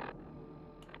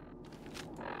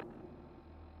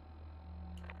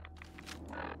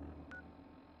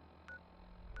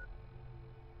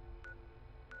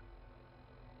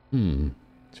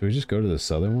 Should we just go to the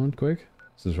southern one quick?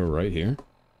 Since we're right here?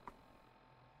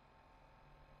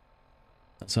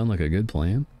 That sound like a good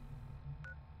plan?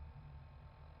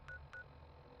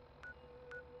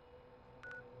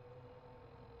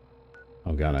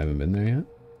 Oh god, I haven't been there yet?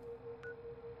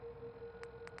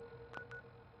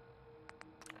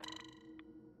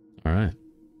 Alright.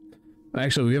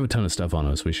 Actually, we have a ton of stuff on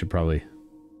us. We should probably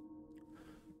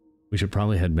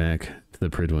head back to the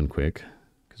Pridwin quick.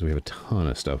 Because we have a ton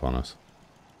of stuff on us.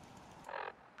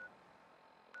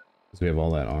 Because we have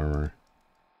all that armor.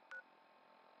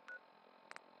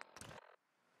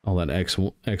 All that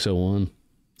XO1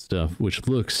 stuff, which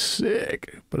looks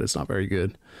sick, but it's not very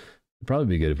good. It'd probably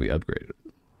be good if we upgraded it.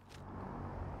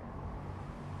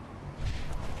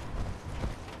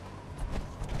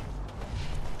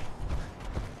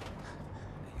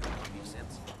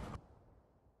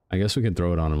 I guess we can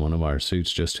throw it on in one of our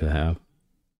suits just to have,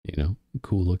 you know,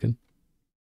 cool looking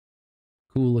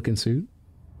suit.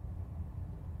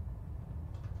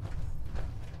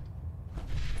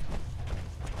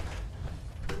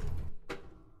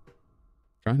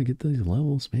 Trying to get these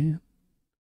levels, man.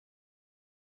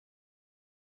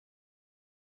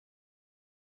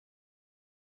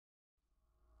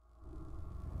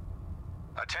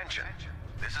 Attention.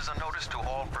 This is a notice to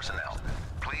all personnel.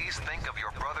 Please think of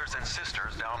your brothers and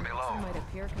sisters down below. Might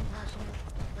appear compassionate,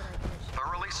 but I can assure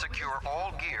Thoroughly secure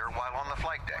all gear while on the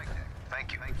flight deck.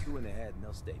 Thank you. Shoot 2 in the head and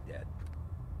they'll stay dead.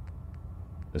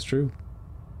 That's true.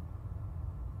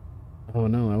 Oh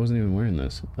no, I wasn't even wearing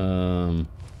this.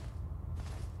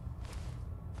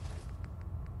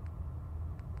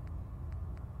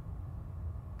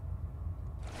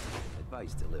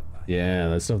 Advice to live by. Yeah,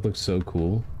 that stuff looks so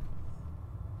cool.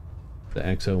 The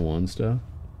XO1 stuff.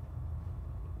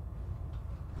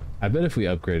 I bet if we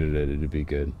upgraded it, it'd be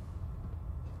good.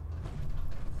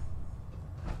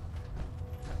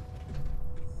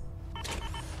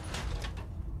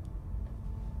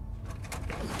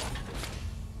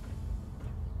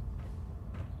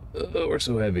 Oh, we're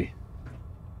so heavy.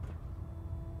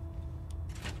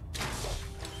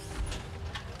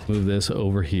 Move this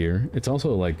over here. It's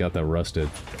also like got that rusted,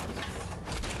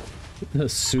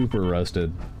 super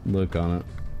rusted look on it.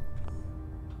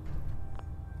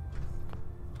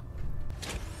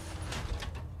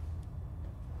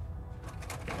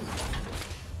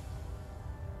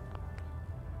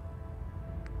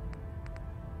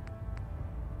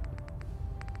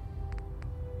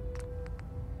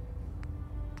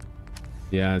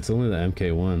 Yeah, it's only the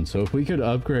MK1, so if we could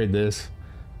upgrade this,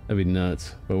 that'd be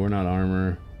nuts, but we're not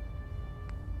armor.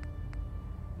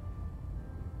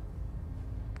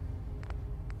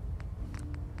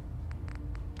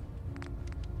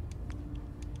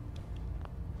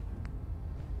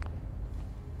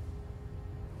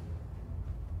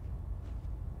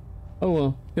 Oh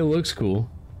well, it looks cool.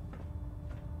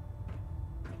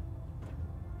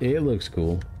 It looks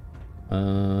cool.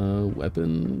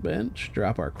 Weapon bench.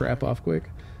 Drop our crap off quick.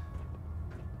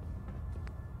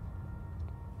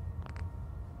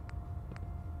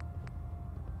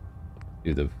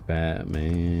 Do the fat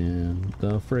man.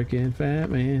 The freaking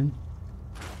fat man.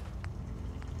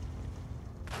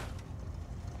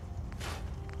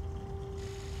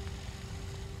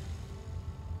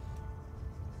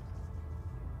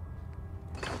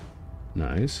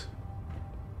 Nice.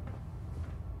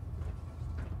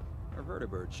 Our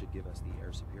vertibird should give us the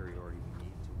air superiority we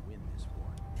need to win this war.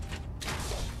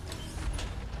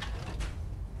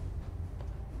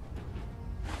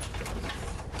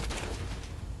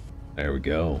 There we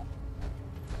go.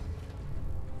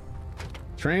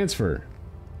 Transfer.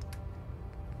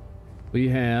 We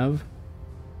have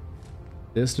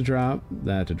this to drop,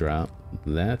 that to drop,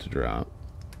 that to drop.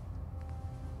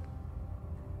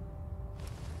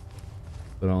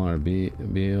 Put all our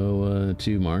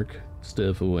BO2 mark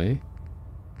stuff away.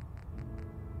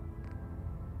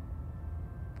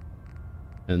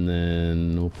 And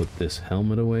then we'll put this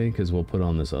helmet away because we'll put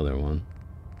on this other one.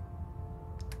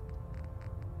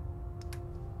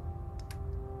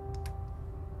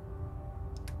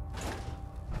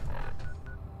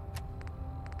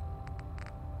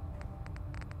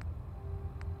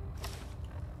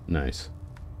 Nice.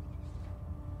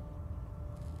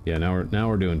 Yeah, now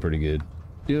we're doing pretty good.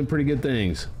 Doing pretty good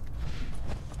things.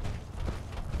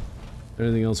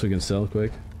 Anything else we can sell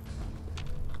quick?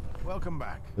 Welcome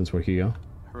back. Since we're here.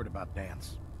 Heard about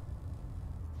Danse.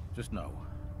 Just know,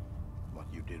 what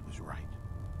you did was right.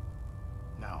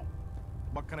 Now,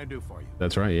 what can I do for you?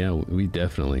 That's right, yeah, we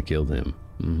definitely killed him.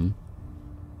 Mm-hmm.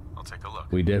 I'll take a look.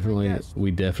 We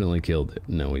definitely killed it.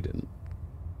 No, we didn't.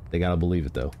 They gotta believe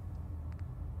it, though.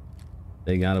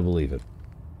 They gotta believe it.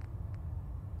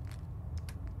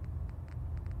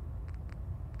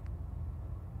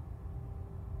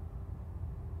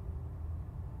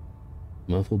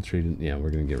 Muffled treated. Yeah,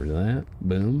 we're gonna get rid of that.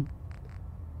 Boom.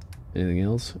 Anything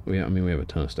else? I mean, we have a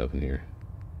ton of stuff in here.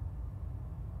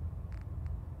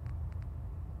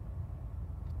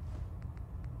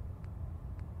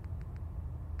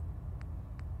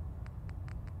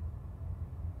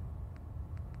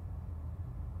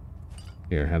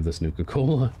 Here, have this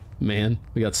Nuka-Cola. Man,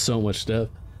 we got so much stuff.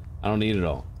 I don't need it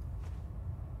all.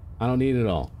 I don't need it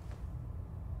all.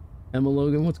 Emma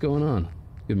Logan, what's going on?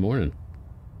 Good morning.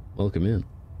 Welcome in.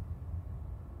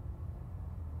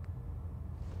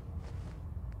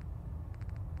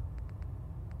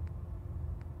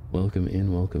 Welcome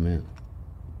in, welcome in.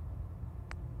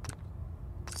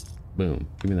 Boom.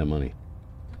 Give me that money.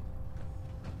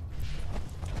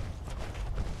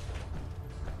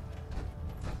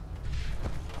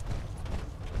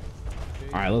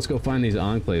 Alright, let's go find these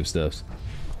Enclave stuffs.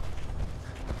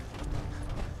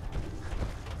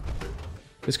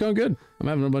 It's going good. I'm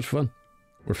having a bunch of fun.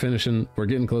 We're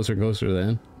getting closer and closer to the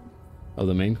end of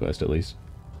the main quest, at least.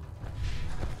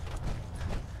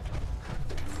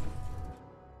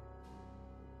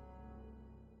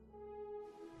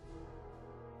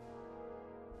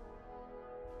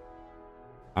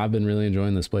 I've been really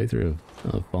enjoying this playthrough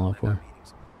of Fallout 4.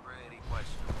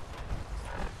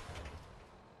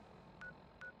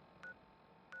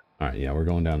 Alright, yeah, we're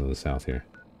going down to the south here.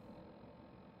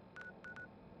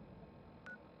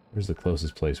 Where's the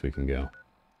closest place we can go?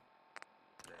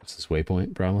 What's this,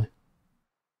 Waypoint, probably?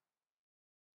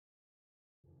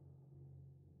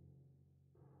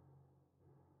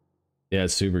 Yeah,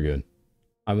 it's super good.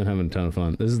 I've been having a ton of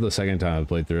fun. This is the second time I've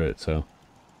played through it, so...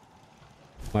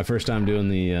 My first time doing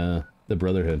the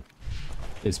Brotherhood.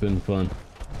 It's been fun.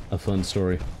 A fun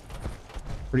story.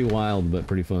 Pretty wild, but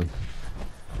pretty fun.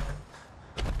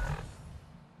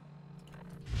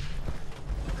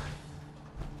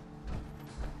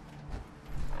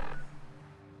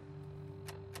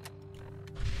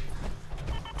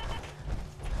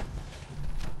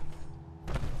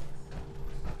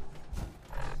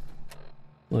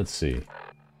 Let's see.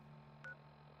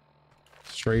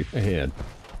 Straight ahead.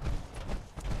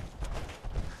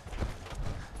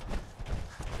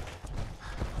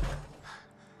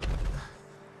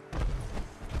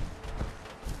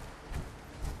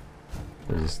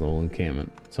 There's this little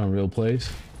encampment. It's on a real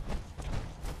place.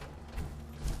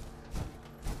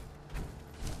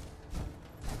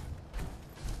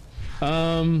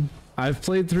 I've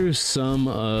played through some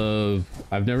of...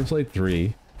 I've never played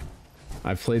 3.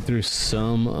 I've played through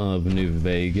some of New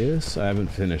Vegas. I haven't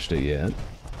finished it yet.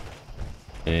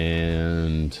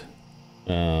 And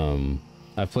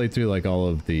I've played through like all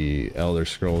of the Elder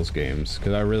Scrolls games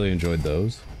because I really enjoyed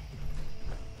those.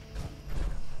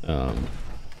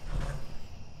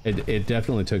 It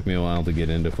definitely took me a while to get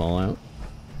into Fallout.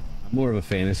 I'm more of a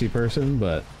fantasy person,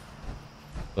 but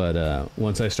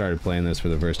once I started playing this for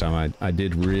the first time, I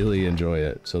did really enjoy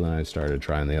it. So then I started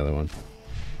trying the other one.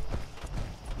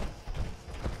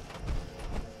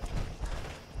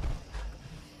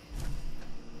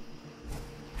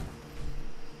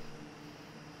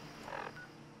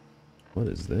 What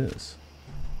is this?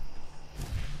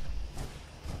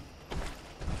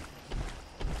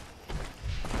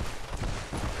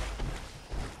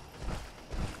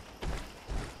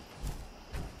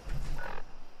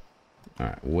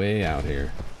 Alright, way out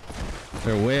here.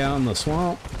 They're way out in the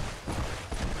swamp.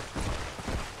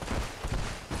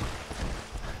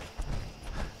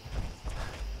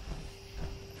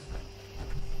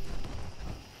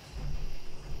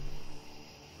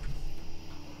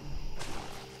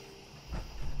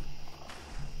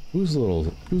 Whose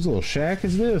little shack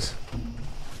is this?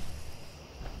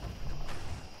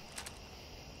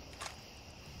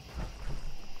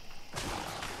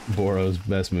 Boro's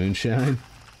best moonshine.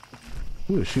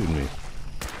 Who is shooting me?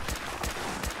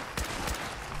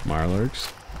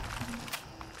 Marlurks.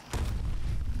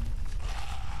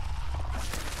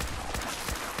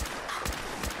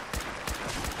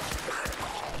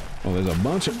 Oh, there's a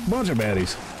bunch of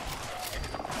baddies.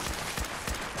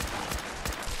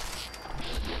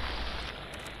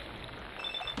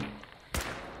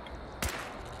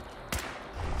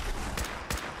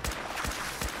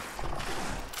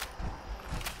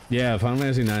 Yeah, Final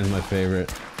Fantasy IX is my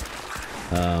favorite.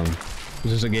 It's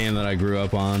just a game that I grew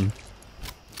up on.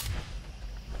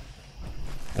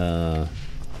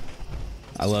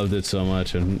 I loved it so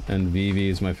much, and Vivi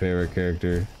is my favorite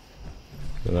character.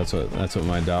 So that's what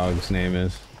my dog's name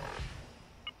is.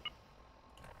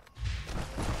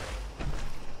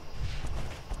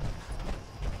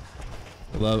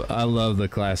 I love the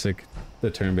classic, the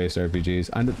turn-based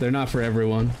RPGs. They're not for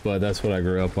everyone, but that's what I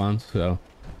grew up on, so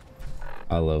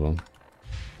I love them.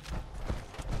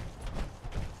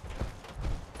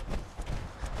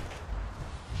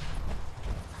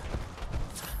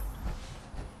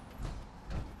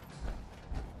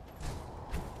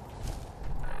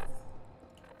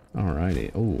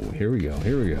 Alrighty. Oh, here we go.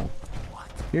 Here we go.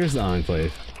 Here's the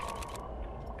Enclave.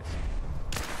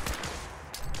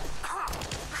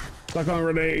 Stuck on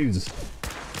grenades.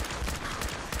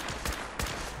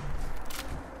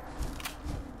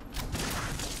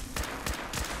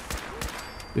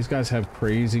 These guys have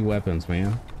crazy weapons,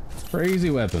 man. Crazy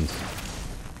weapons.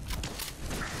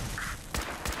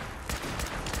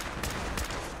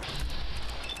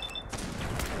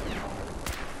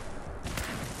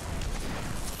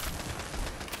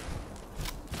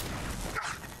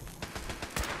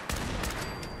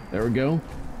 There we go.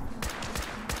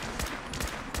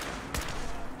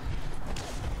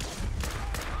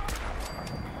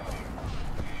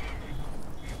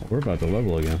 We're about to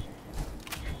level again.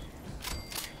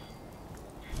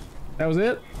 That was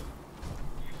it?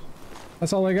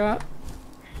 That's all I got?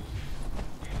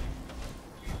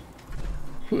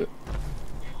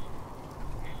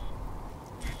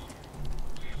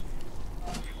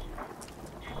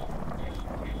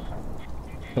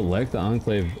 Collect the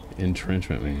Enclave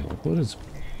Entrenchment Manual. What is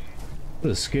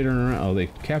skittering around? Oh, they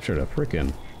captured a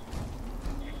frickin'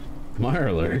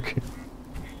 Mirelurk.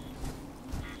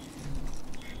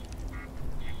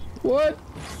 What?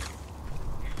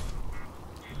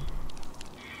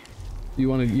 You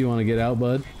wanna get out,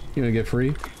 bud? You wanna get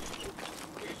free?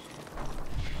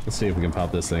 Let's see if we can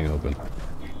pop this thing open.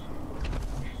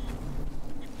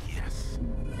 Yes.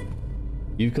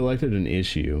 You've collected an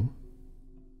issue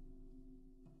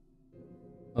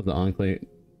of the Enclave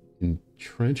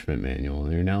Entrenchment Manual,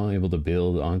 and you're now able to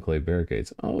build Enclave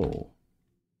barricades. Oh.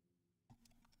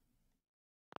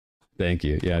 Thank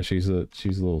you. Yeah, she's a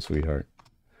little sweetheart.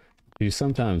 She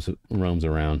sometimes roams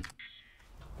around.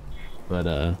 But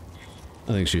I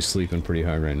think she's sleeping pretty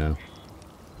hard right now.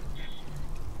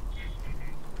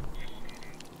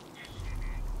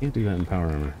 Can't do that in power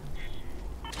armor.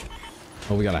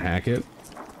 Oh, we gotta hack it?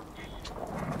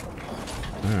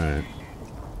 Alright.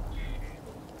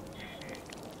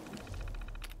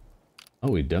 Oh,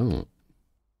 we don't.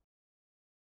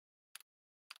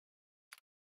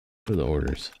 What are the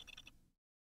orders?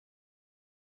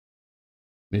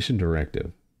 Mission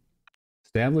directive.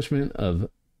 Establishment of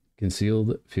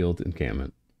concealed field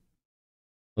encampment.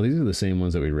 Well, these are the same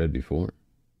ones that we read before.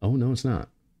 Oh, no, it's not.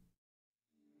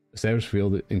 Establish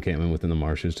field encampment within the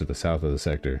marshes to the south of the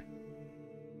sector.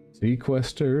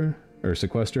 Sequester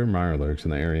Mirelurks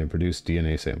in the area and produce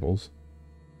DNA samples.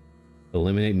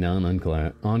 Eliminate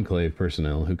non-enclave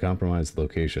personnel who compromise the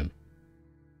location.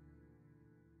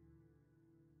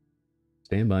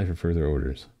 Stand by for further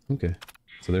orders. Okay.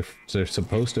 So they're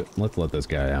supposed to... Let's let this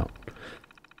guy out.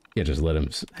 Can't just let him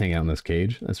hang out in this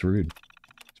cage. That's rude.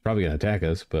 He's probably going to attack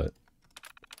us, but...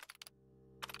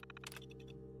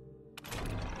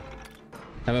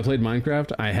 Have I played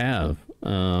Minecraft? I have.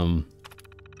 I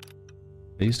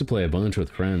used to play a bunch with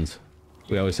friends.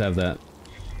 We always have that.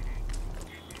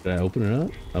 Did I open it up?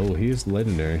 Oh, he is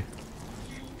legendary.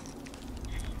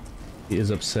 He is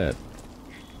upset.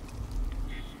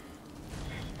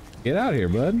 Get out of here,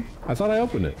 bud. I thought I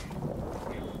opened it.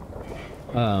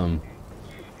 But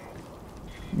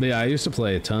yeah, I used to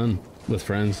play a ton with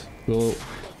friends. We'll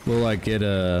like get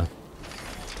a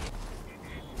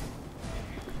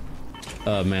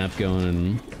map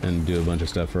going and do a bunch of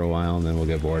stuff for a while, and then we'll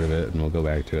get bored of it and we'll go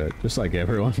back to it. Just like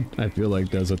everyone, I feel like,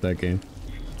 does with that game.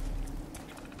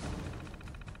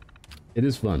 It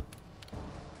is fun.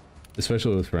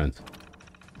 Especially with friends.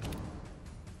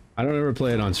 I don't ever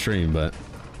play it on stream, but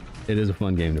it is a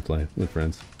fun game to play with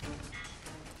friends.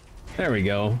 There we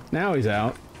go. Now he's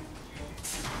out.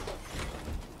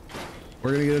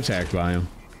 We're gonna get attacked by him.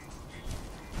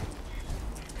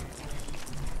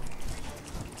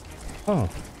 Oh.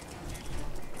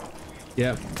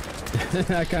 Yep.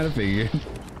 I kind of figured.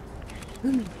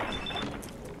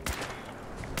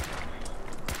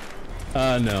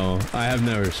 No. I have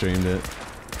never streamed it.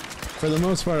 For the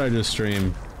most part, I just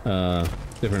stream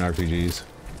different RPGs.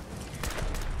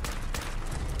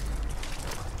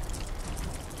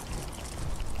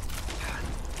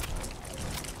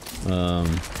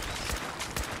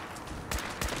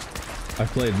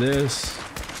 I've played this.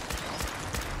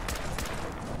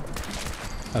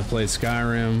 I've played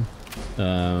Skyrim.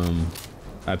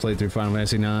 I played through Final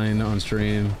Fantasy IX on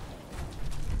stream.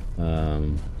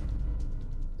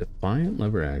 Defiant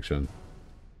lever action.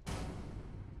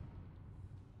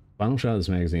 Final shot of this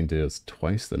magazine does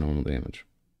twice the normal damage.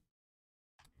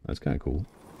 That's kind of cool.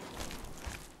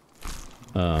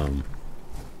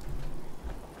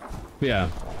 Yeah,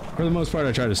 for the most part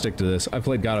I try to stick to this. I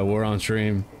played God of War on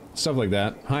stream, stuff like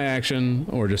that. High action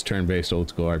or just turn-based old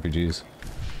school RPGs.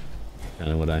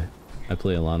 Kind of what I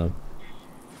play a lot of.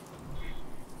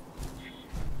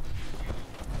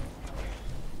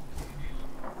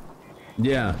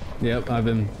 Yeah, yep, I've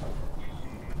been...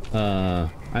 I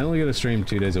only get to stream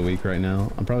 2 days a week right now.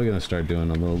 I'm probably going to start doing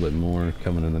a little bit more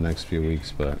coming in the next few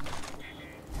weeks, but...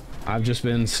 I've just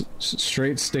been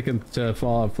straight sticking to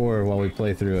Fallout 4 while we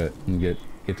play through it and get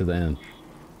to the end.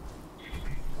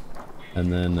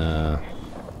 And then, I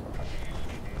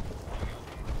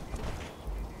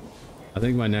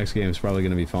think my next game is probably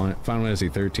going to be Final Fantasy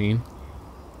 13.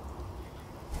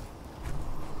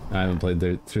 I haven't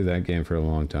played through that game for a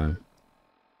long time.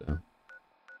 So,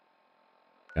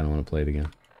 kind of want to play it again.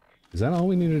 Is that all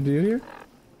we need to do here?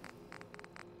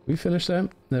 We finished that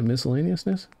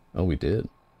miscellaneousness? Oh, we did.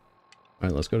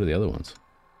 Alright, let's go to the other ones.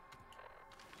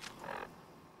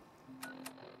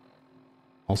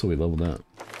 Also, we leveled up.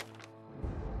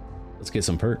 Let's get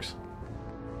some perks.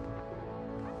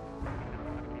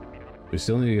 We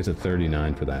still need to get to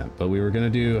 39 for that, but we were gonna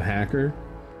do Hacker,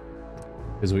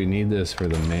 because we need this for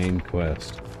the main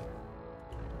quest.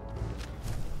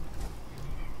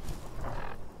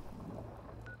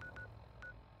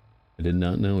 I did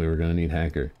not know we were gonna need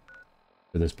Hacker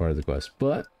for this part of the quest,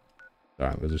 but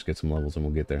alright, we'll just get some levels and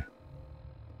we'll get there.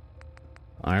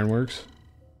 Ironworks,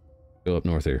 go up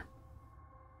north here.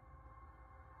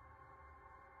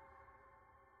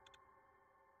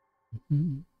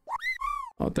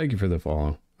 Oh, thank you for the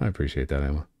follow. I appreciate that,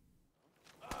 Emma.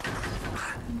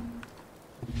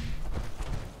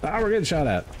 Ah, we're getting shot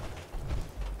at.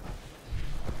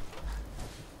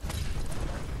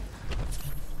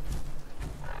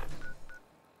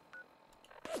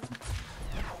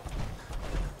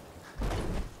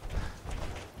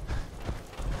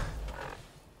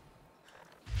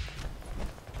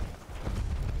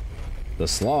 The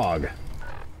slog.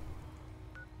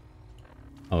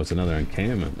 Oh, it's another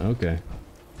encampment. Okay.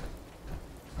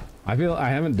 I feel I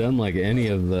haven't done like any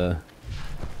of the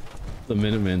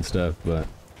Minutemen stuff, but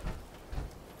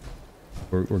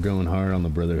we're going hard on the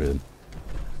Brotherhood.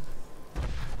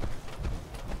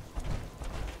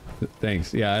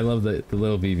 Thanks. Yeah, I love the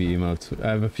little VV emotes. I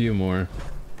have a few more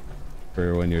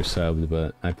for when you're subbed,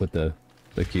 but I put the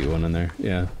cute one in there.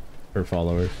 Yeah, for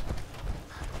followers.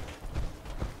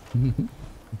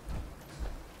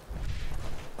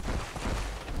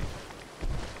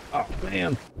 Oh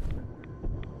man.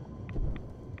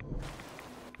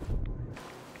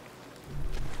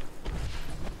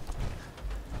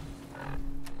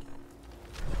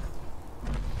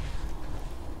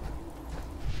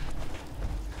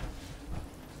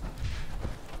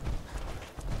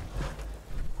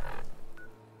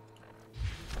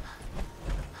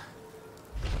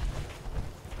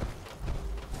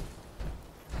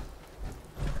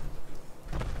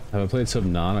 Have I played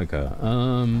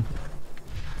Subnautica?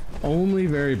 Only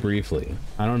very briefly.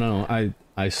 I don't know.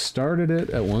 I started it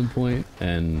at one point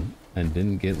and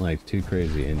didn't get like too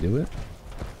crazy into it.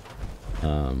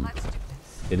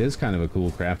 It is kind of a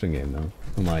cool crafting game though.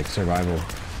 And like survival.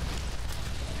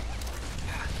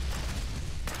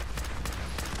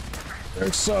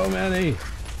 There's so many.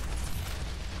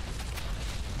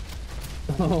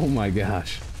 Oh my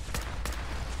gosh.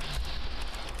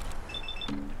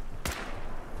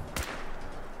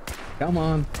 Come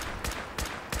on.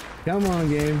 Come on,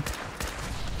 game.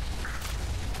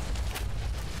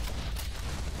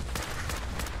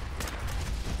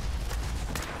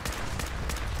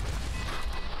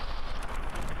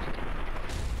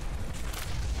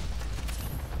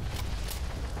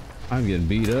 I'm getting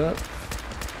beat up.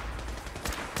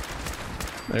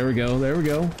 There we go, there we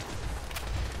go.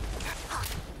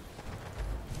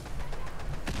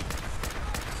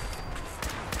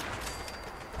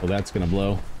 Oh, that's gonna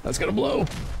blow. That's gonna blow.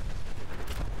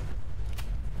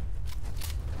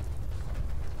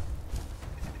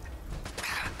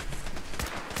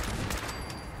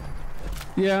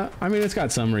 Yeah, I mean, it's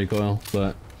got some recoil,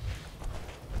 but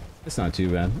it's not too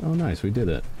bad. Oh, nice, we did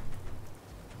it.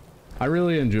 I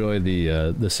really enjoy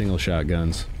the single shot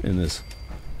guns in this.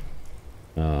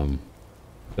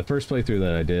 The first playthrough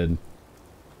that I did,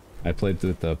 I played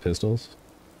with the pistols,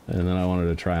 and then I wanted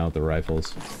to try out the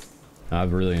rifles.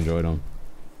 I've really enjoyed them.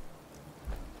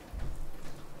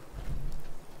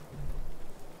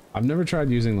 I've never tried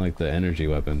using like the energy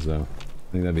weapons though.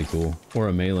 I think that'd be cool. Or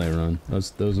a melee run.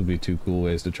 Those would be two cool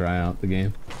ways to try out the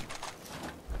game.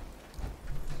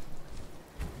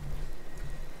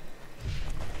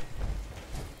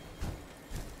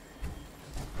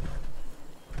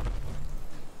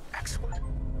 Excellent.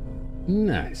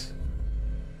 Nice.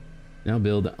 Now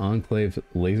build Enclave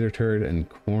laser turret and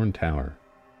corn tower.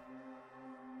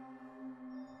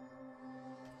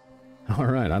 All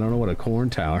right, I don't know what a corn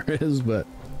tower is, but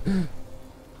it's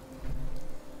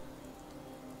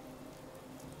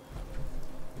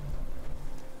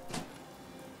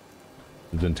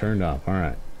been turned off. All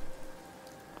right.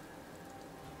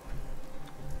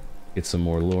 Get some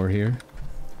more lore here.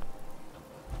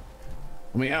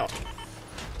 Let me out.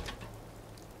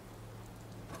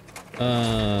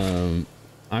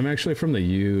 I'm actually from the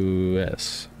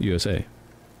USA.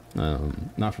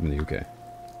 Not from the UK.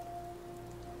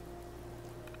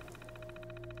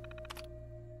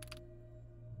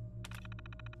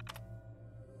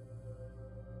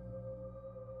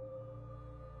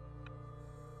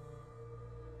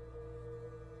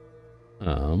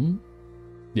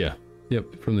 Yeah.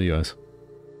 Yep, from the US.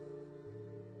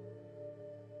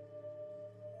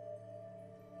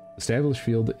 establish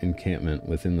field encampment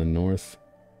within the north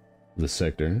of the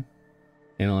sector.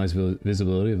 Analyze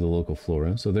visibility of the local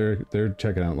flora. So they're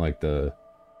checking out like the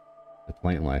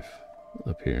plant life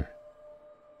up here.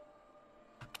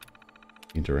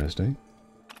 Interesting.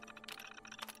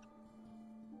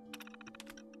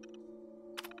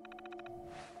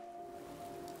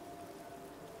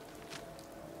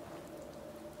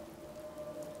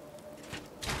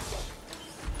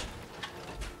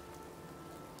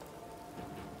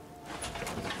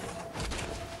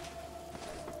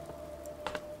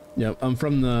 Yep, I'm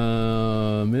from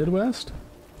the Midwest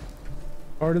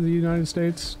part of the United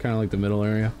States, kind of like the middle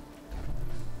area.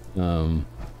 So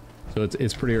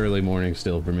it's pretty early morning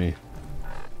still for me.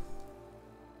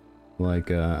 Like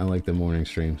I like the morning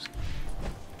streams.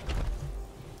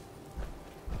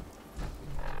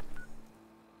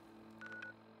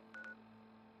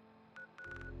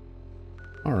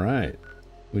 All right,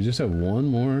 we just have one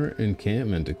more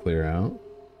encampment to clear out.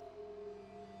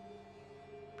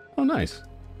 Oh, nice.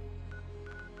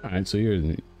 All right, so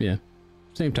you're, yeah,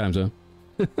 same time zone.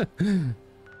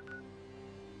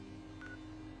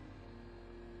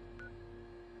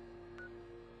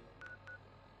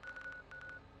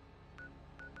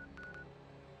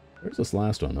 Where's this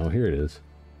last one? Oh, here it is.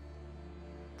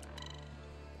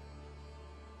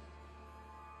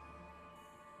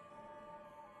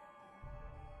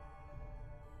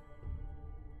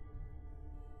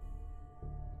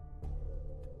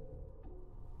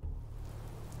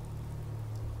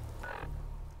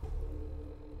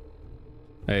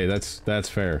 Hey, that's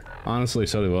fair. Honestly,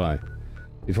 so do I.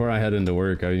 Before I head into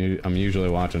work, I'm usually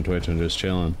watching Twitch and just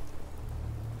chilling.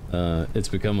 It's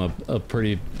become a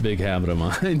pretty big habit of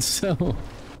mine, so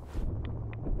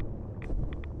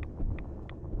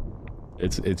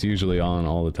it's usually on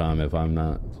all the time if I'm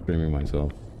not streaming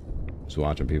myself. Just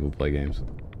watching people play games.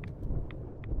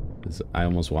 I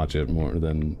almost watch it more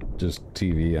than just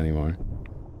TV anymore.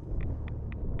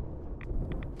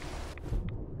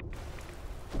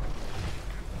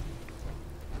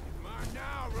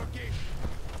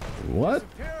 What?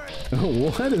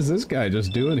 What is this guy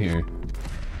just doing here?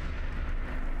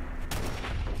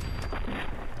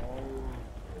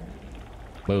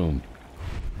 Boom.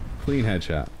 Clean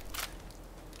headshot.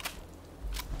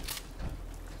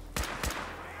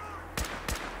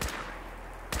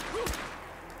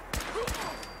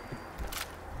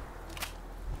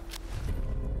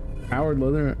 Powered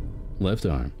leather left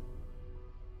arm.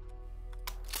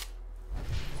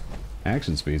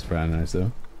 Action speed's pretty nice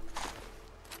though.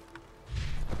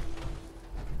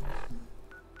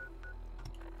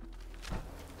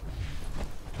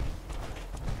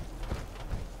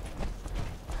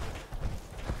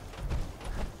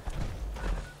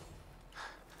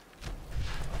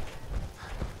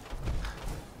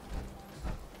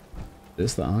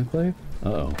 Is this the Enclave?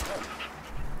 Uh-oh.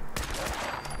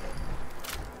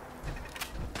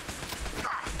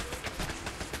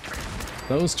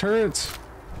 Those turrets!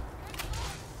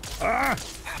 Ah!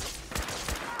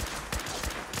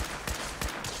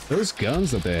 Those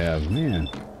guns that they have, man.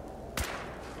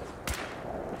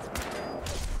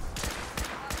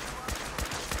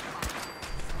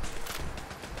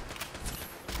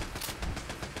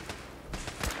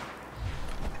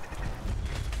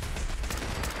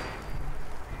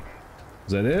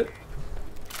 Is that it?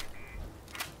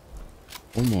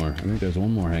 One more. I think there's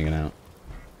one more hanging out.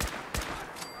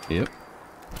 Yep.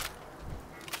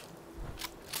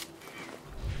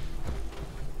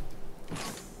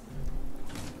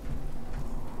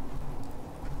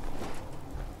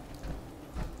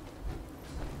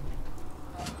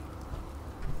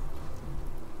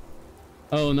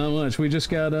 Oh, not much. We just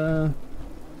got a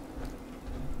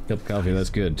cup of coffee. That's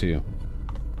good too.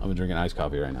 I'm drinking iced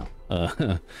coffee right now.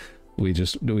 We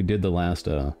did the last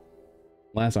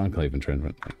Enclave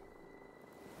entrenchment thing.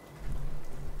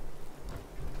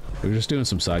 We were just doing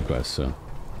some side quests, so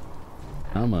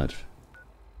not much.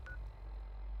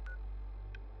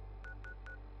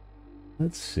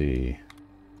 Let's see.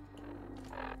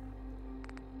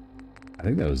 I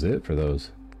think that was it for those.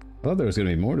 I thought there was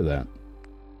gonna be more to that.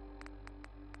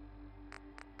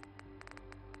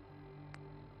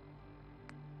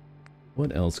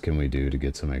 What else can we do to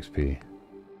get some XP?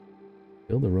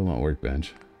 Build a robot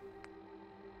workbench.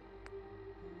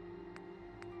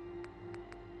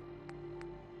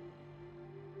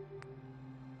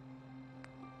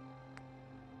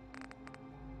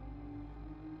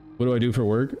 What do I do for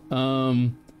work?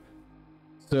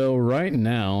 So right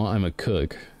now I'm a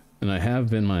cook, and I have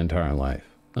been my entire life.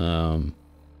 But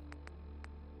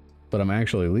I'm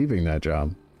actually leaving that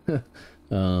job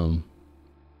in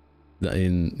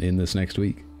this next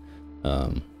week.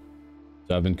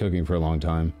 So I've been cooking for a long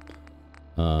time.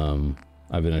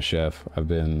 I've been a chef. I've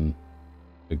been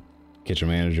a kitchen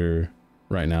manager.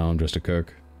 Right now, I'm just a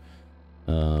cook.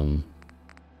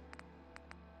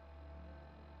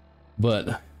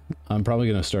 But I'm probably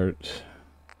gonna start.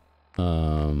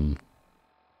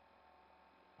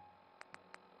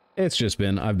 It's just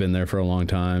been I've been there for a long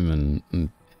time, and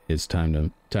it's time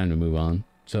to move on.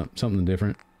 So something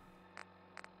different.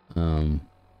 I'm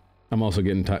also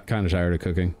getting kind of tired of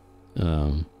cooking.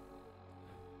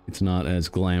 It's not as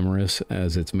glamorous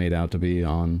as it's made out to be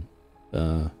on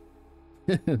on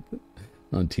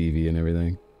TV and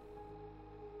everything.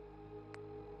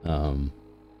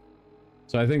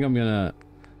 So I think I'm gonna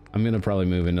probably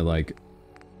move into like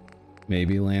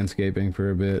maybe landscaping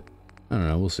for a bit. I don't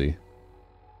know, we'll see.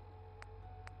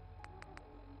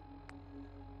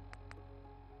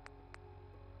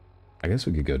 I guess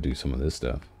we could go do some of this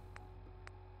stuff.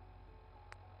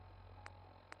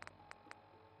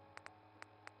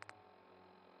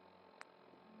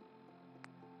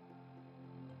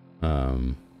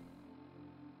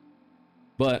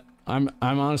 But I'm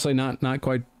honestly not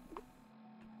quite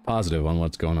positive on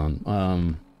what's going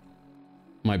on.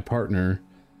 My partner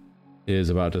is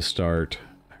about to start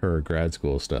her grad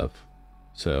school stuff,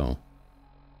 so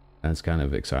that's kind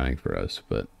of exciting for us.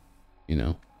 But you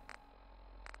know,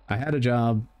 I had a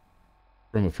job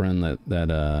from a friend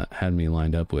that had me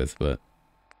lined up with, but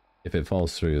if it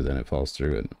falls through, then it falls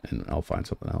through, and I'll find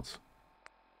something else.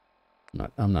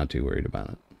 I'm not too worried about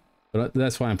it. But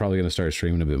that's why I'm probably going to start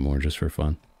streaming a bit more just for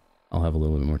fun. I'll have a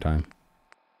little bit more time.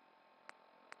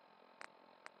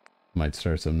 Might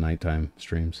start some nighttime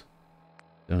streams.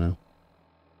 Don't know.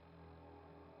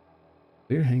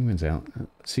 Clear Hangman's out.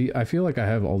 See, I feel like I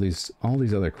have all these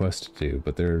other quests to do,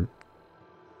 but they're...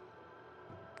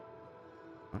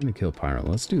 I'm gonna kill Pyro.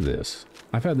 Let's do this.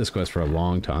 I've had this quest for a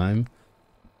long time,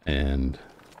 and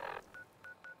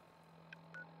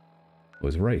it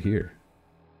was right here.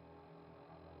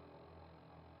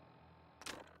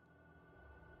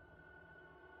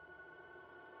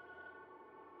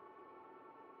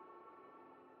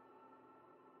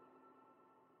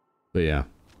 But yeah,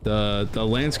 the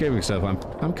landscaping stuff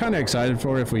I'm kind of excited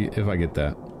for if I get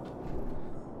that.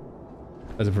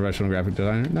 As a professional graphic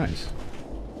designer, nice.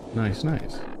 Nice.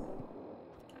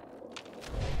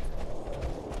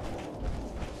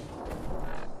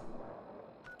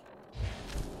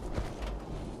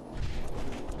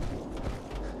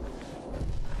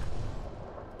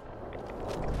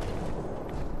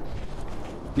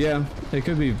 Yeah, it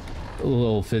could be a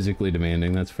little physically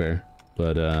demanding, that's fair.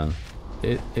 But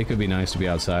it could be nice to be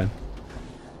outside.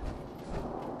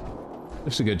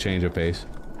 Just a good change of pace.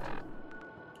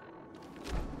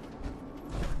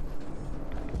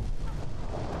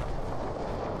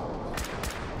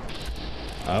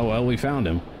 Oh, well, we found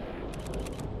him.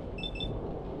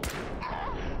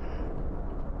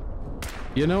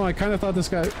 You know, I kind of thought this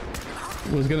guy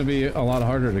was going to be a lot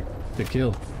harder to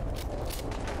kill.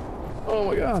 Oh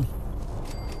my god.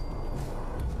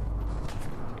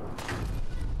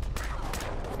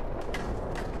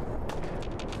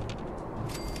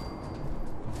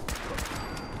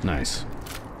 Nice.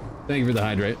 Thank you for the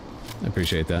hydrate. I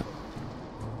appreciate that.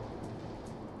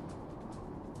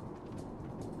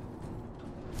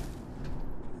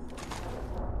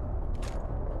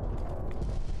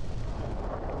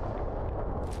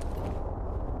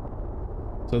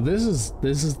 So this is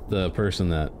the person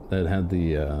that had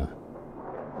the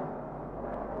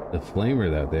flamer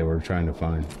that they were trying to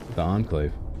find, the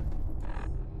Enclave.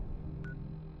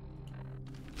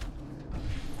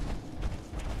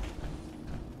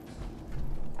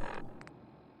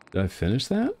 Did I finish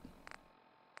that?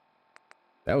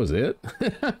 That was it?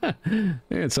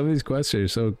 Man, some of these quests are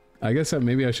so... I guess that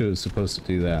maybe I should have supposed to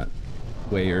do that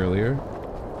way earlier.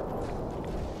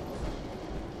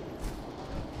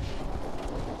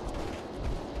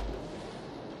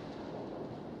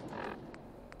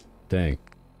 Dang.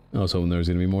 I was hoping there was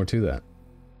going to be more to that.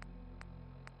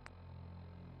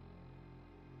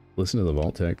 Listen to the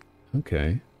vault tech.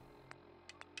 Okay.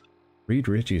 Read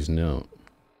Richie's note.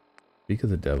 Speak of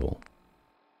the devil.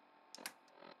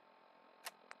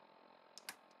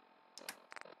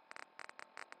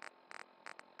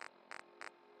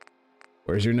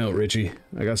 Where's your note, Richie?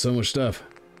 I got so much stuff.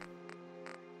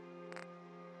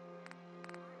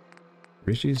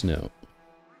 Richie's note.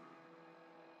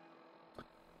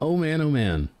 Oh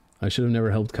man, I should have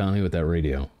never helped Connie with that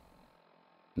radio.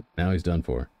 Now he's done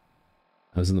for.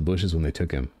 I was in the bushes when they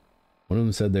took him. One of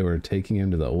them said they were taking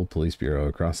him to the old police bureau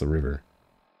across the river.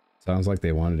 Sounds like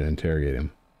they wanted to interrogate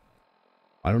him.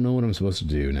 I don't know what I'm supposed to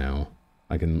do now.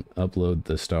 I can upload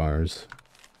the stars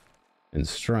and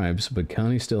stripes, but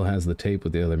Connie still has the tape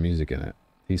with the other music in it.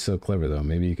 He's so clever though,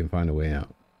 maybe he can find a way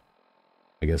out.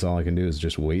 I guess all I can do is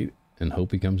just wait and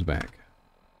hope he comes back.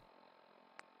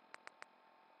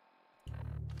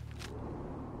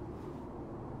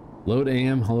 Load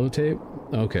AM holotape?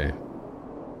 Okay.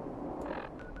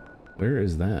 Where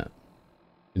is that?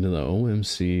 Into the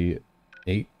OMC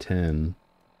 810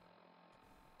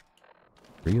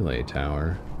 relay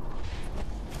tower.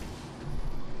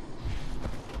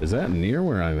 Is that near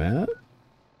where I'm at?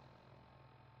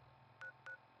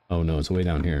 Oh no, it's way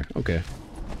down here. Okay.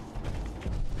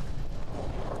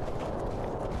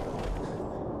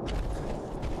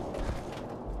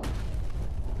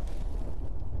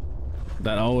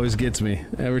 That always gets me.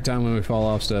 Every time when we fall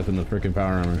off stuff in the frickin'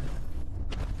 power armor.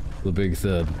 The big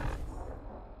thud.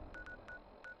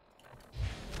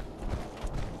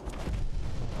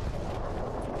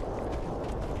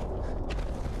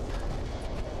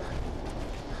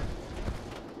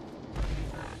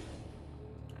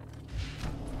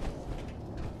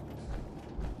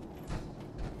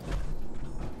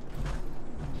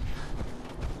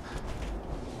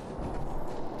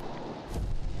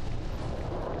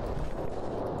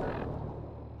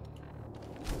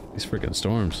 These freaking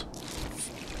storms.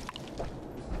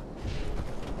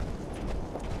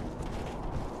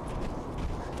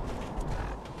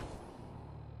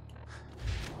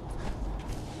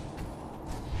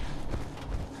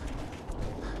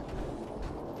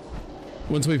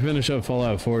 Once we finish up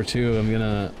Fallout 4 too, I'm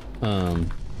gonna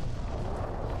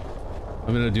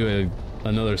do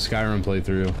another Skyrim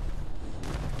playthrough.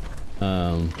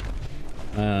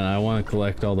 I want to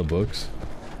collect all the books.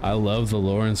 I love the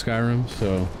lore in Skyrim,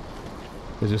 so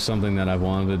it's just something that I've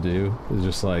wanted to do. Is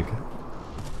just like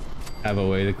have a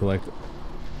way to collect.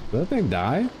 Did that thing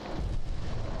die?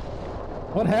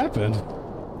 What happened?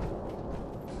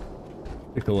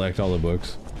 To collect all the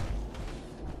books.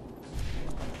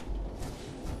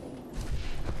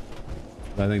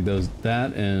 I think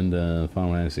that and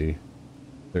Final Fantasy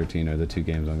 13 are the two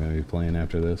games I'm going to be playing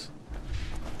after this.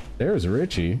 There's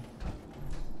Richie.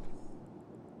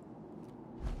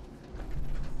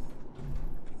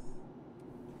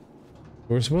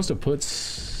 We're supposed to put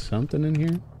something in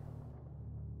here.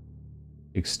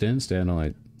 Extend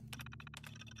standalite.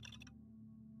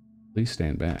 Please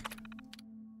stand back.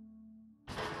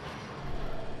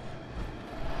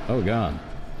 Oh God.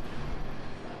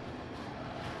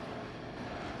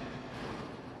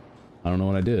 I don't know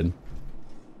what I did.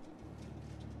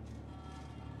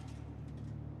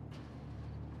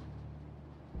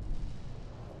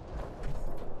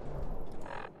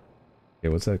 Okay,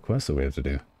 what's that quest that we have to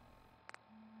do?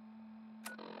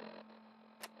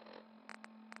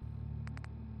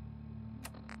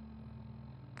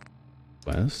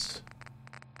 Quest?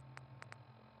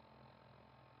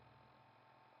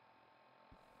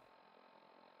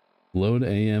 Load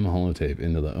AM holotape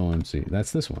into the OMC.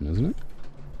 That's this one, isn't it?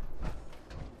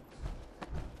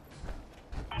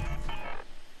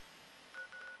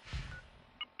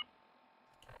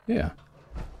 Yeah.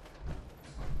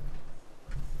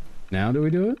 Now do we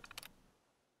do it?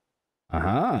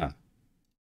 Aha!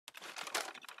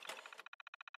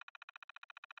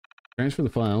 Transfer the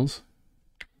files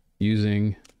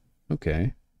using...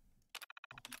 Okay.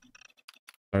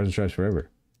 Stars and Stripes Forever.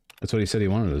 That's what he said he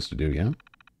wanted us to do, yeah?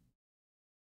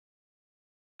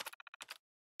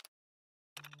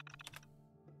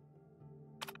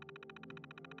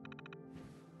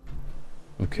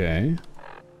 Okay.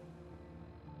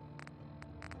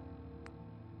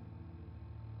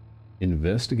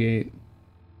 Investigate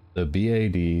the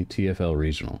BAD TFL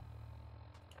regional.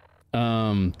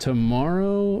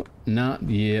 Tomorrow, not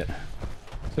yet.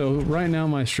 So right now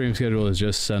my stream schedule is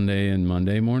just Sunday and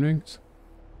Monday mornings.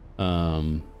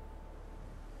 After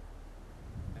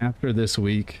this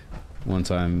week, once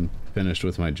I'm finished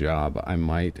with my job, I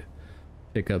might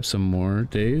pick up some more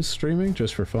days streaming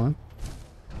just for fun.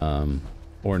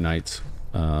 Or nights.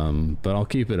 But I'll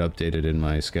keep it updated in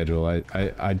my schedule.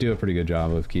 I do a pretty good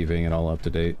job of keeping it all up to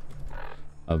date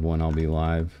of when I'll be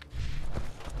live.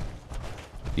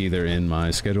 Either in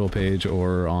my schedule page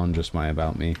or on just my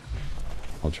About Me.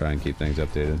 I'll try and keep things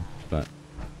updated, but...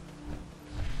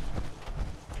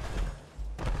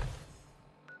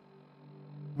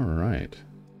 Alright.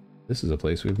 This is a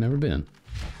place we've never been.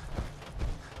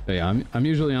 But yeah, I'm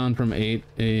usually on from 8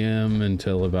 AM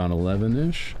until about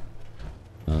 11-ish.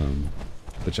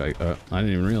 Which I didn't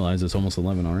even realize it's almost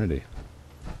 11 already.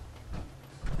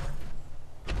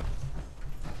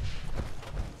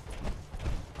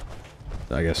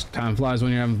 I guess time flies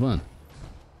when you're having fun.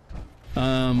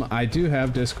 I do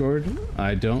have Discord.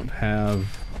 I don't have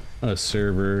a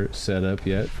server set up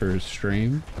yet for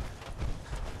stream.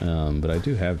 But I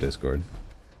do have Discord.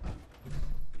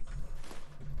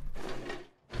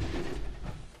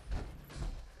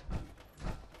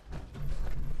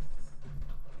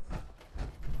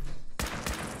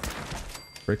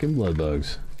 Frickin' blood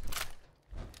bugs.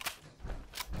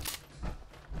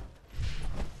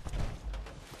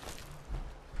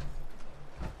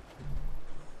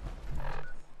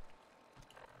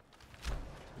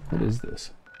 What is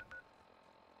this?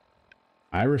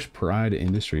 Irish Pride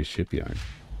Industries Shipyard.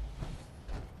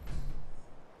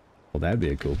 Well, that'd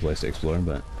be a cool place to explore,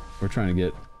 but we're trying to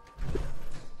get...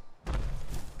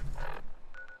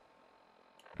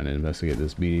 trying to investigate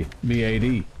this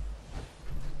BAD.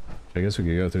 I guess we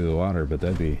could go through the water, but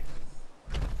that'd be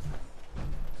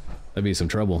some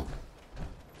trouble.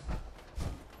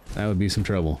 That would be some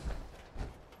trouble.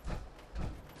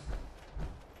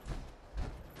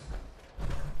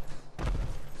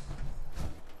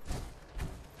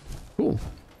 Cool.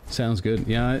 Sounds good.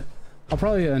 Yeah, I'll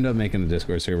probably end up making a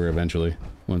Discord server eventually.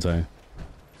 Once I...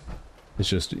 it's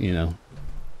just, you know,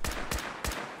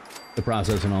 the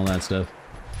process and all that stuff.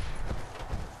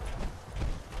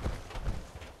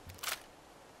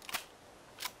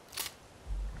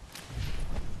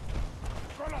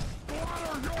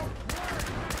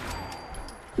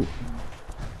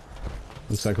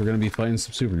 Looks like we're gonna be fighting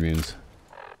some super mutants.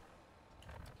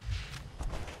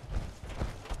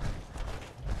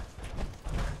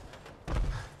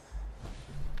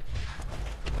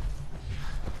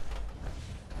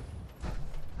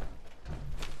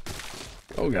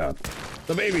 Oh god,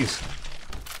 the babies.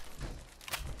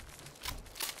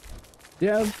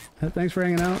 Yeah, thanks for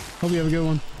hanging out. Hope you have a good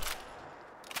one.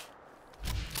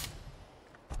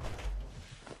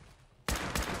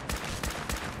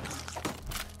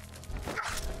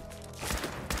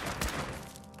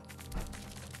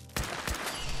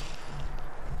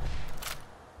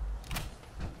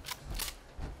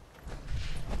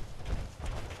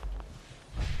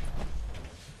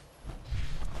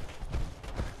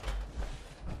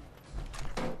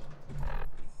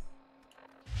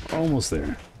 Almost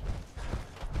there.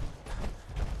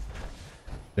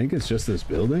 I think it's just this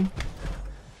building.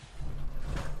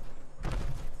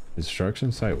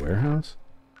 Construction site warehouse?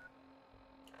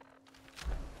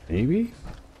 Maybe?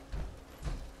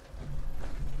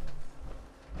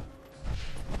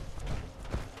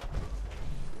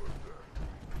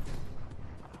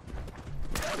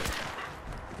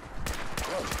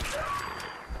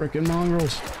 Frickin'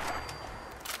 mongrels.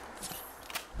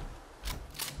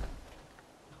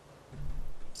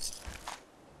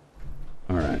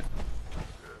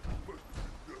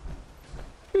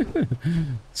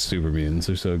 Super mutants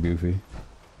are so goofy.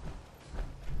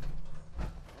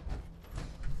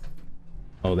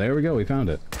 Oh, there we go. We found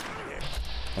it.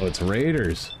 Oh, it's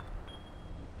raiders.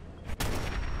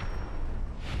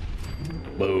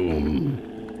 Boom.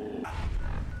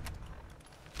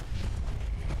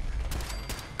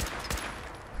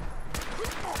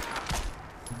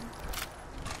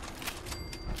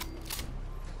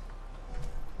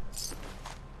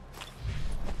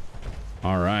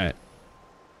 All right.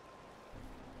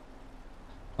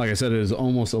 Like I said, it is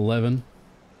almost 11.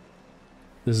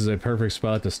 This is a perfect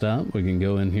spot to stop. We can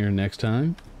go in here next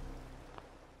time.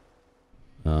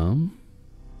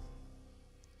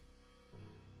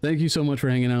 Thank you so much for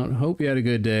hanging out. Hope you had a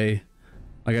good day.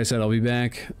 Like I said, I'll be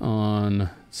back on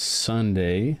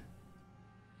Sunday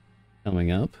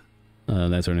coming up.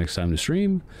 That's our next time to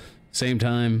stream. Same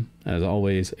time, as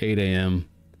always, 8 a.m.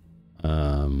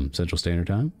 Central Standard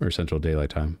Time, or Central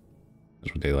Daylight Time.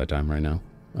 Central Daylight Time right now.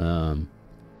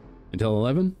 Until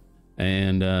 11,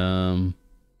 and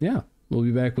yeah, we'll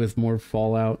be back with more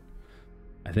Fallout.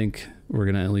 I think we're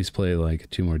gonna at least play like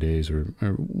 2 more days, or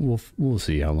we'll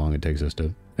see how long it takes us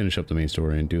to finish up the main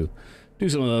story and do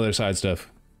some of the other side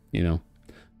stuff. You know,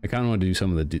 I kind of want to do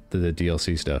some of the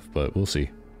DLC stuff, but we'll see.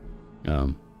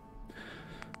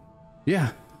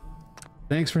 Yeah,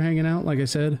 thanks for hanging out, like I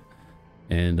said,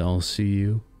 and I'll see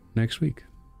you next week.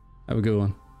 Have a good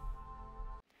one.